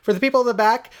back. For the people in the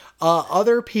back,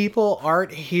 other people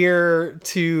aren't here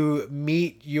to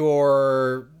meet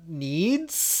your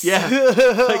needs. Yeah,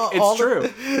 like, it's true.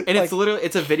 And it's literally,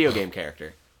 it's a video game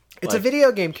character. It's a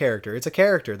video game character. It's a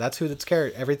character. That's who that's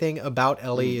character. Everything about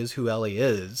Ellie is who Ellie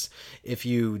is. If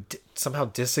you somehow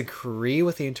disagree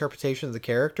with the interpretation of the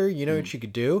character, you know what you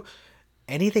could do?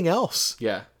 Anything else.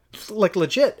 Yeah. Like,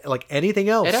 legit. Like, anything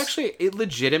else. It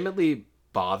legitimately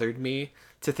bothered me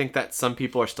to think that some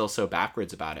people are still so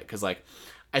backwards about it. Because, like,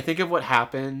 I think of what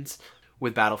happened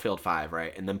with Battlefield 5,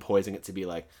 right? And then poising it to be,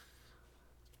 like,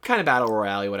 kind of battle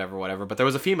royale, whatever. But there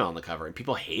was a female on the cover, and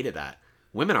people hated that.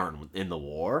 Women aren't in the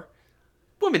war.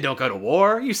 Women don't go to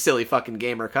war, you silly fucking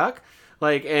gamer cuck.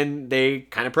 Like, and they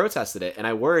kind of protested it. And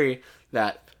I worry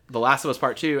that The Last of Us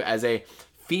Part 2, as a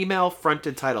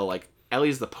female-fronted title, like,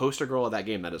 Ellie's the poster girl of that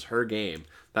game. That is her game.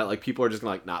 That, like, people are just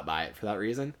gonna, like, not buy it for that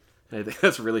reason. And I think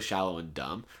that's really shallow and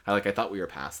dumb. I thought we were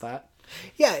past that.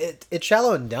 Yeah, it's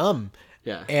shallow and dumb.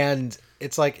 Yeah. And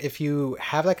it's like, if you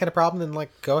have that kind of problem, then, like,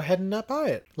 go ahead and not buy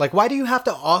it. Like, why do you have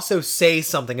to also say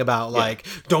something about, like,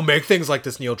 don't make things like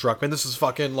this, Neil Druckmann? This is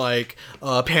fucking, like,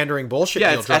 pandering bullshit,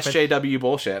 Yeah, Neil it's Druckmann. SJW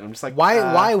bullshit. I'm just like,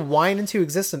 Why whine into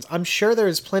existence? I'm sure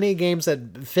there's plenty of games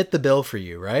that fit the bill for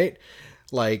you, right?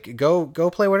 Like, go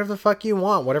play whatever the fuck you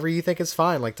want, whatever you think is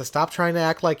fine. Like, to stop trying to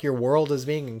act like your world is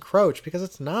being encroached, because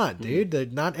it's not,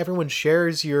 dude. Not everyone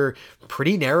shares your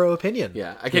pretty narrow opinion.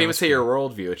 Yeah, I can't even say your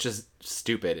worldview. It's just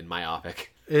stupid and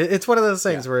myopic. It's one of those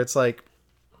things where it's like,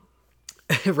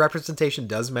 representation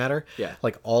does matter. Yeah.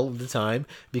 Like, all of the time,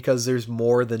 because there's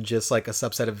more than just, like, a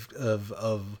subset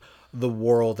of the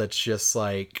world that's just,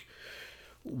 like,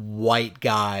 white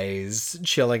guys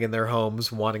chilling in their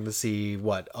homes wanting to see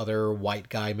other white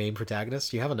guy main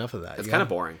protagonists. You have enough of that. It's kind of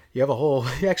boring. You have a whole,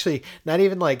 actually, not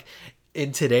even like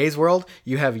in today's world,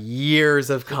 you have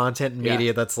years of content and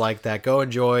media that's like that. Go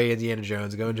enjoy Indiana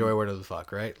Jones. Go enjoy whatever the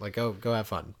fuck, right? Like, go have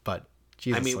fun. But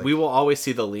Jesus, I mean, like, we will always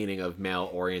see the leaning of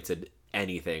male-oriented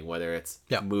anything, whether it's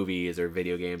movies or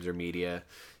video games or media.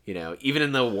 You know, even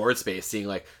in the award space, seeing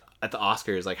like at the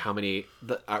Oscars, like how many,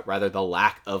 the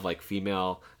lack of like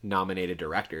female nominated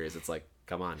directors. It's like,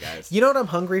 come on, guys. You know what I'm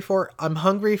hungry for? I'm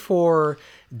hungry for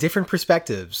different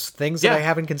perspectives, things that I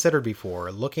haven't considered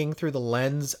before, looking through the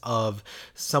lens of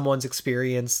someone's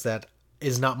experience that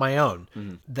is not my own,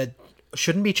 that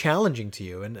shouldn't be challenging to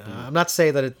you. And I'm not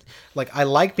saying that it, like, I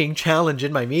like being challenged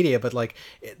in my media, but like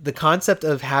the concept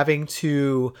of having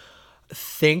to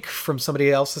think from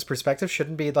somebody else's perspective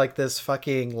shouldn't be like this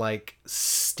fucking like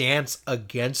stance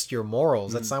against your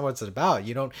morals. That's not what it's about.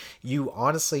 You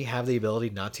honestly have the ability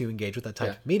not to engage with that type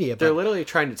of media. They're literally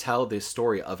trying to tell the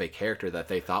story of a character that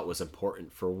they thought was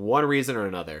important for one reason or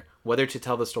another, whether to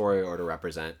tell the story or to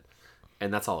represent.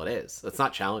 And that's all it is. It's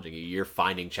not challenging you. You're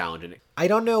finding challenge in it. I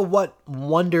don't know what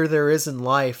wonder there is in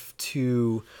life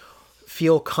to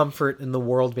feel comfort in the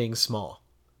world being small.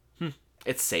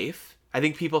 It's safe. I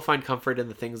think people find comfort in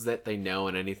the things that they know,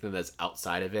 and anything that's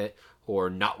outside of it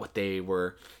or not what they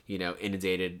were,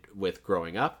 inundated with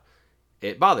growing up,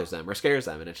 it bothers them or scares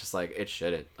them. And it's just like, it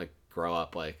shouldn't grow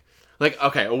up.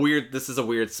 Okay, this is a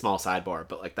weird small sidebar,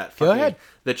 but that fucking, Go ahead.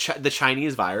 The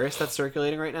Chinese virus that's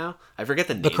circulating right now, I forget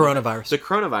the name. The coronavirus. The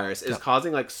coronavirus is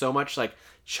causing so much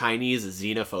Chinese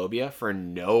xenophobia for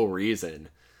no reason.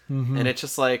 Mm-hmm. And it's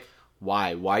just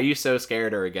why? Why are you so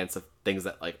scared or against things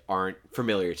that aren't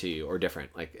familiar to you or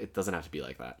different? It doesn't have to be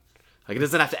like that. It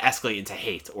doesn't have to escalate into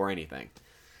hate or anything.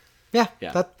 Yeah.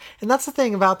 And that's the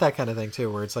thing about that kind of thing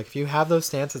too, where it's if you have those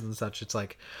stances and such, it's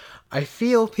I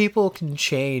feel people can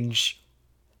change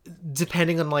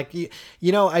depending on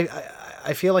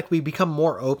I feel like we become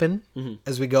more open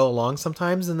as we go along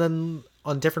sometimes, and then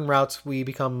on different routes we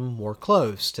become more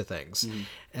closed to things.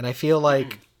 And I feel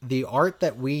the art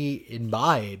that we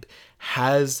imbibe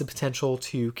has the potential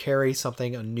to carry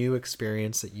something, a new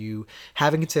experience that you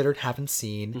haven't considered, haven't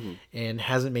seen, and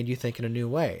hasn't made you think in a new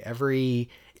way.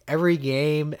 Every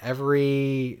game,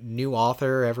 every new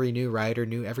author, every new writer,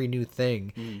 every new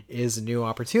thing is a new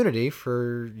opportunity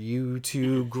for you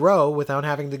to grow without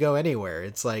having to go anywhere.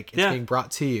 It's being brought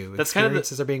to you. That's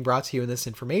Experiences are being brought to you in this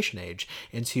information age,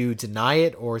 and to deny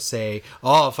it or say,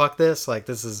 "Oh, fuck this," I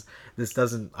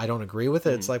don't agree with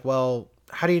it. It's well,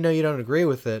 how do you know you don't agree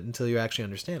with it until you actually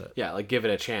understand it? Yeah, give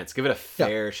it a chance. Give it a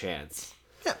fair chance.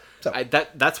 Yeah. So.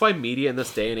 That's why media in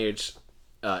this day and age,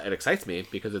 it excites me,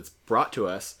 because it's brought to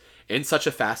us in such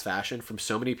a fast fashion from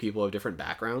so many people of different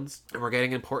backgrounds, and we're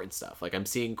getting important stuff. I'm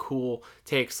seeing cool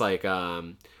takes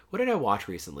what did I watch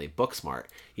recently? Booksmart,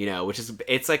 which is,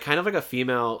 it's kind of a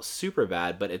female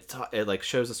Superbad, but it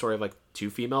shows the story of two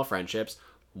female friendships.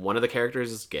 One of the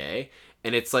characters is gay,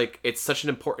 and it's such an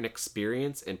important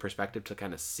experience and perspective to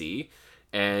kind of see,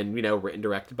 and written,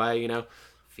 directed by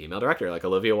female director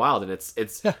Olivia Wilde, and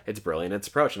it's brilliant in its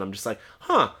approach, and I'm just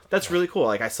that's really cool.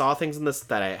 I saw things in this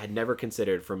that I had never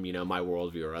considered from my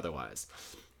worldview or otherwise,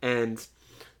 and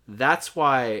that's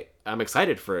why I'm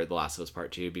excited for The Last of Us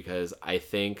Part 2, because I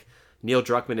think Neil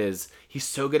Druckmann he's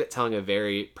so good at telling a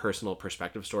very personal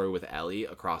perspective story with Ellie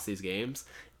across these games,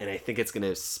 and I think it's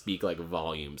gonna speak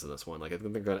volumes in this one. I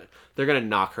think they're gonna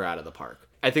knock her out of the park.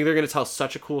 I think they're gonna tell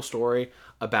such a cool story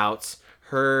about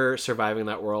her surviving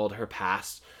that world, her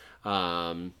past,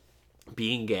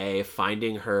 being gay,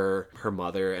 finding her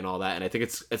mother, and all that. And I think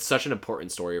it's such an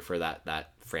important story for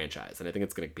that franchise, and I think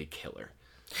it's gonna be killer.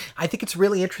 I think it's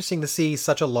really interesting to see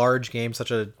such a large game,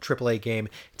 such a AAA game,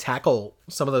 tackle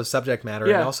some of those subject matter,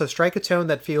 and also strike a tone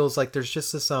that feels like there's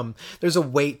just this there's a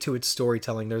weight to its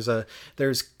storytelling.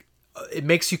 It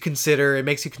makes you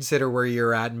consider where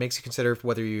you're at, and makes you consider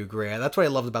whether you agree. That's what I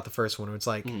loved about the first one. It's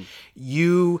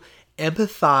you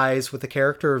empathize with the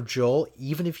character of Joel,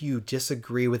 even if you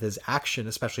disagree with his action,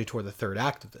 especially toward the third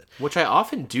act of it. Which I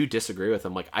often do disagree with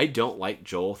him. I don't like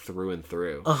Joel through and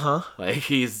through.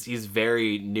 He's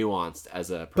very nuanced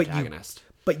as a protagonist.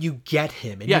 But you get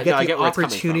him, and you get the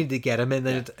opportunity to get him, and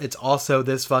then it's also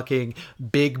this fucking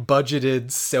big budgeted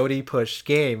Sony pushed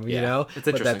game, It's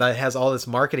interesting. That has all this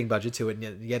marketing budget to it,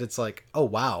 and yet it's oh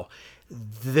wow,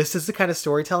 this is the kind of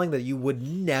storytelling that you would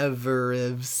never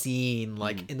have seen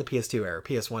in the PS2 era,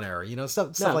 PS1 era,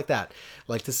 stuff like that.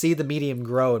 To see the medium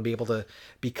grow and be able to,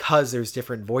 because there's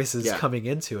different voices coming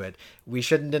into it, we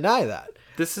shouldn't deny that.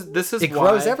 This is it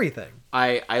grows everything.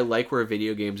 I like where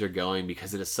video games are going,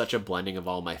 because it is such a blending of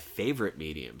all my favorite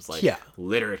mediums,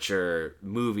 literature,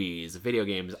 movies, video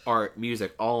games, art,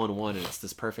 music, all in one, and it's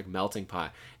this perfect melting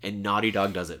pot. And Naughty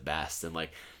Dog does it best. And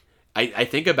I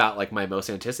think about my most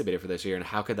anticipated for this year, and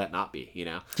how could that not be?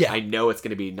 I know it's going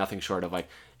to be nothing short of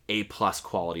A+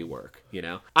 quality work.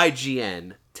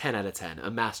 IGN 10 out of 10,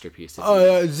 a masterpiece.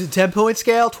 Is it 10-point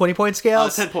scale, 20-point scale,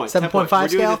 10 points, 7.5 scale? We're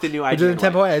doing it the new IGN. We're doing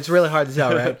 10 point. It's really hard to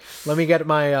tell, right? Let me get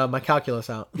my my calculus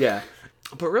out. Yeah,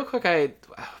 but real quick, I'm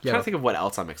trying to think of what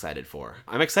else I'm excited for.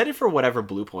 I'm excited for whatever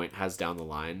Bluepoint has down the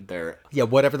line.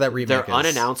 Whatever that remake is. They're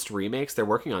unannounced remakes. They're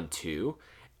working on 2,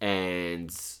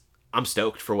 and I'm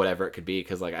stoked for whatever it could be,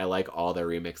 because I like all their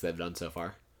remakes they've done so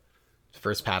far.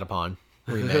 First Patapon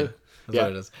remake. That's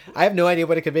what it is. I have no idea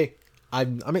what it could be. I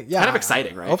mean, yeah, kind of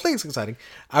exciting, right? Hopefully it's exciting.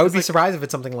 I would be surprised if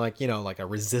it's something like, like a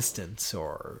Resistance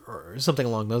or something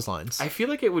along those lines. I feel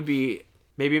like it would be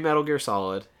maybe Metal Gear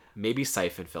Solid, maybe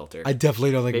Siphon Filter. I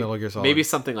definitely don't think Metal Gear Solid. Maybe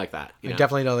something like that. I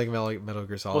definitely don't think Metal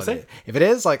Gear Solid. We'll see. If it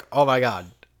is, like, oh my god.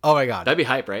 That'd be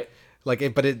hype, right? Like,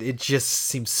 it just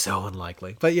seems so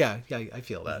unlikely. But yeah, I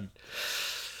feel that.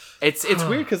 It's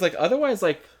weird because like otherwise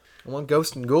like I want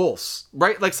Ghost and Ghouls.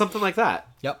 right, like something like that.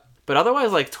 Yep. But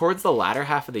otherwise, like towards the latter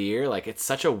half of the year, like it's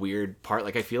such a weird part.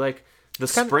 Like I feel like the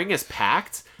spring is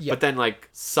packed, Yep. but then like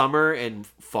summer and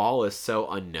fall is so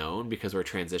unknown because we're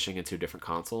transitioning into a different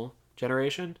console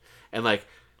generation, and like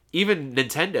even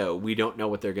Nintendo, we don't know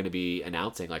what they're going to be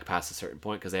announcing like past a certain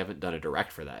point because they haven't done a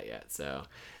direct for that yet. So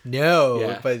No,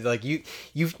 Yeah. but like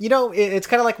it's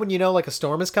kind of like when like a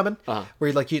storm is coming,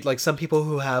 where like some people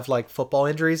who have like football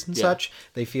injuries and such,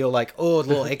 they feel like a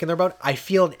little ache in their bone. I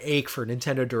feel an ache for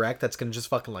Nintendo Direct that's gonna just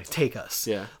fucking like take us.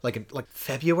 Yeah. Like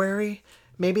February,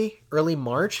 maybe early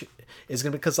March is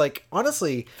gonna, because like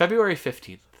honestly, February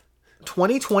 15th.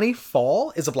 2020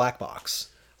 fall is a black box.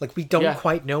 Like we don't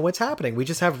quite know what's happening. We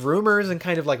just have rumors and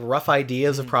kind of like rough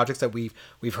ideas of projects that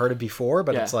we've heard of before.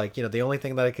 But it's like, the only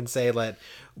thing that I can say that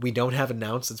we don't have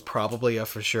announced that's probably a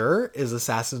for sure is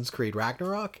Assassin's Creed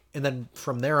Ragnarok. And then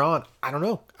from there on, I don't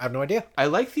know. I have no idea. I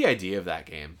like the idea of that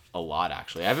game a lot,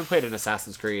 actually. I haven't played an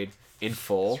Assassin's Creed in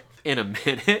full in a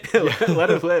minute.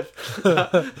 Let it live.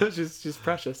 She's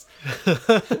precious.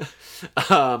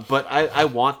 But I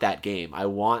want that game. I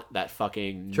want that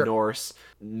fucking Norse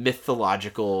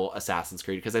mythological Assassin's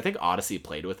Creed, because I think Odyssey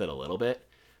played with it a little bit,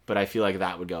 but I feel like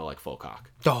that would go like full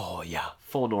cock. Oh yeah.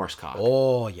 Full Norse cock.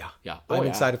 Oh yeah. Yeah. I'm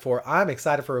excited for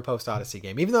a post Odyssey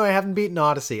game. Even though I haven't beaten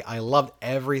Odyssey, I loved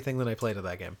everything that I played of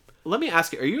that game. Let me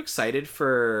ask you, are you excited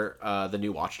for the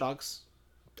new Watch Dogs?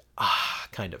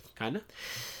 Kind of. Kind of?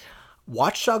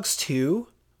 Watch Dogs 2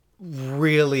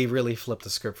 really, really flipped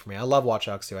the script for me. I love Watch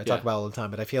Dogs 2. I talk about it all the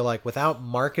time, but I feel like without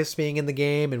Marcus being in the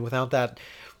game and without that,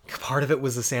 part of it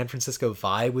was the San Francisco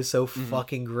vibe was so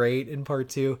fucking great in part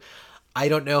 2. I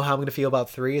don't know how I'm going to feel about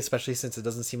 3, especially since it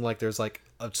doesn't seem like there's like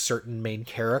a certain main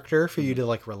character for you to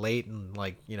like relate and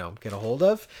like, get a hold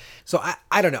of. So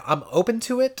I don't know. I'm open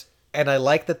to it. And I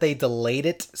like that they delayed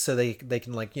it so they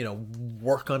can like,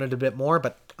 work on it a bit more,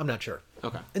 but I'm not sure.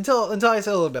 Okay. Until I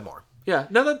say a little bit more. Yeah,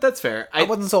 no, that's fair. I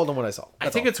wasn't sold on what I saw. I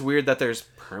think it's weird that there's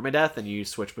permadeath and you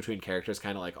switch between characters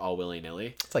kind of like all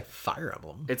willy-nilly. It's like Fire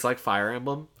Emblem. It's like Fire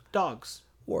Emblem dogs.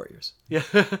 Warriors. Yeah.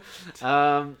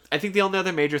 I think the only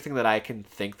other major thing that I can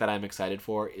think that I'm excited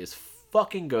for is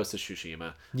fucking Ghost of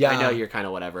Tsushima. Yeah. I know you're kind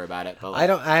of whatever about it, but like,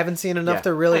 I haven't seen enough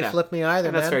to really flip me either,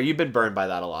 and that's man. fair. You've been burned by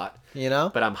that a lot.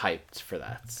 But I'm hyped for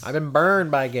that. I've been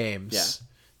burned by games. Yeah.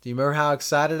 Do you remember how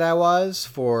excited I was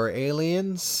for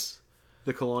Aliens?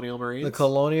 The Colonial Marines? The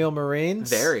Colonial Marines?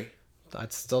 Very.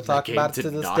 I'd still talk game about it did to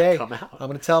this not day. come out. I'm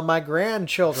going to tell my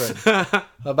grandchildren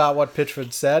about what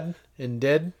Pitchford said and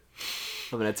did.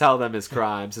 I'm going to tell them his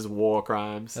crimes, his war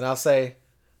crimes. And I'll say,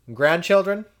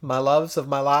 grandchildren, my loves of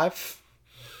my life,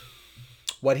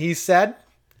 what he said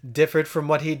differed from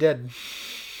what he did.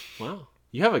 Wow.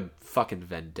 You have a fucking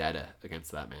vendetta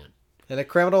against that man. In a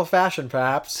criminal fashion,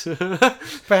 perhaps.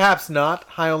 Perhaps not.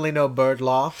 I only know bird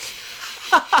law.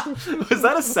 Was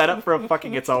that a setup for a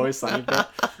fucking It's Always Sunny bit?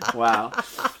 Wow.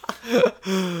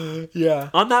 Yeah.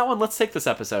 On that one, let's take this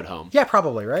episode home. Yeah,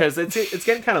 probably, right? Because it's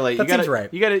getting kind of late. That seems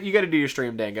right. You gotta do your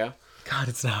stream, Dango. God,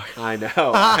 it's not. I know.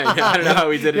 I don't know how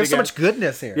we did it. There's so again. much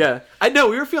goodness here. Yeah, I know.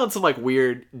 We were feeling some like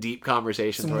weird, deep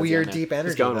conversations. Some towards the weird, end. deep Just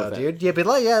energy, going though, with it. dude. Yeah, but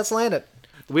like, let's land it.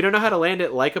 We don't know how to land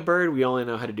it like a bird. We only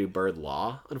know how to do bird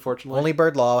law, unfortunately. Only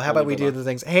bird law. How about we bird do law. the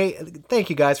things? Hey, thank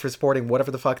you guys for supporting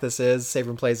whatever the fuck this is. Save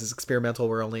Room Plays is experimental.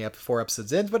 We're only up to 4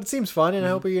 episodes in, but it seems fun, and I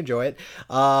hope you enjoy it.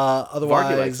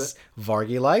 Otherwise,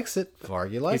 Vargy likes it.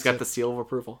 Vargy likes it. He's got the seal of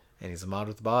approval. And he's a mod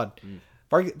with the bod.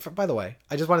 Vargy, by the way,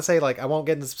 I just want to say, like, I won't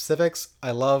get into specifics.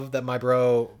 I love that my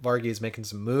bro Vargy is making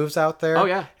some moves out there. Oh,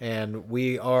 yeah. And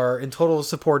we are in total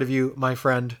support of you, my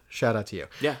friend. Shout out to you.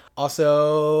 Yeah.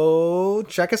 Also,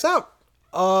 check us out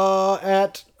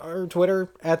at our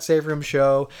Twitter, at Save Room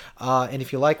Show. And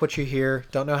if you like what you hear,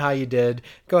 don't know how you did,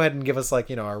 go ahead and give us, like,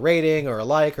 a rating or a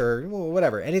like or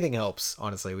whatever. Anything helps,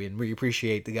 honestly. We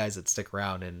appreciate the guys that stick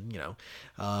around and,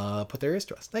 put their ears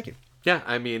to us. Thank you. Yeah,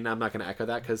 I mean, I'm not going to echo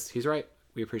that because he's right.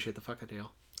 We appreciate the fucking deal.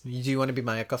 Do you want to be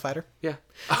my Echo Fighter? Yeah.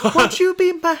 Won't you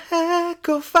be my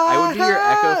Echo Fighter? I would be your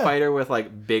Echo Fighter with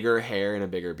like bigger hair and a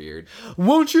bigger beard.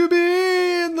 Won't you be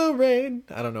in the rain?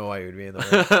 I don't know why you would be in the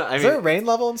rain. I Is there a rain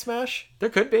level in Smash? There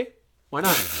could be. Why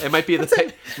not? It might be the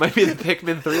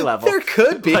Pikmin 3 level. There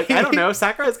could be. Like, I don't know.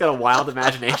 Sakurai's got a wild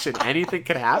imagination. Anything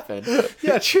could happen.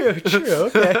 Yeah, true.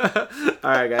 Okay.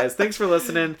 All right, guys. Thanks for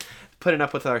listening. Putting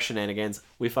up with our shenanigans.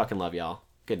 We fucking love y'all.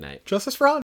 Good night. Justice for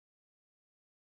all.